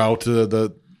figure out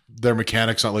their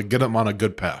mechanics, like get them on a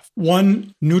good path?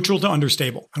 1, neutral to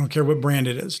understable. I don't care what brand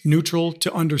it is. Neutral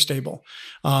to understable.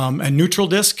 A neutral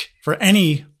disc for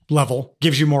any level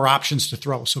gives you more options to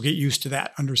throw. So get used to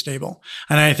that, understable.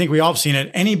 And I think we all have seen it.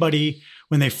 Anybody,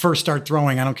 when they first start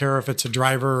throwing, I don't care if it's a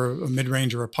driver, or a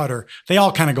mid-range, or a putter, they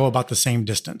all kind of go about the same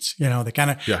distance. They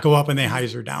kind of go up and they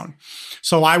hyzer down.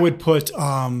 So I would put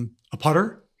a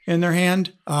putter in their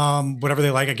hand, whatever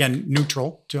they like. Again,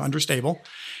 neutral to understable.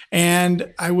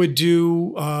 And I would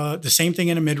do the same thing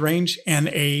in a mid-range and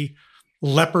a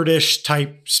leopardish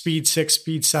type speed 6,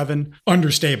 speed 7,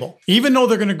 understable. Even though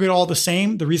they're going to get all the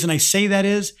same, the reason I say that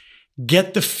is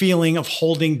get the feeling of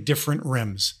holding different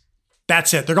rims.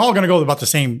 That's it. They're all going to go about the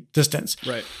same distance.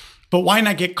 Right. But why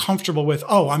not get comfortable with,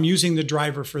 I'm using the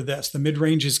driver for this. The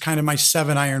mid-range is kind of my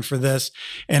 7-iron for this,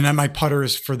 and then my putter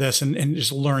is for this, and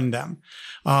just learn them.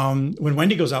 When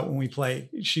Wendy goes out when we play,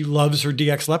 she loves her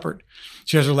DX Leopard.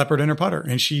 She has her Leopard in her putter,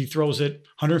 and she throws it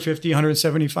 150,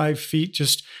 175 feet,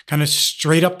 just kind of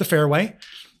straight up the fairway,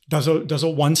 does a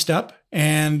one-step,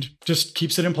 and just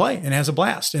keeps it in play and has a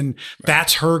blast. And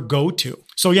that's her go-to.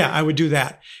 So yeah, I would do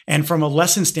that. And from a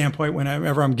lesson standpoint,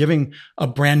 whenever I'm giving a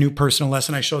brand new personal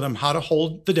lesson, I show them how to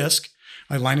hold the disc.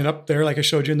 I line it up there like I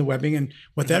showed you in the webbing, and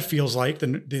what that feels like,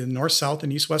 the north-south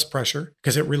and east-west pressure,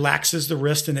 because it relaxes the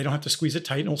wrist and they don't have to squeeze it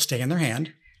tight and it'll stay in their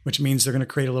hand, which means they're going to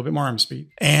create a little bit more arm speed,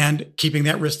 and keeping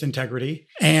that wrist integrity,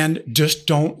 and just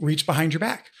don't reach behind your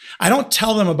back. I don't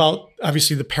tell them about,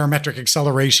 obviously, the parametric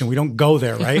acceleration. We don't go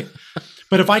there, right?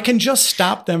 But if I can just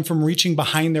stop them from reaching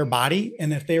behind their body,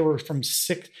 and if they were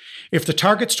if the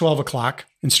target's 12 o'clock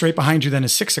and straight behind you then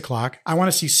is 6 o'clock. I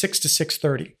want to see 6 to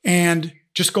 6:30, and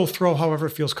just go throw however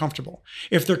it feels comfortable.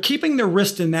 If they're keeping their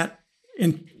wrist in that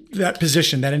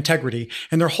position, that integrity,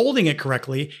 and they're holding it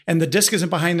correctly, and the disc isn't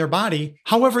behind their body,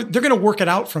 however, they're going to work it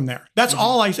out from there. That's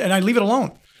all I leave it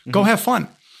alone. Go have fun.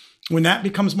 When that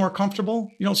becomes more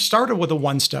comfortable, start it with a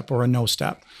 1 step or a no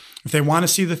step. If they want to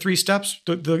see the 3 steps,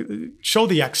 show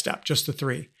the X step, just the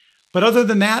 3. But other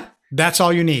than that, that's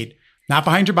all you need. Not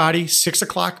behind your body, 6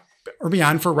 o'clock or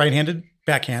beyond for right-handed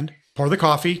backhand. Pour the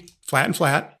coffee, flat and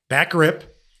flat, back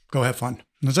grip, go have fun.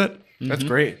 That's it. That's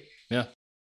great. Yeah.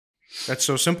 That's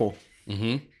so simple.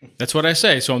 That's what I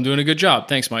say, so I'm doing a good job.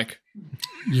 Thanks, Mike.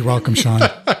 You're welcome, Sean.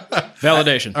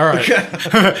 Validation. All right.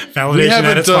 Validation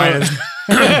at its finest.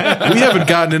 We haven't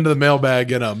gotten into the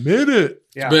mailbag in a minute.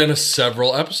 It's been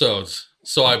several episodes.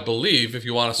 So I believe if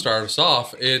you want to start us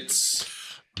off, it's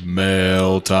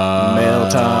mail time. Mail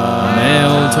time.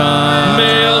 Mail time.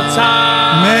 Mail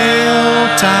time.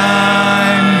 Mail time.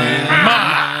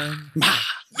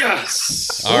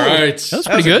 Yes. All right. That was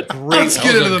pretty good. Let's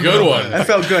get into the good one. That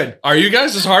felt good. Are you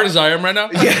guys as hard as I am right now?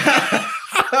 Yeah.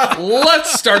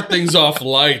 Let's start things off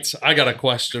light. I got a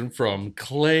question from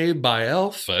Clay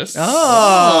Bielfus.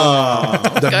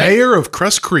 The mayor of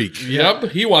Crest Creek.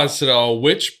 Yep. He wants to know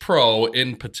which pro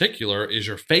in particular is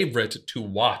your favorite to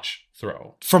watch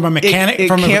throw. From a mechanic. It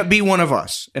can't be one of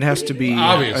us. It has to be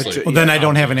Obviously. Well, then I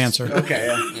don't have an answer. Okay.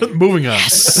 Moving on.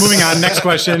 Moving on. Next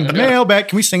question. Mailbag.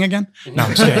 Can we sing again? No,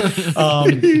 I'm just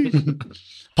kidding.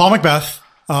 Paul Macbeth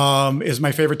is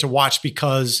my favorite to watch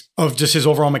because of just his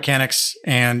overall mechanics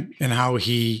and how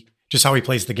he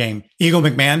plays the game. Eagle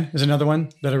McMahon is another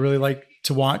one that I really like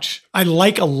to watch. I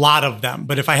like a lot of them,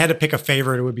 but if I had to pick a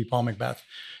favorite, it would be Paul Macbeth.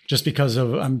 Just because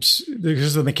of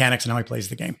the mechanics and how he plays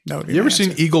the game. That would be you ever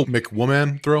seen Eagle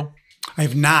McWoman throw? I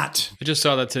have not. I just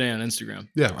saw that today on Instagram.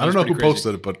 Yeah, I don't know who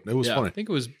posted it, but it was funny. I think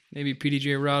it was maybe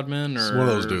PDGA Rodman or it's one of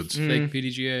those dudes. Fake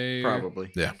PDGA.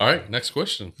 Probably. Yeah. All right. Next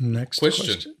question. Next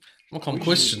question. We'll call them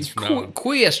questions from now on.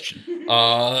 Question.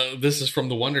 This is from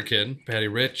the Wonder Kid, Patty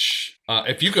Rich.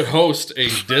 If you could host a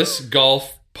disc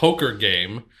golf poker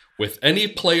game with any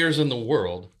players in the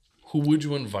world, who would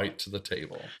you invite to the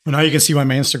table? Well, now you can see why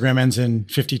my Instagram ends in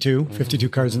 52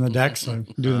 cards in the deck. So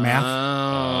do the math.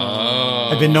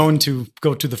 I've been known to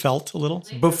go to the felt a little.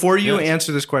 Before you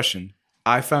answer this question,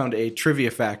 I found a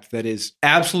trivia fact that is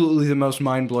absolutely the most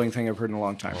mind-blowing thing I've heard in a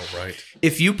long time. All right.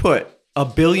 If you put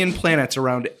 1 billion planets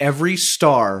around every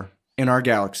star in our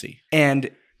galaxy, and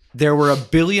there were 1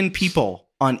 billion people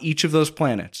on each of those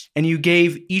planets, and you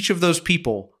gave each of those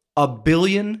people 1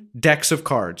 billion decks of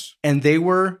cards, and they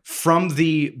were from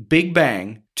the Big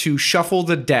Bang to shuffle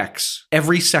the decks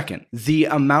every second, the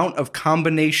amount of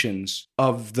combinations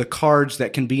of the cards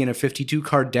that can be in a 52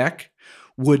 card deck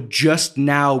would just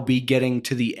now be getting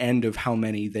to the end of how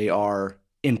many they are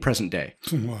in present day.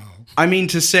 Wow. I mean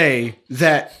to say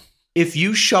that if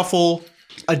you shuffle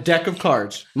a deck of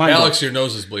cards, Alex, your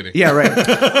nose is bleeding. Yeah, right.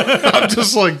 I'm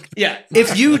just like, yeah.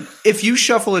 If you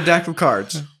shuffle a deck of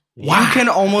cards, you can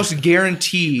almost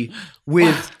guarantee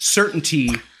with certainty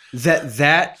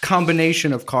that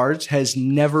combination of cards has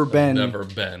never been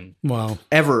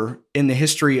ever in the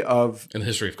history of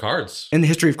cards. In the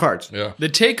history of cards. Yeah. The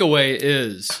takeaway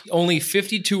is only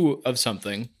 52 of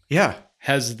something. Yeah.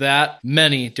 Has that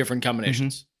many different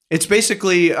combinations. Mm-hmm. It's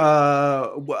basically a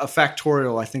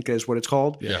factorial, I think is what it's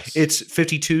called. Yes. It's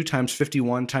 52 times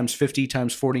 51 times 50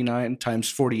 times 49 times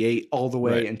 48 all the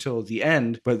way until the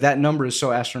end. But that number is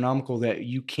so astronomical that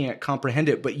you can't comprehend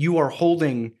it. But you are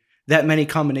holding that many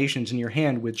combinations in your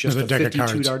hand with just a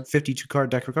 52 card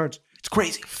deck of cards. It's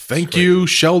crazy. Thank you,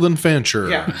 Sheldon Fancher.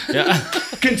 Yeah.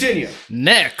 Continue.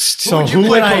 Next. So who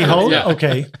would I hold? Yeah.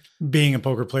 Okay. Being a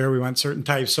poker player, we want certain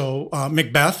types. So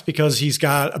Macbeth, because he's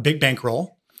got a big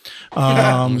bankroll.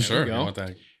 Sure. You want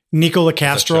that. Nicola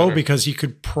Castro, because he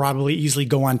could probably easily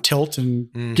go on tilt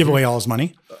and give away all his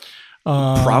money.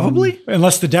 Probably.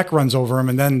 Unless the deck runs over him,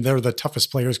 and then they're the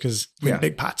toughest players because we have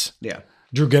big pots. Yeah.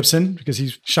 Drew Gibson, because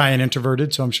he's shy and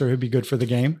introverted, so I'm sure he'd be good for the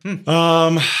game.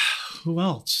 Who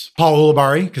else? Paul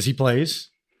Ulibarri, because he plays.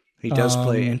 He does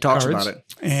play and talks cards. about it.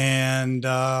 And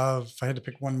if I had to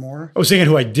pick one more, I was thinking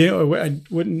who I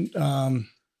wouldn't.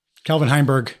 Calvin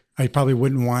Heimberg, I probably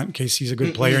wouldn't want in case he's a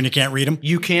good player and you can't read him.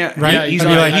 You can't, right?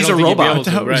 Yeah, he's a robot. What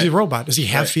the hell? Is he a robot? Does he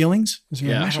have feelings? Is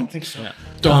he I don't think so. Yeah.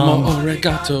 Domo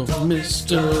arigato,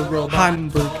 Mr. Robot.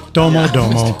 Heimberg. Domo. Mr.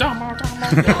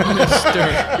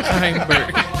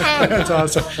 Heimberg. That's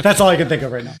awesome. That's all I can think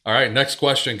of right now. All right, next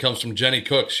question comes from Jenny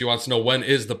Cook. She wants to know, when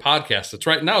is the podcast? It's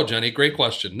right now, Jenny. Great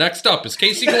question. Next up is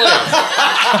Casey Glenn.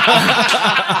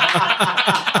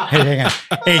 Hey, hang on.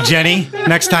 Hey, Jenny,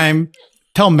 next time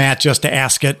Tell Matt just to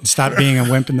ask it and stop being a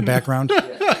wimp in the background.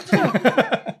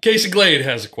 Casey Glade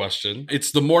has a question.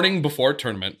 It's the morning before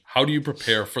tournament. How do you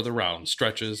prepare for the round?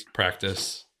 Stretches,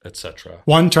 practice, etc.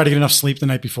 1, try to get enough sleep the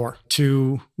night before.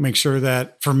 2, make sure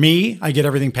that, for me, I get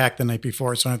everything packed the night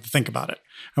before so I don't have to think about it.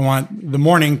 I want the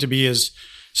morning to be as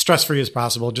stress-free as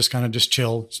possible. Just kind of just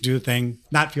chill, just do the thing,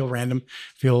 not feel random,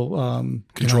 feel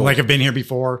like I've been here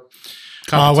before.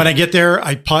 When I get there,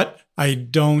 I putt. I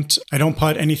don't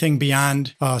putt anything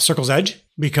beyond Circle's Edge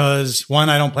because 1,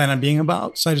 I don't plan on being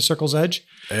outside of Circle's Edge.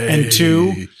 Hey. And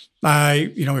 2,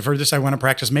 we've heard this. I want to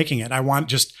practice making it. I want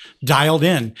just dialed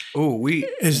in. Oh,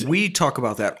 we talk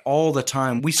about that all the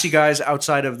time. We see guys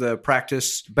outside of the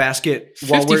practice basket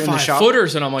while we're in the shop.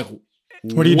 55-footers, and I'm like,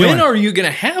 what are you doing? When are you going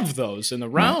to have those in the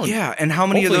round? Yeah, and how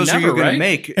many Hopefully of those are you going to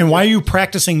make? And why are you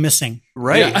practicing missing?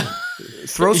 Right. Yeah.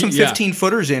 Throw some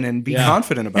 15-footers in and be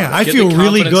confident about it. I feel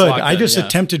really good. I just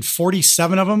attempted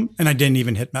 47 of them, and I didn't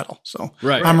even hit metal. So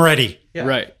I'm ready. Yeah.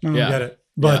 Right. I don't get it.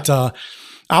 But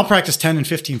I'll practice 10 and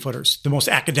 15 footers, the most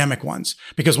academic ones,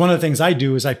 because one of the things I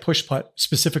do is I push putt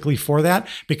specifically for that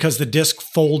because the disc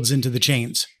folds into the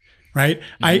chains. Right.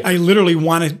 Mm-hmm. I literally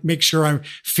want to make sure I'm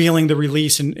feeling the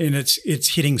release and it's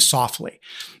hitting softly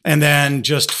and then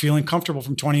just feeling comfortable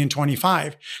from 20 and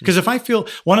 25. Because if I feel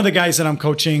one of the guys that I'm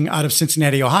coaching out of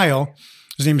Cincinnati, Ohio,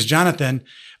 his name is Jonathan.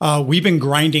 We've been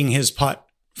grinding his putt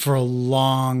for a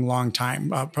long, long time,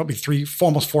 probably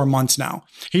almost 4 months now.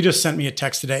 He just sent me a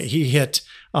text today. He hit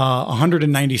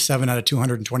 197 out of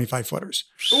 225 footers.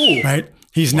 Ooh. Right.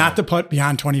 He's not the putt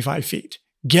beyond 25 feet.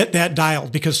 Get that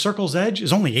dialed because Circle's Edge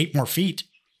is only 8 more feet.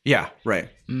 Yeah, right.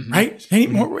 Mm-hmm. Right?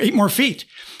 8 more feet.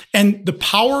 And the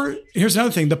power, here's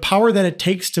another thing, the power that it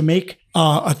takes to make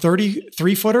a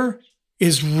 33-footer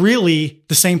is really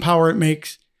the same power it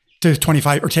makes to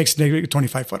 25 or takes to a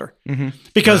 25-footer. Mm-hmm.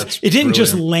 Because it didn't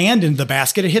just land in the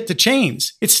basket, it hit the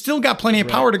chains. It's still got plenty of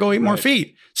power to go 8 more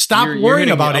feet. Stop worrying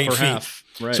about 8 feet.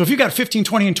 Right. So if you got 15,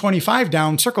 20, and 25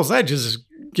 down, Circle's Edge is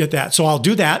get that. So I'll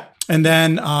do that. And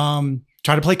then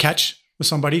try to play catch with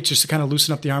somebody just to kind of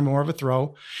loosen up the arm, more of a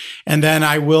throw. And then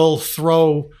I will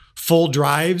throw full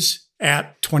drives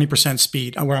at 20%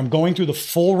 speed where I'm going through the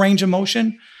full range of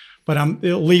motion, but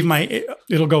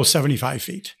it'll go 75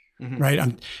 feet, right?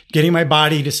 I'm getting my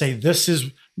body to say,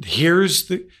 here's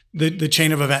the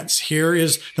chain of events. Here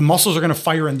is the muscles are going to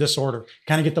fire in this order,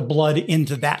 kind of get the blood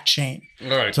into that chain.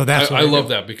 All right. So that's I love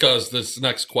that because this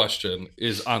next question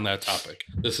is on that topic.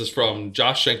 This is from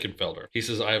Josh Schenkenfelder. He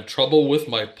says, I have trouble with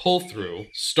my pull through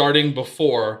starting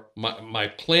before my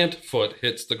plant foot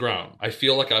hits the ground. I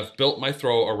feel like I've built my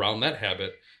throw around that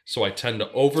habit, so I tend to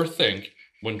overthink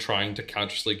when trying to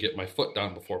consciously get my foot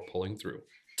down before pulling through.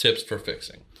 Tips for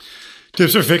fixing.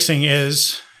 Tips for fixing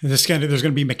is there's going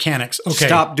to be mechanics. Okay.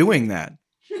 Stop doing that.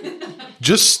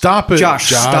 Just stop it,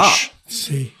 Josh. Stop.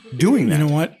 See, doing that. You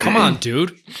know what? Come on,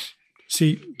 dude.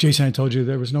 See, Jason, I told you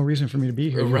there was no reason for me to be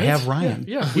here. Right? We have Ryan.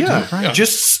 Yeah.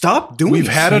 Just stop doing We've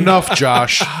this. had enough,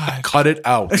 Josh. Cut it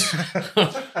out.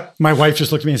 My wife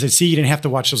just looked at me and said, see, you didn't have to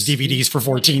watch those DVDs for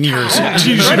 14 years.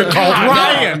 You should have called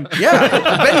Ryan. Yeah.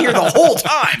 I've been here the whole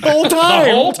time. The whole time.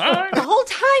 The whole time. The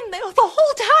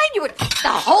whole time. You would. The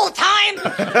whole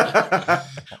time.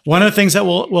 One of the things that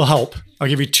will help, I'll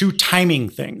give you 2 timing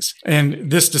things.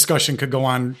 And this discussion could go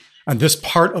on this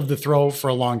part of the throw for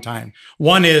a long time.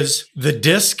 One is the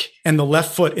disc and the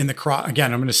left foot in the cross.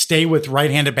 Again, I'm going to stay with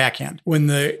right-handed backhand. When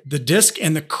the disc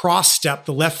and the cross step,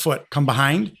 the left foot come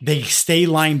behind, they stay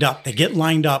lined up. They get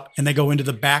lined up and they go into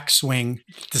the backswing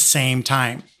at the same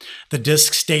time. The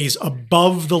disc stays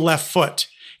above the left foot.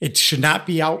 It should not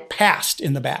be out past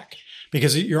in the back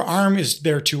because your arm is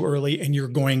there too early and you're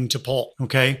going to pull,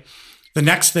 okay? The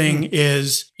next thing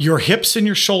is your hips and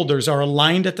your shoulders are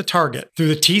aligned at the target. Through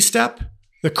the T-step,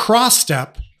 the cross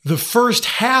step, the first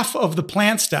half of the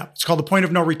plant step, it's called the point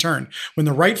of no return. When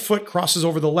the right foot crosses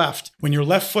over the left, when your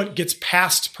left foot gets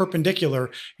past perpendicular,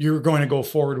 you're going to go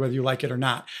forward whether you like it or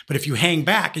not. But if you hang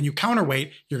back and you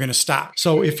counterweight, you're going to stop.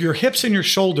 So if your hips and your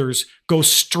shoulders go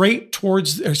straight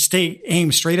towards, or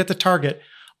aim straight at the target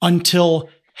until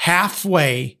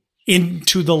halfway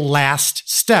into the last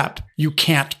step, you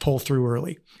can't pull through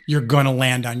early. You're going to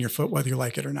land on your foot whether you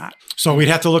like it or not. So we'd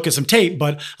have to look at some tape,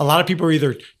 but a lot of people are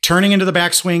either turning into the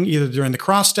backswing, either during the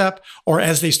cross step or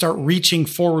as they start reaching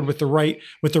forward with the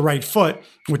right foot,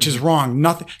 which is wrong.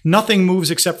 Nothing moves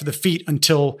except for the feet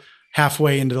until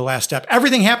halfway into the last step.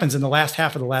 Everything happens in the last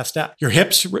half of the last step. Your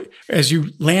hips, as you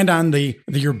land on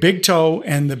your big toe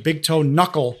and the big toe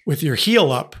knuckle with your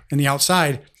heel up in the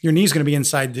outside, your knee's going to be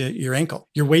inside your ankle.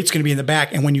 Your weight's going to be in the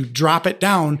back. And when you drop it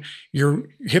down, your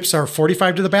hips are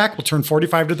 45 to the back, will turn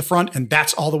 45 to the front, and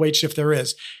that's all the weight shift there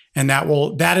is. And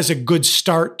that is a good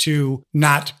start to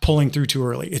not pulling through too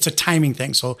early. It's a timing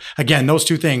thing. So again, those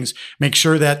two things, make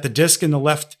sure that the disc in the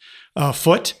left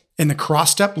foot and the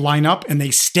cross step line up and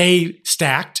they stay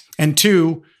stacked. And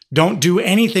 2, don't do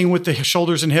anything with the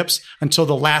shoulders and hips until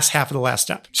the last half of the last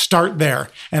step. Start there.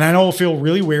 And I know it'll feel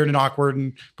really weird and awkward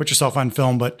and put yourself on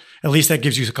film, but at least that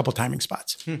gives you a couple timing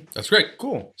spots. That's great.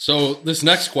 Cool. So this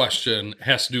next question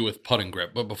has to do with putting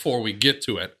grip. But before we get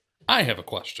to it, I have a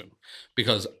question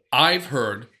because I've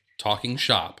heard, talking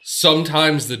shop,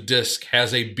 sometimes the disc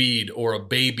has a bead or a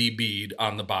baby bead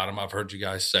on the bottom, I've heard you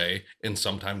guys say, and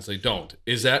sometimes they don't.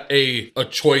 Is that a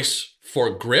choice for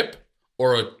grip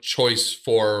or a choice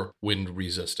for wind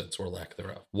resistance or lack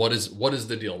thereof? What is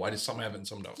the deal? Why does some have it and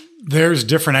some don't? There's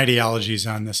different ideologies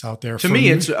on this out there. To me,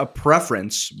 it's a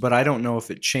preference, but I don't know if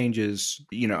it changes,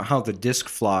 how the disc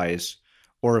flies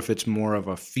or if it's more of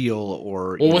a feel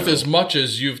or... Well, with as much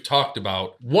as you've talked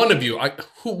about, which one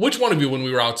of you when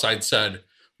we were outside said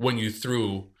when you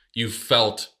threw, you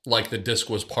felt like the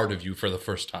disc was part of you for the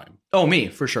first time? Oh, me,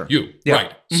 for sure. You, yeah. Right.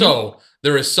 Mm-hmm. So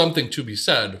there is something to be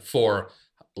said for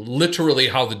literally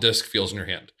how the disc feels in your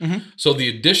hand. Mm-hmm. So the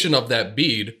addition of that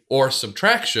bead or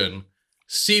subtraction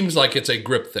seems like it's a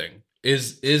grip thing.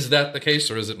 Is that the case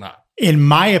or is it not? In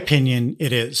my opinion,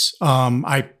 it is.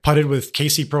 I putted with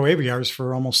KC Pro ABRs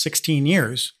for almost 16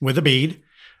 years with a bead,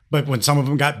 but when some of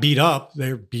them got beat up,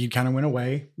 their bead kind of went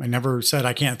away. I never said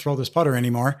I can't throw this putter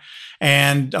anymore.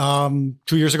 And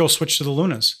 2 years ago, switched to the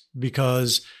Lunas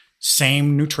because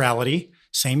same neutrality,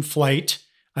 same flight.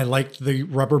 I liked the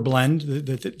rubber blend,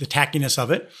 the tackiness of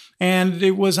it. And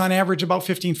it was on average about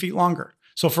 15 feet longer.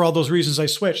 So for all those reasons, I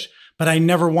switched. But I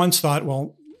never once thought,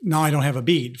 well, now I don't have a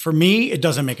bead. For me, it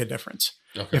doesn't make a difference.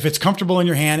 Okay. If it's comfortable in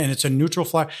your hand and it's a neutral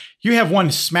fly, you have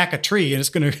one smack a tree and it's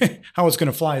going to, how it's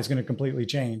going to fly is going to completely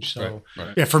change. So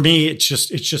right. Yeah, for me, it's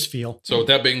just feel. So with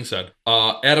that being said,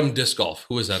 Adam Disc Golf,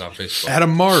 who is that on Facebook?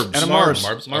 Adam Marbs. Adam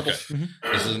Marbs. Okay. Mm-hmm.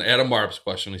 This is an Adam Marbs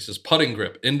question. He says, putting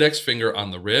grip, index finger on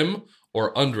the rim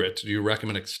or under it? Do you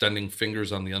recommend extending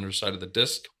fingers on the underside of the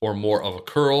disc or more of a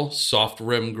curl, soft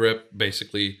rim grip?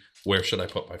 Basically, where should I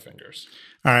put my fingers?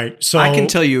 All right. So I can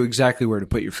tell you exactly where to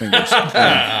put your fingers.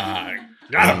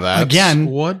 Again,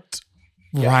 what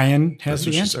Ryan has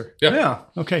the answer. Yeah.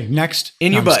 Okay. Next.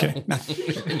 In your butt.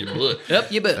 In your butt.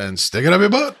 Yep, your butt. And stick it up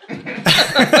your butt.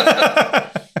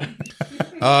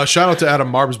 Shout out to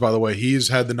Adam Marbs, by the way. He's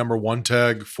had the number 1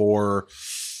 tag for,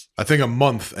 I think, a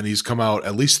month, and he's come out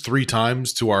at least 3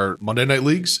 times to our Monday night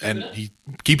leagues, and he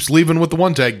keeps leaving with the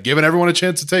 1 tag, giving everyone a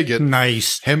chance to take it.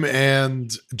 Nice. Him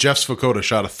and Jeff Svoboda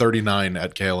shot a 39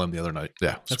 at KLM the other night.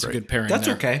 Yeah, that's great. a good pairing. That's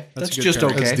there. okay. That's a good just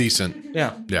pairing. okay. That's decent.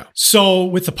 Yeah. So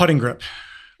with the putting grip,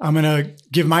 I'm going to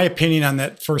give my opinion on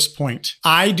that first point.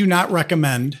 I do not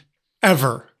recommend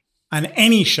ever on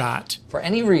any shot, for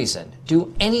any reason,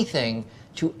 do anything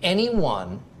to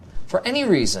anyone for any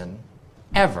reason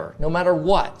ever, no matter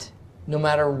what, no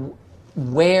matter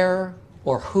where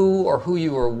or who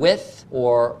you are with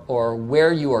or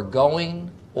where you are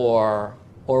going or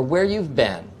where you've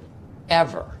been,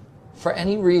 ever, for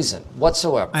any reason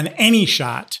whatsoever. on any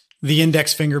shot, the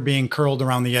index finger being curled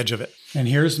around the edge of it. And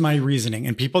here's my reasoning.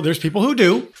 And there's people who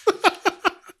do.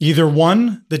 Either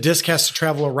 1, the disc has to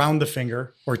travel around the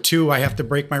finger, or 2, I have to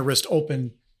break my wrist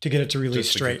open to get it to release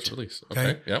straight.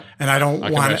 Okay. Yep. And I don't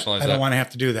can want rationalize I don't that. want to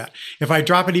have to do that. If I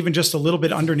drop it even just a little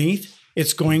bit underneath,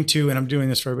 it's going to, and I'm doing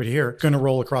this for everybody here, going to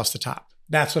roll across the top.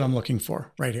 That's what I'm looking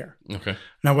for right here. Okay.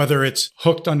 Now, whether it's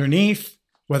hooked underneath,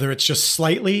 whether it's just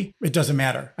slightly, it doesn't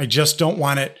matter. I just don't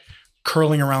want it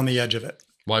curling around the edge of it.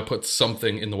 Why put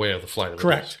something in the way of the flight of the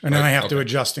Correct. disc? And then Right? I have to Okay.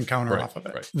 adjust and counter Right, off of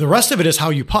it. right. The rest of it is how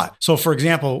you putt. So for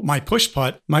example, my push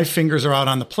putt, my fingers are out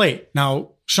on the plate.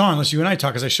 Now, Sean, let's you and I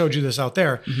talk, because I showed you this out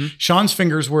there. Mm-hmm. Sean's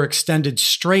fingers were extended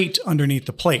straight underneath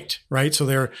the plate, right? So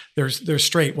they're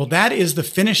straight. Well, that is the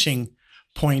finishing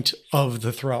point of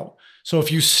the throw. So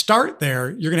if you start there,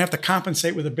 you're going to have to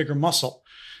compensate with a bigger muscle.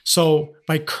 So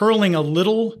by curling a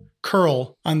little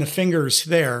curl on the fingers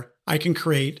there, I can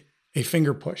create a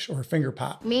finger push or a finger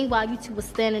pop. Meanwhile, you two were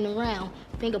standing around,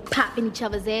 finger popping each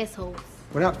other's assholes.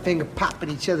 We're not finger popping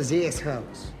each other's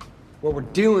assholes. What we're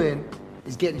doing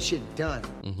is getting shit done.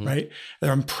 Mm-hmm. Right?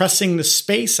 I'm pressing the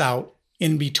space out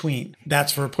in between.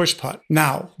 That's for a push putt.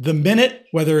 Now, the minute,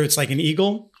 whether it's like an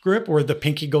eagle grip or the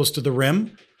pinky goes to the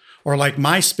rim, or like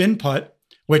my spin putt,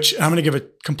 which I'm going to give a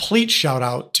complete shout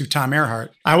out to Tom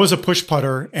Earhart. I was a push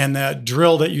putter, and that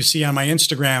drill that you see on my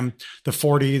Instagram, the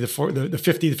 40, the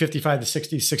 50, the 55, the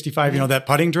 60, 65, that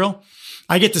putting drill,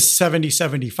 I get to 70,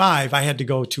 75. I had to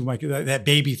go to that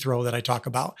baby throw that I talk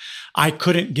about. I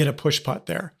couldn't get a push putt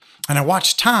there. And I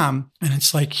watched Tom, and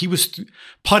it's like he was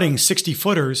putting 60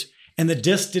 footers, and the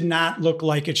disc did not look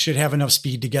like it should have enough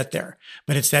speed to get there.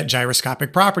 But it's that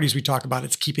gyroscopic properties we talk about.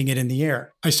 It's keeping it in the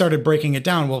air. I started breaking it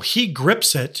down. Well, he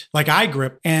grips it like I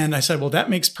grip. And I said, well, that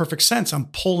makes perfect sense. I'm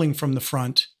pulling from the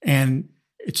front, and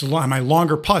it's my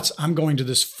longer putts. I'm going to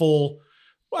this full,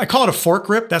 I call it a fork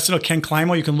grip. That's Ken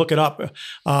Climo. You can look it up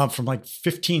from like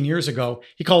 15 years ago.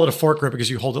 He called it a fork grip because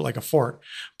you hold it like a fork.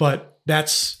 But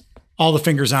that's all the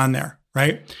fingers on there,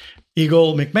 right?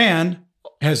 Eagle McMahon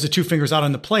has the 2 fingers out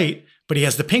on the plate, but he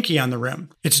has the pinky on the rim.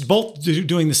 It's both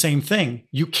doing the same thing.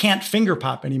 You can't finger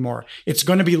pop anymore. It's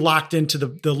going to be locked into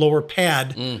the lower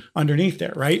pad underneath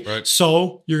there, right?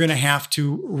 So you're going to have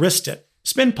to wrist it.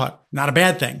 Spin putt, not a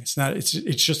bad thing. It's not. It's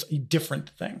just a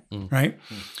different thing, right?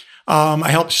 I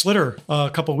helped Schlitter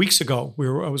a couple of weeks ago.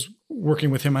 I was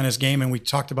working with him on his game, and we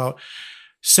talked about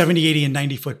 70, 80, and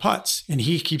 90-foot putts, and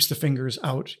he keeps the fingers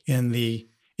out in the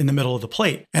middle of the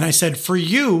plate. And I said, for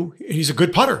you, he's a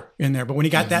good putter in there, but when he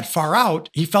got that far out,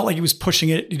 he felt like he was pushing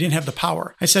it. He didn't have the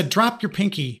power. I said, drop your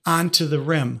pinky onto the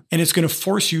rim, and it's going to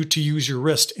force you to use your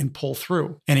wrist and pull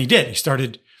through. And he did. He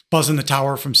started buzzing the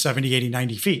tower from 70, 80,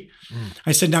 90 feet.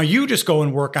 I said, now you just go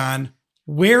and work on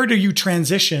where do you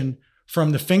transition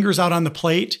from the fingers out on the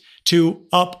plate to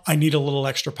up, I need a little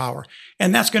extra power.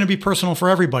 And that's going to be personal for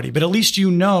everybody, but at least you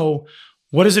know,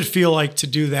 what does it feel like to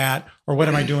do that? Or what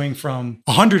am I doing from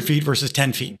 100 feet versus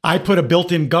 10 feet? I put a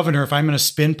built-in governor. If I'm going to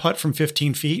spin putt from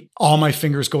 15 feet, all my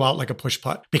fingers go out like a push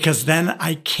putt because then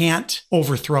I can't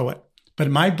overthrow it. But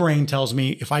my brain tells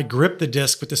me if I grip the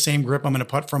disc with the same grip I'm going to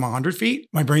putt from 100 feet,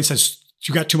 my brain says,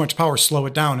 you got too much power, slow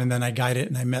it down. And then I guide it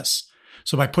and I miss.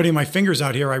 So by putting my fingers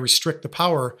out here, I restrict the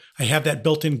power. I have that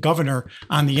built-in governor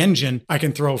on the engine. I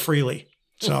can throw freely.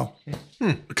 So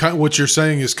what you're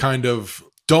saying is kind of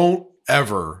don't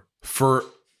ever, for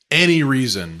any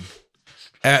reason,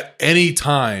 at any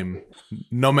time,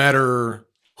 no matter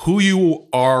who you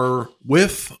are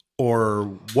with or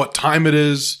what time it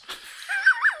is,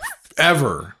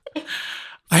 ever.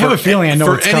 I have a feeling I know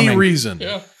for it's any coming. reason,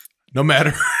 no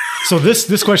matter. So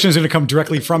this question is going to come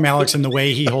directly from Alex in the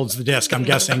way he holds the disc, I'm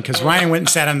guessing, because Ryan went and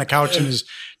sat on the couch and is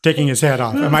taking his hat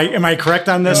off. Am I correct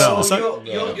on this? No.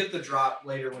 You'll get the drop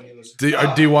later when you listen.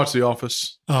 Do you watch The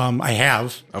Office? I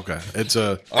have. Okay,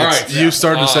 You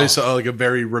started to say so, like a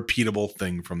very repeatable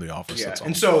thing from The Office. Yeah, That's all.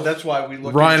 and so that's why we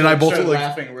looked. Ryan and I both started like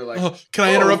laughing. We're like, can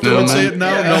I interrupt him and say it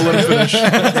now? Yeah. No, let him finish.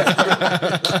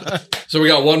 So we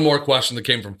got one more question that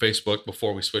came from Facebook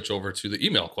before we switch over to the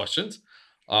email questions.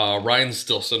 Ryan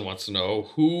Stilson wants to know,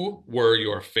 who were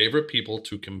your favorite people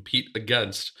to compete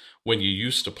against when you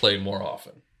used to play more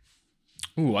often?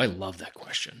 Ooh, I love that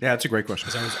question. Yeah, it's a great question.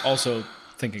 Because I was also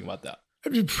thinking about that.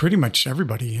 Pretty much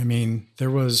everybody. I mean, there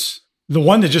was the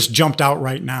one that just jumped out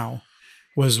right now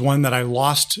was one that I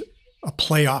lost a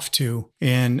playoff to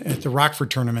at the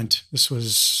Rockford tournament. This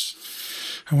was,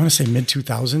 I want to say mid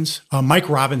 2000s. Mike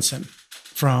Robinson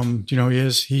from,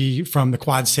 he from the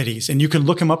Quad Cities, and you can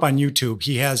look him up on YouTube.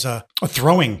 He has a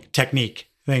throwing technique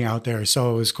thing out there.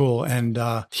 So it was cool. And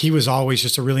he was always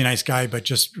just a really nice guy, but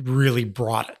just really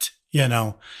brought it,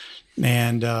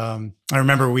 And I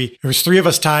remember there was 3 of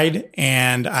us tied,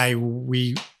 and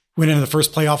we went into the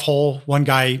first playoff hole. One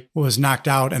guy was knocked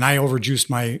out, and I overjuiced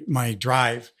my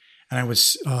drive, and I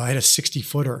had a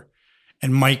 60-footer,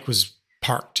 and Mike was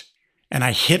parked, and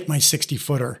I hit my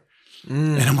 60-footer.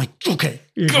 And I'm like, okay,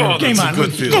 game on.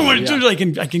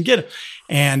 I can get it.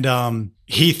 And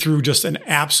he threw just an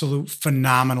absolute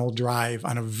phenomenal drive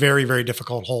on a very, very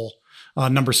difficult hole,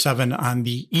 number 7 on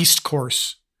the west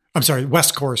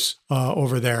course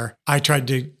over there. I tried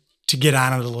to get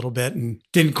on it a little bit and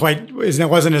it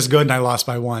wasn't as good, and I lost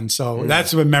by 1. So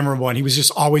that's been memorable. And he was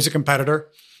just always a competitor.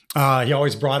 He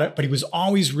always brought it, but he was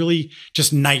always really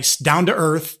just nice, down to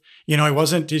earth. He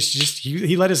wasn't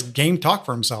he let his game talk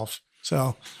for himself.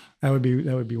 So that would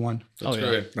be one. That's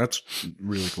great. That's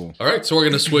really cool. All right. So we're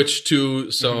going to switch to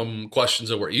some questions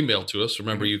that were emailed to us.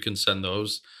 Remember, you can send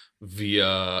those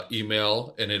via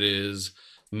email, and it is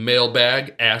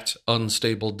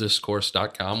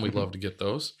mailbag@unstablediscourse.com. We'd love to get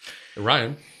those.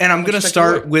 Ryan. And I'm going to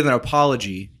start with an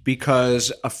apology because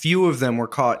a few of them were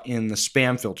caught in the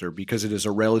spam filter because it is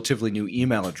a relatively new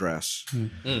email address.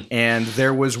 And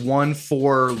there was one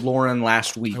for Lauren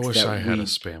last week. I wish I had a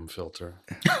spam filter.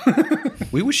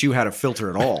 We wish you had a filter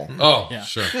at all. Oh, yeah.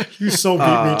 Sure. You so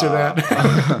beat me to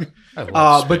that.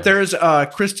 But there's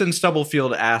Kristen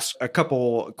Stubblefield asked a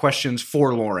couple questions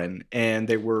for Lauren, and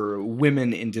they were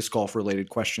women in disc golf related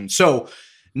questions. So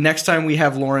Next time we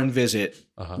have Lauren visit,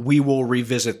 we will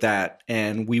revisit that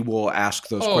and we will ask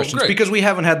those questions great. because we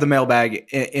haven't had the mailbag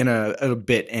in a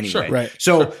bit anyway. Sure. Right.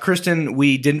 So, Kristen,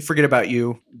 we didn't forget about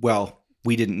you. Well,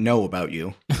 we didn't know about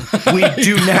you. We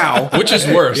do now. Which is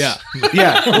worse. Yeah.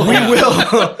 We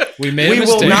will. We made a We will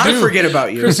mistake. not We do. forget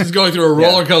about you. Kristen's going through a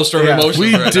roller coaster of emotions.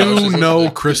 We right now. do She's know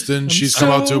like- Kristen. She's come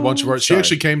out to a bunch of our. She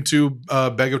actually came to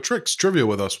Bag of Tricks trivia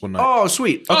with us one night. Oh,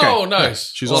 sweet. Okay. Oh,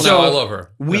 nice. She's Well, also- now I love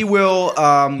her. We will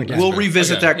we'll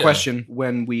revisit Okay, that yeah. question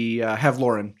when we have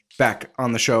Lauren back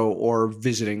on the show or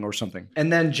visiting or something.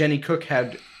 And then Jenny Cook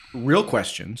had real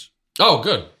questions Oh,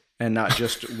 good. and not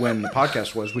just when the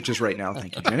podcast was, which is right now.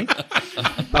 Thank you, Jenny.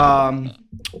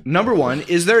 Number one,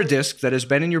 is there a disc that has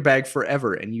been in your bag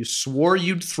forever and you swore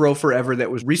you'd throw forever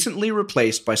that was recently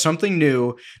replaced by something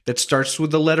new that starts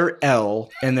with the letter L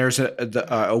and there's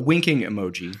a winking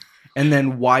emoji? And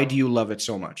then why do you love it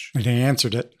so much? I think I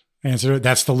answered it.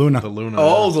 That's the Luna. The Luna.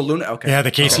 Oh, the Luna. Okay. Yeah, the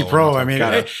KC Pro. I mean,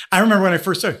 Got it. I remember when I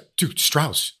first started, dude,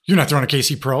 Strauss, you're not throwing a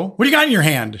KC Pro. What do you got in your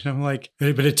hand? And I'm like,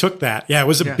 but it took that. Yeah, it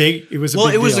was a big, it was a Well,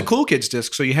 big it was deal. the Cool Kids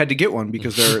disc, so you had to get one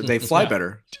because they fly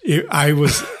better. I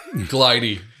was,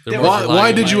 Glidey. They're more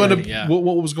Why glidey. did you end up? Yeah.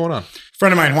 What was going on?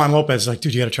 friend of mine, Juan Lopez, is like,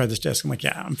 dude, you got to try this disc. I'm like,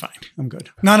 yeah, I'm fine. I'm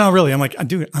good. No, really. I'm like,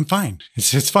 dude, I'm fine.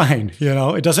 It's fine. You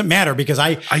know, it doesn't matter because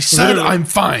I said literally- I'm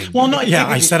fine. Well, no, yeah,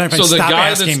 I said I'm fine. So the Stop guy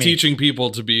asking that's me. teaching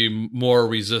people to be more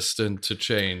resistant to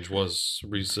change was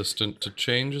resistant to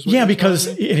change. Is what Yeah, you're because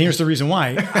telling me? and here's the reason why.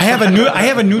 I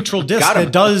have a neutral disc Got him.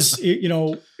 that does, you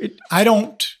know, I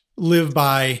don't live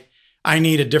by I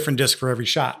need a different disc for every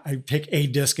shot. I take a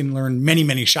disc and learn many,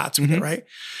 many shots with it, right?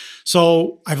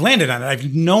 So I've landed on it.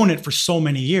 I've known it for so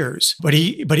many years. But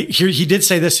he did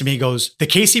say this to me. He goes, the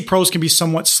KC Pros can be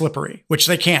somewhat slippery, which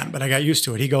they can, but I got used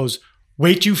to it. He goes,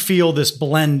 wait till you feel this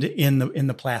blend in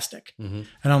the plastic. And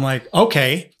I'm like,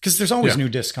 okay, because there's always new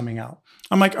discs coming out.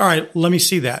 I'm like, all right, let me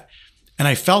see that. And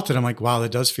I felt it. I'm like, wow,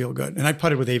 that does feel good. And I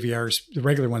putted with AVRs, the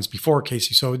regular ones before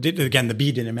Casey. So again, the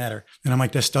B didn't matter. And I'm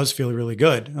like, this does feel really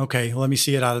good. Okay, let me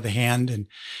see it out of the hand. And,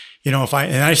 you know,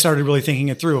 and I started really thinking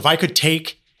it through. If I could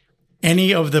take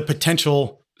any of the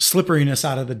potential slipperiness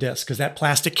out of the disc, because that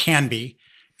plastic can be,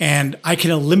 and I can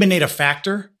eliminate a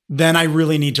factor, then I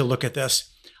really need to look at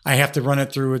this. I have to run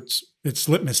it through its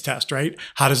litmus test, right?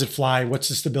 How does it fly? What's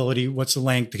the stability? What's the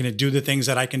length? Can it do the things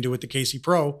that I can do with the KC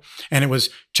Pro? And it was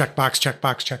checkbox,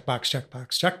 checkbox, checkbox, checkbox,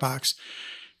 checkbox.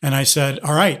 And I said,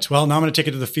 all right, well, now I'm going to take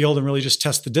it to the field and really just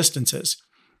test the distances.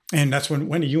 And that's when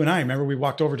Wendy, you and I, remember we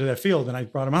walked over to that field and I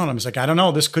brought him out. I was like, I don't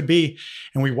know, this could be.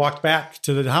 And we walked back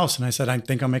to the house and I said, I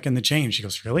think I'm making the change. She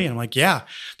goes, really? And I'm like, yeah.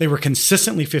 They were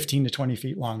consistently 15 to 20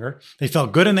 feet longer. They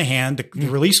felt good in the hand. The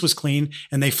release was clean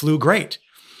and they flew great.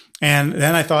 And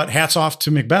then I thought, hats off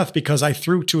to Macbeth because I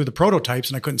threw two of the prototypes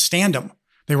and I couldn't stand them.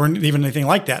 They weren't even anything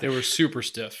like that. They were super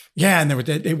stiff. Yeah, and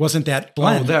it wasn't that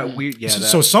blend. Oh, that weird. Yeah.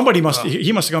 So somebody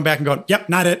he must have gone back and gone, yep,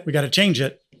 not it. We got to change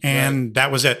it. And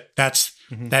that was it.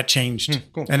 That changed.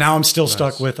 Cool. And now I'm still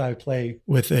stuck with, I play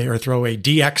with or throw a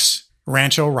DX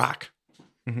Rancho Rock.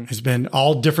 It's been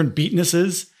all different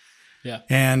beatnesses. Yeah.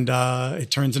 And it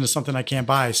turns into something I can't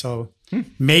buy. So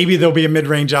maybe there'll be a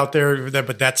mid-range out there,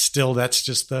 but that's the one.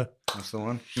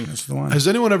 That's the one. Has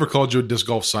anyone ever called you a disc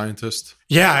golf scientist?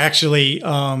 Yeah, actually,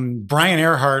 Brian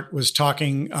Earhart was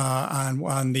talking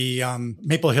on the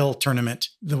Maple Hill tournament.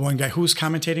 The one guy who was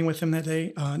commentating with him that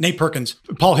day, Nate Perkins.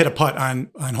 Paul hit a putt on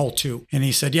hole 2, and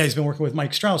he said, "Yeah, he's been working with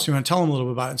Mike Strauss. You want to tell him a little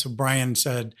bit about it?" And so Brian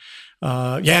said,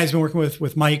 "Yeah, he's been working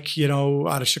with Mike, you know,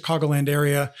 out of Chicagoland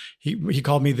area. He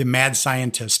called me the mad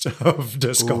scientist of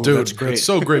disc golf." Dude, that's great. it's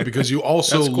so great because you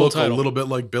also That's a cool look title. a little bit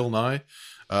like Bill Nye.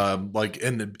 Like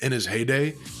in his heyday,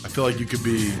 I feel like you could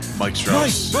be Mike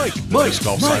Strauss, the disc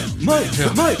golf scientist.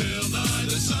 Mike.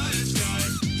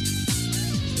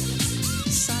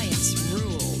 Science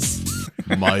rules.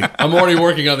 Mike. I'm already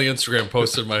working on the Instagram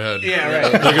post in my head. Yeah,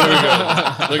 right. They're gonna be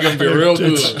good. They're gonna be real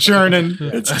It's good. churning.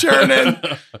 It's churning.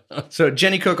 So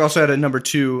Jenny Cook also had a number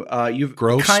 2. You've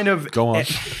Gross. kind of Go on.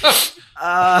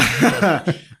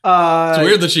 It's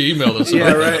weird that she emailed us.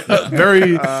 Yeah, right.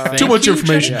 Very too much you,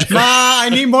 information. Ma, I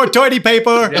need more toilet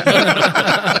paper.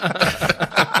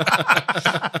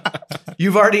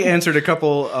 You've already answered a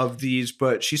couple of these,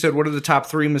 but she said, what are the top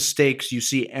 3 mistakes you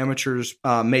see amateurs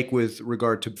make with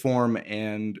regard to form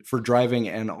and for driving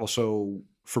and also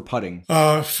for putting?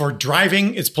 For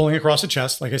driving, it's pulling across the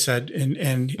chest, like I said,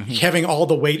 and having all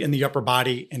the weight in the upper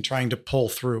body and trying to pull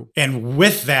through. And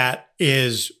with that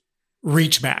is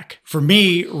reach back. For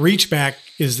me, reach back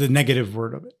is the negative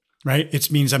word of it, right?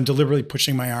 It means I'm deliberately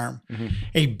pushing my arm.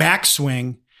 A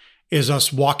backswing is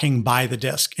us walking by the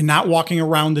disc and not walking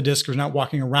around the disc or not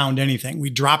walking around anything. We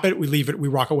drop it, we leave it, we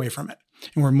walk away from it.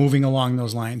 and we're moving along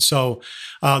those lines. So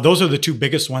those are the two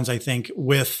biggest ones, I think,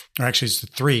 or actually it's the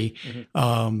three,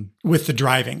 with the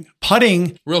driving.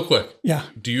 Putting. Real quick. Yeah.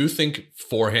 Do you think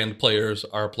forehand players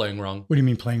are playing wrong? What do you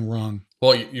mean playing wrong?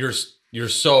 Well, you're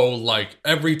so like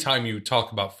every time you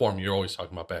talk about form, you're always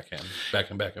talking about backhand.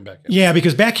 Yeah,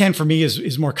 because backhand for me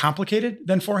is more complicated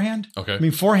than forehand. Okay. I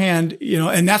mean, forehand,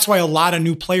 and that's why a lot of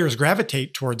new players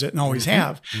gravitate towards it and always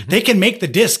have. They can make the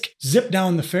disc zip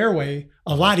down the fairway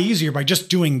a lot easier by just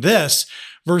doing this.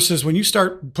 Versus when you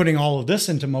start putting all of this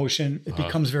into motion, it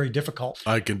becomes very difficult.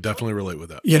 I can definitely relate with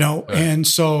that. And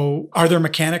so are there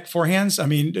mechanic forehands? I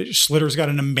mean, Schlitter's got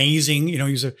an amazing,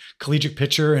 he's a collegiate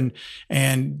pitcher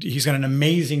and he's got an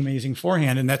amazing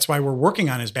forehand. And that's why we're working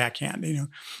on his backhand.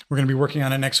 We're going to be working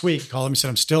on it next week. Called him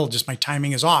and said, my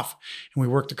timing is off. And we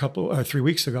worked 2 or 3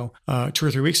 weeks ago.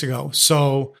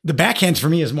 So the backhand for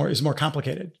me is more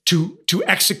complicated to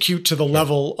execute to the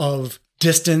level of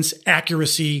distance,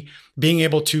 accuracy, being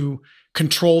able to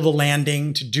control the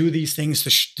landing, to do these things,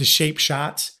 to shape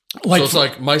shots. So it's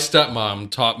like my stepmom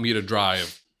taught me to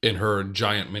drive in her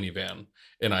giant minivan,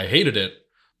 and I hated it.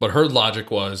 But her logic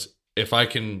was, if I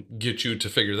can get you to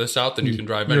figure this out, then you can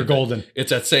drive anything. You're golden.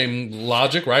 It's that same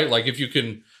logic, right? Like if you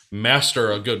can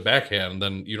master a good backhand,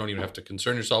 then you don't even have to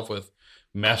concern yourself with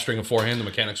mastering a forehand. The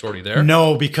mechanics are already there.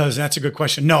 No, because that's a good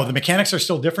question. No, the mechanics are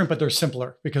still different, but they're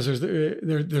simpler because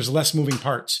there's less moving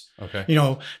parts. Okay.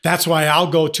 That's why I'll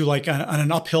go to like on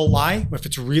an uphill lie. If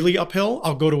it's really uphill,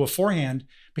 I'll go to a forehand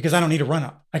because I don't need to run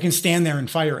up. I can stand there and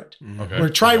fire it. Okay. Or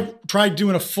try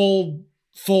doing a full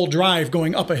drive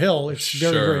going up a hill. It's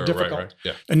very difficult. Right.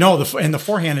 Yeah. And no, the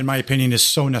forehand, in my opinion, is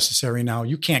so necessary now.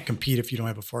 You can't compete if you don't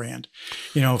have a forehand.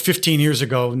 15 years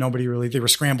ago, they were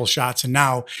scramble shots. And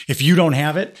now if you don't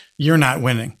have it, you're not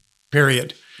winning,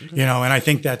 period. And I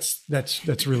think that's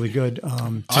really good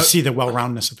to see the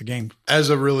well-roundedness of the game. As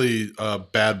a really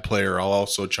bad player, I'll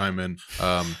also chime in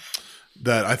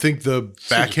that I think the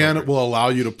backhand will allow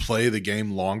you to play the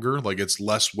game longer. Like it's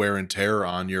less wear and tear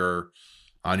on your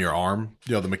arm.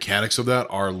 The mechanics of that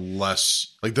are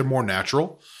less, like they're more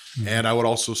natural. And I would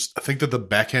also think that the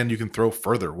backhand you can throw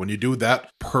further. When you do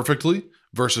that perfectly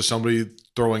versus somebody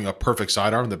throwing a perfect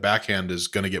sidearm, the backhand is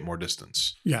going to get more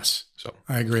distance. Yes. So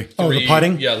I agree. The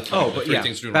putting? Yeah, the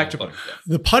putting. Back to putting.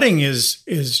 The putting is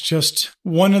just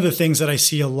one of the things that I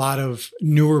see a lot of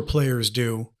newer players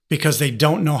do because they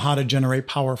don't know how to generate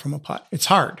power from a putt. It's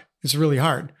hard. It's really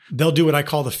hard. They'll do what I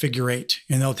call the figure eight,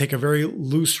 and they'll take a very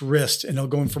loose wrist and they'll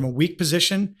go in from a weak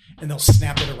position and they'll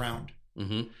snap it around.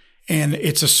 Mm-hmm. And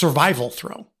it's a survival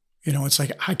throw. It's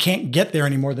like, I can't get there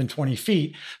any more than 20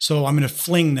 feet. So I'm going to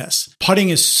fling this. Putting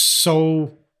is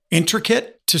so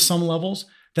intricate to some levels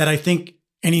that I think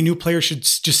any new player should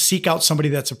just seek out somebody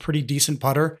that's a pretty decent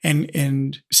putter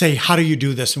and say, how do you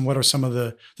do this? And what are some of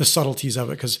the subtleties of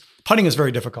it? Because putting is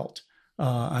very difficult.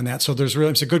 On that. So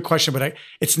it's a good question, but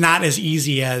it's not as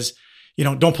easy as,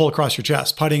 don't pull across your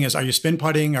chest. Putting is, are you spin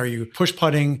putting? Are you push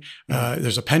putting?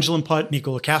 There's a pendulum putt,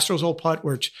 Nicola Castro's old putt,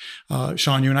 which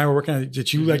Sean, you and I were working on,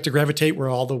 that you like to gravitate where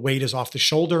all the weight is off the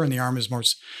shoulder and the arm is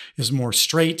more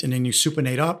straight and then you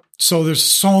supinate up. So there's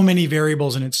so many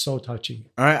variables and it's so touchy.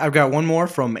 All right. I've got one more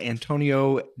from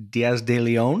Antonio Diaz de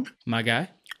Leon. My guy.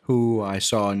 Who I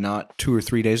saw not 2 or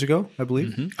 3 days ago, I believe.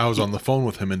 Mm-hmm. I was on the phone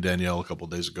with him and Danielle a couple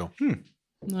of days ago.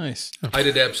 Nice. I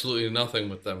did absolutely nothing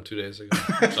with them 2 days ago.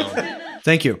 So.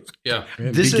 Thank you. Yeah.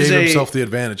 He gave himself the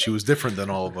advantage. He was different than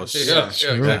all of us. Yeah,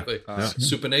 exactly.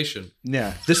 Supination.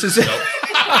 Yeah. This is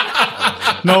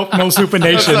No supination.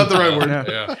 That's not the right word.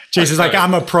 Yeah. Jason's like,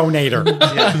 I'm a pronator.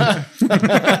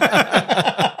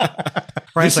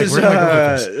 This is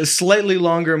a slightly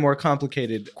longer, more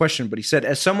complicated question, but he said,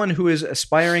 as someone who is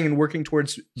aspiring and working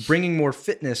towards bringing more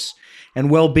fitness and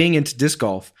well-being into disc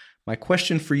golf, my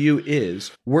question for you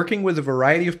is, working with a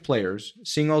variety of players,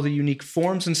 seeing all the unique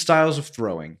forms and styles of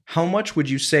throwing, how much would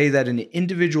you say that an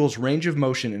individual's range of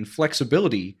motion and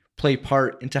flexibility play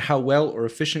part into how well or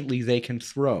efficiently they can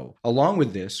throw? Along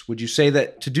with this, would you say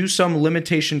that to do some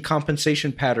limitation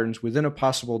compensation patterns within a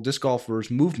possible disc golfer's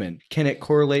movement, can it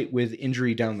correlate with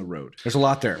injury down the road? There's a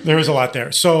lot there. There is a lot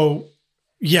there. So,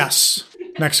 yes.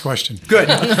 Next question. Good.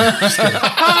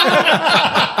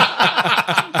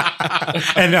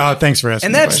 And thanks for asking.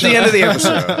 And that's the end of the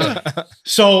episode.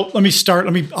 So let me start.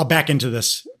 I'll back into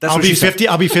this. I'll be 50.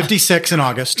 I'll be 56 in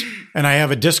August, and I have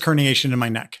a disc herniation in my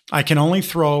neck. I can only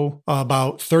throw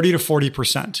about 30 to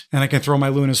 40%, and I can throw my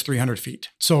lunas 300 feet.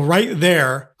 So right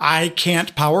there, I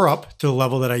can't power up to the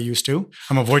level that I used to.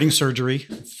 I'm avoiding surgery,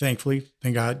 thankfully.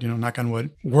 Thank God, knock on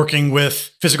wood. Working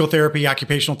with physical therapy,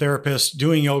 occupational therapists,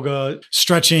 doing yoga,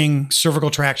 stretching,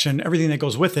 cervical traction, everything that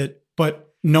goes with it. But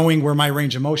knowing where my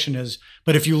range of motion is.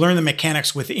 But if you learn the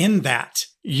mechanics within that,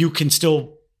 you can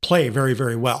still play very,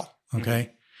 very well.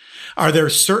 Okay. Are there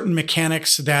certain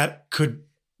mechanics that could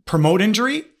promote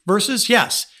injury versus?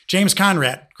 Yes. James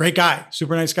Conrad, great guy,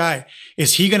 super nice guy.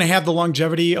 Is he going to have the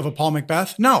longevity of a Paul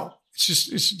McBeth? No, it's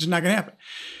just not going to happen.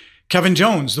 Kevin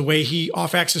Jones, the way he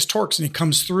off-axis torques and he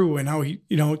comes through and how he,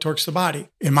 torques the body,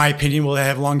 in my opinion, will they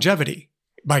have longevity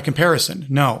by comparison?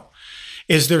 No.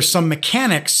 Is there some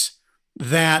mechanics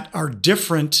that are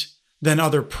different than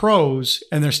other pros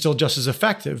and they're still just as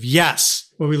effective? Yes.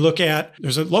 When we look at,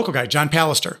 there's a local guy, John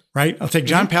Pallister, right? I'll take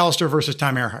John Pallister versus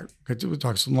Tom Earhart. We'll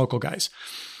talk some local guys.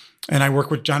 And I work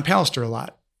with John Pallister a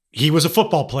lot. He was a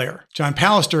football player. John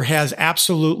Pallister has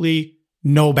absolutely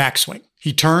no backswing.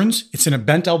 He turns, it's in a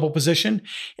bent elbow position,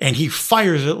 and he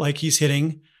fires it like he's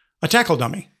hitting a tackle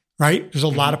dummy, right? There's a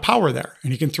lot of power there,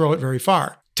 and he can throw it very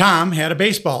far. Tom had a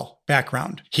baseball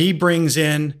background. He brings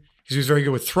in, because he was very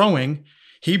good with throwing,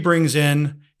 he brings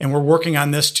in, and we're working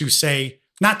on this to say,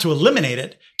 not to eliminate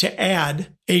it, to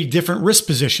add a different wrist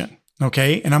position,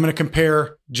 okay? And I'm going to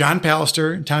compare John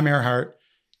Pallister and Tom Earhart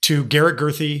to Garrett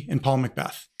Gurthey and Paul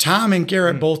McBeth. Tom and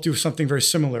Garrett both do something very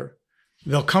similar.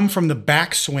 They'll come from the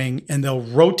backswing and they'll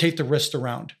rotate the wrist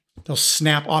around. They'll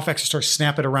snap off axis, start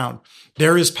snap it around.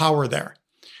 There is power there,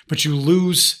 but you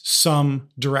lose some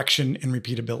direction and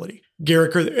repeatability.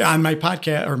 Garrett, on my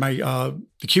podcast or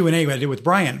the Q&A I did with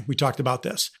Brian, we talked about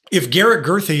this. If Garrett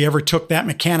Gurthey ever took that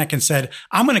mechanic and said,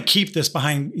 "I'm going to keep this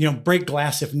behind, break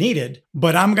glass if needed,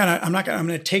 but I'm going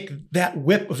to take that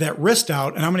whip of that wrist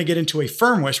out and I'm going to get into a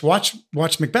firm wish." Watch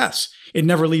McBeth's. It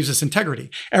never leaves its integrity.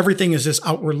 Everything is this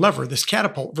outward lever, this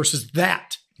catapult versus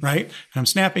that. Right? And I'm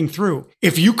snapping through.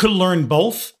 If you could learn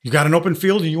both, you got an open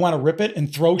field and you want to rip it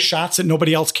and throw shots that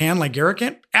nobody else can, like Garrett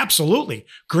can, absolutely.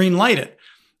 Green light it.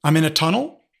 I'm in a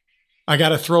tunnel. I got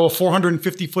to throw a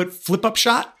 450-foot flip-up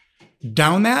shot.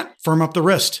 Down that, firm up the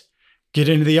wrist. Get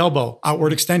into the elbow,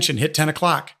 outward extension, hit 10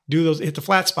 o'clock. Do those, hit the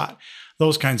flat spot.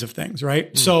 Those kinds of things,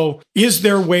 right? So is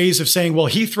there ways of saying, well,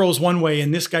 he throws one way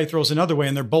and this guy throws another way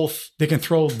and they can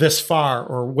throw this far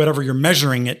or whatever you're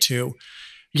measuring it to?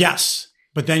 Yes.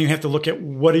 But then you have to look at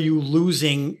what are you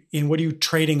losing and what are you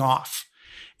trading off?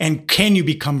 And can you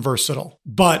become versatile?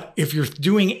 But if you're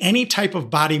doing any type of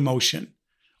body motion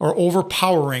or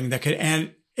overpowering that could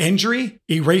end injury,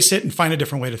 erase it and find a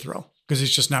different way to throw because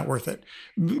it's just not worth it.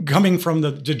 Coming from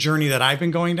the journey that I've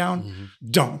been going down,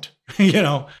 don't.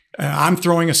 I'm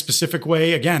throwing a specific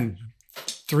way, again,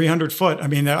 300 foot. I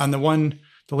mean, on the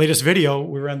latest video,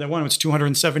 we were on that one, it's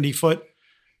 270 foot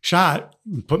shot,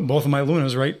 putting both of my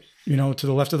Lunas right to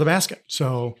the left of the basket.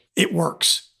 So it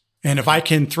works. And if I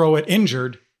can throw it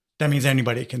injured, that means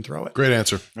anybody can throw it. Great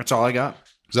answer. That's all I got.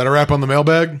 Is that a wrap on the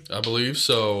mailbag? I believe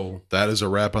so. That is a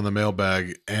wrap on the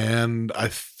mailbag. And I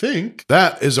think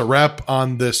that is a wrap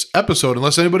on this episode.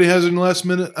 Unless anybody has any last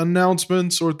minute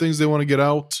announcements or things they want to get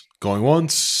out. Going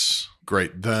once.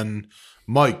 Great. Then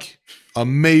Mike,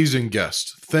 amazing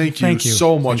guest. Thank you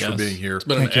so much for being here. It's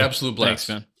been an absolute blast. Thanks,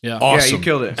 man. Yeah. Awesome. Yeah, you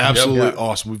killed it. Absolutely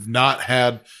awesome. We've not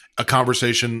had a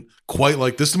conversation quite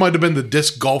like this. This might have been the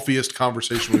disc golfiest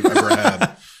conversation we've ever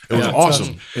had. It was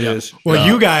awesome. It is. Well,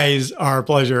 you guys are a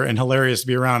pleasure and hilarious to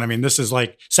be around. I mean, this is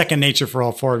like second nature for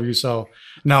all four of you. So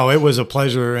no, it was a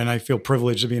pleasure and I feel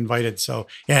privileged to be invited. So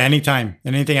yeah, anytime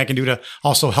and anything I can do to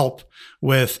also help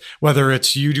with whether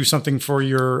it's you do something for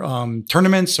your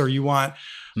tournaments or you want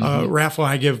raffle,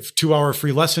 I give 2-hour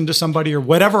free lesson to somebody or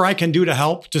whatever I can do to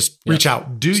help, just reach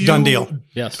out. Done deal.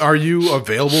 Yes. Are you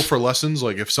available for lessons?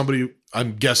 Like if somebody,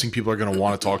 I'm guessing people are going to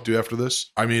want to talk to you after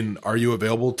this. I mean, are you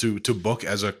available to book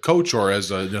as a coach or as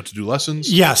to do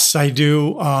lessons? Yes, I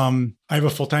do. I have a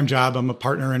full-time job. I'm a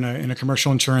partner in a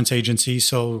commercial insurance agency.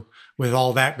 So with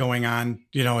all that going on,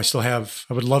 I still have,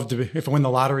 I would love to be, if I win the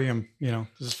lottery, this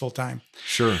is full time.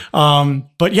 Sure.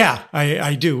 But yeah,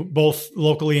 I do both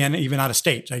locally and even out of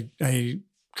state. I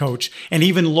coach and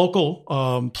even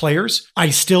local players. I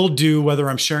still do, whether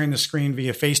I'm sharing the screen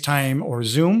via FaceTime or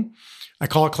Zoom. I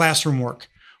call it classroom work.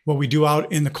 What we do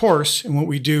out in the course and what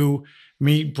we do,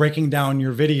 me breaking down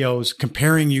your videos,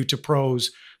 comparing you to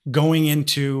pros, going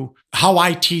into how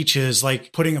I teach is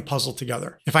like putting a puzzle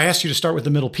together. If I ask you to start with the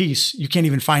middle piece, you can't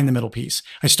even find the middle piece.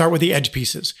 I start with the edge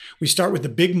pieces. We start with the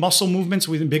big muscle movements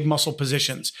within big muscle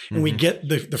positions, and we get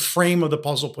the frame of the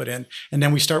puzzle put in, and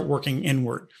then we start working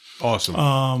inward. Awesome.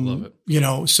 Love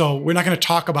it. So we're not going to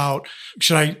talk about,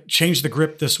 should I change the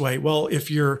grip this way? Well, if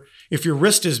your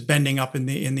wrist is bending up in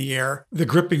the air, the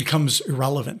grip becomes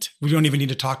irrelevant. We don't even need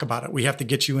to talk about it. We have to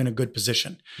get you in a good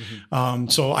position.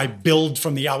 So I build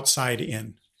from the outside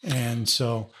in. And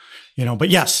so, but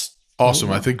yes,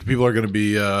 Awesome. I think people are going to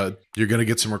be, you're going to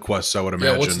get some requests, I would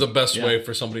imagine. Yeah, what's the best way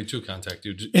for somebody to contact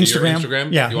you?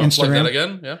 Instagram. Yeah, you want Instagram. to plug that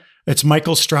again? Yeah. It's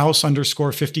Michael Strauss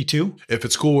 _52. If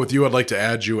it's cool with you, I'd like to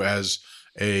add you as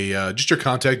a just your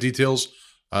contact details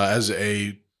as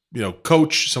a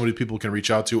coach, somebody people can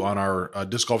reach out to on our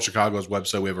Disc Golf Chicago's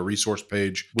website. We have a resource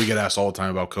page. We get asked all the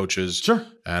time about coaches. Sure.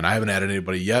 And I haven't added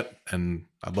anybody yet, and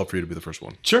I'd love for you to be the first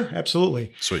one. Sure,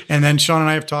 absolutely. Sweet. And then Sean and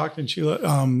I have talked, and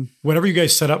Sheila, whatever you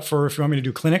guys set up for, if you want me to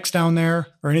do clinics down there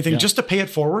or anything, just to pay it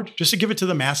forward, just to give it to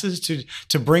the masses,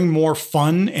 to bring more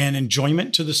fun and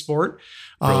enjoyment to the sport,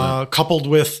 coupled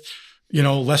with,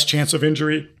 less chance of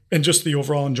injury and just the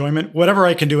overall enjoyment. Whatever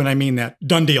I can do, and I mean that.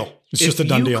 Done deal. It's just a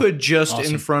done deal. If you could just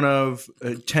in front of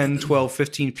 10, 12,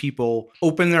 15 people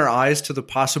open their eyes to the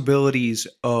possibilities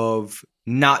of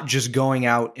not just going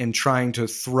out and trying to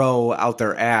throw out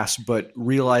their ass, but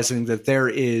realizing that there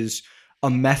is a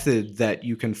method that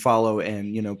you can follow and,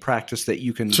 practice that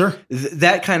you can,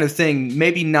 that kind of thing,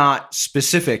 maybe not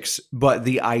specifics, but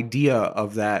the idea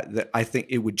of that I think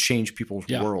it would change people's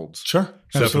worlds. Sure.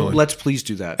 Absolutely. Let's please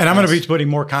do that. And I'm going to be putting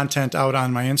more content out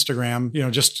on my Instagram,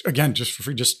 just for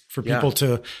free, just for people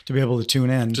to be able to tune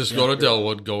in. Just go to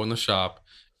Delwood, go in the shop,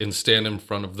 and stand in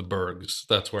front of the Bergs.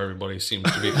 That's where everybody seems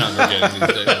to be congregating these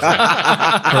days.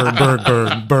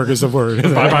 Berg. Berg is a word.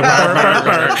 Berg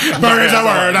is a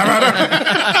word.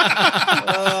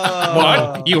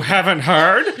 What? You haven't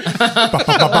heard?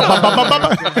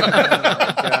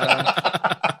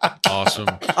 Awesome.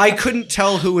 I couldn't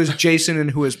tell who was Jason and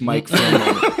who was Mike for a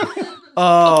moment.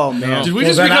 Oh, man. Did we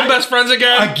just become best friends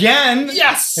again? Again?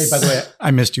 Yes. Hey, by the way, I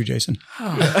missed you, Jason.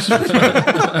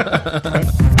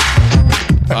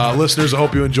 Listeners, I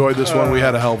hope you enjoyed this one. We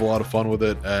had a hell of a lot of fun with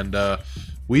it. And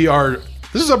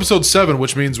this is episode 7,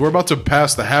 which means we're about to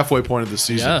pass the halfway point of the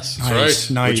season. Yes. Nice.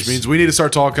 Which means we need to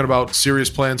start talking about serious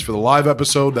plans for the live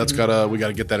episode. We got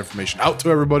to get that information out to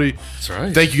everybody. That's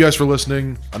right. Thank you guys for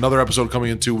listening. Another episode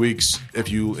coming in 2 weeks. If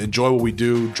you enjoy what we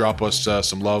do, drop us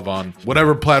some love on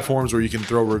whatever platforms where you can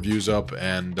throw reviews up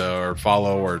and or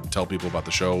follow or tell people about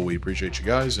the show. We appreciate you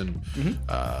guys. And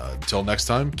until next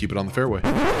time, keep it on the fairway.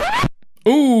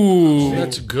 Ooh,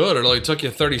 that's good. It only took you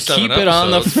 37 Keep it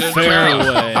on the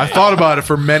fairway. I thought about it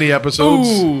for many episodes,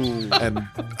 Ooh. and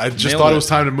I just thought it was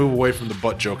time to move away from the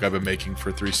butt joke I've been making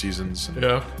for 3 seasons.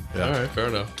 Yeah. All right, fair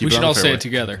enough. We should all say it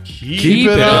together. Keep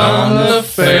it on the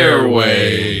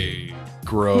fairway.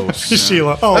 Gross.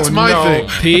 Sheila. Oh, that's my thing.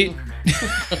 Pete.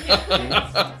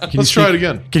 Let's try it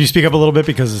again. Can you speak up a little bit?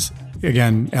 Because,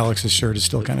 again, Alex's shirt is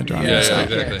still kind of drawn. Yeah,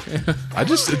 exactly.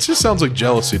 It just sounds like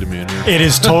jealousy to me in here. It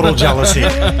is total jealousy. All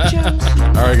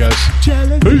right, guys.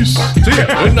 Peace. See ya.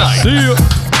 Good night. See ya.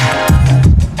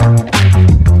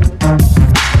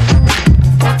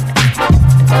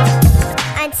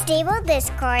 Unstable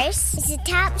Discourse is a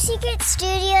Top Secret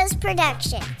Studios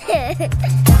production.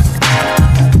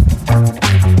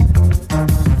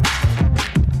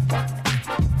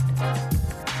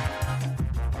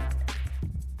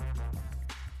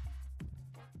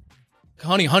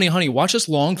 Honey, watch this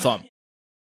long thumb.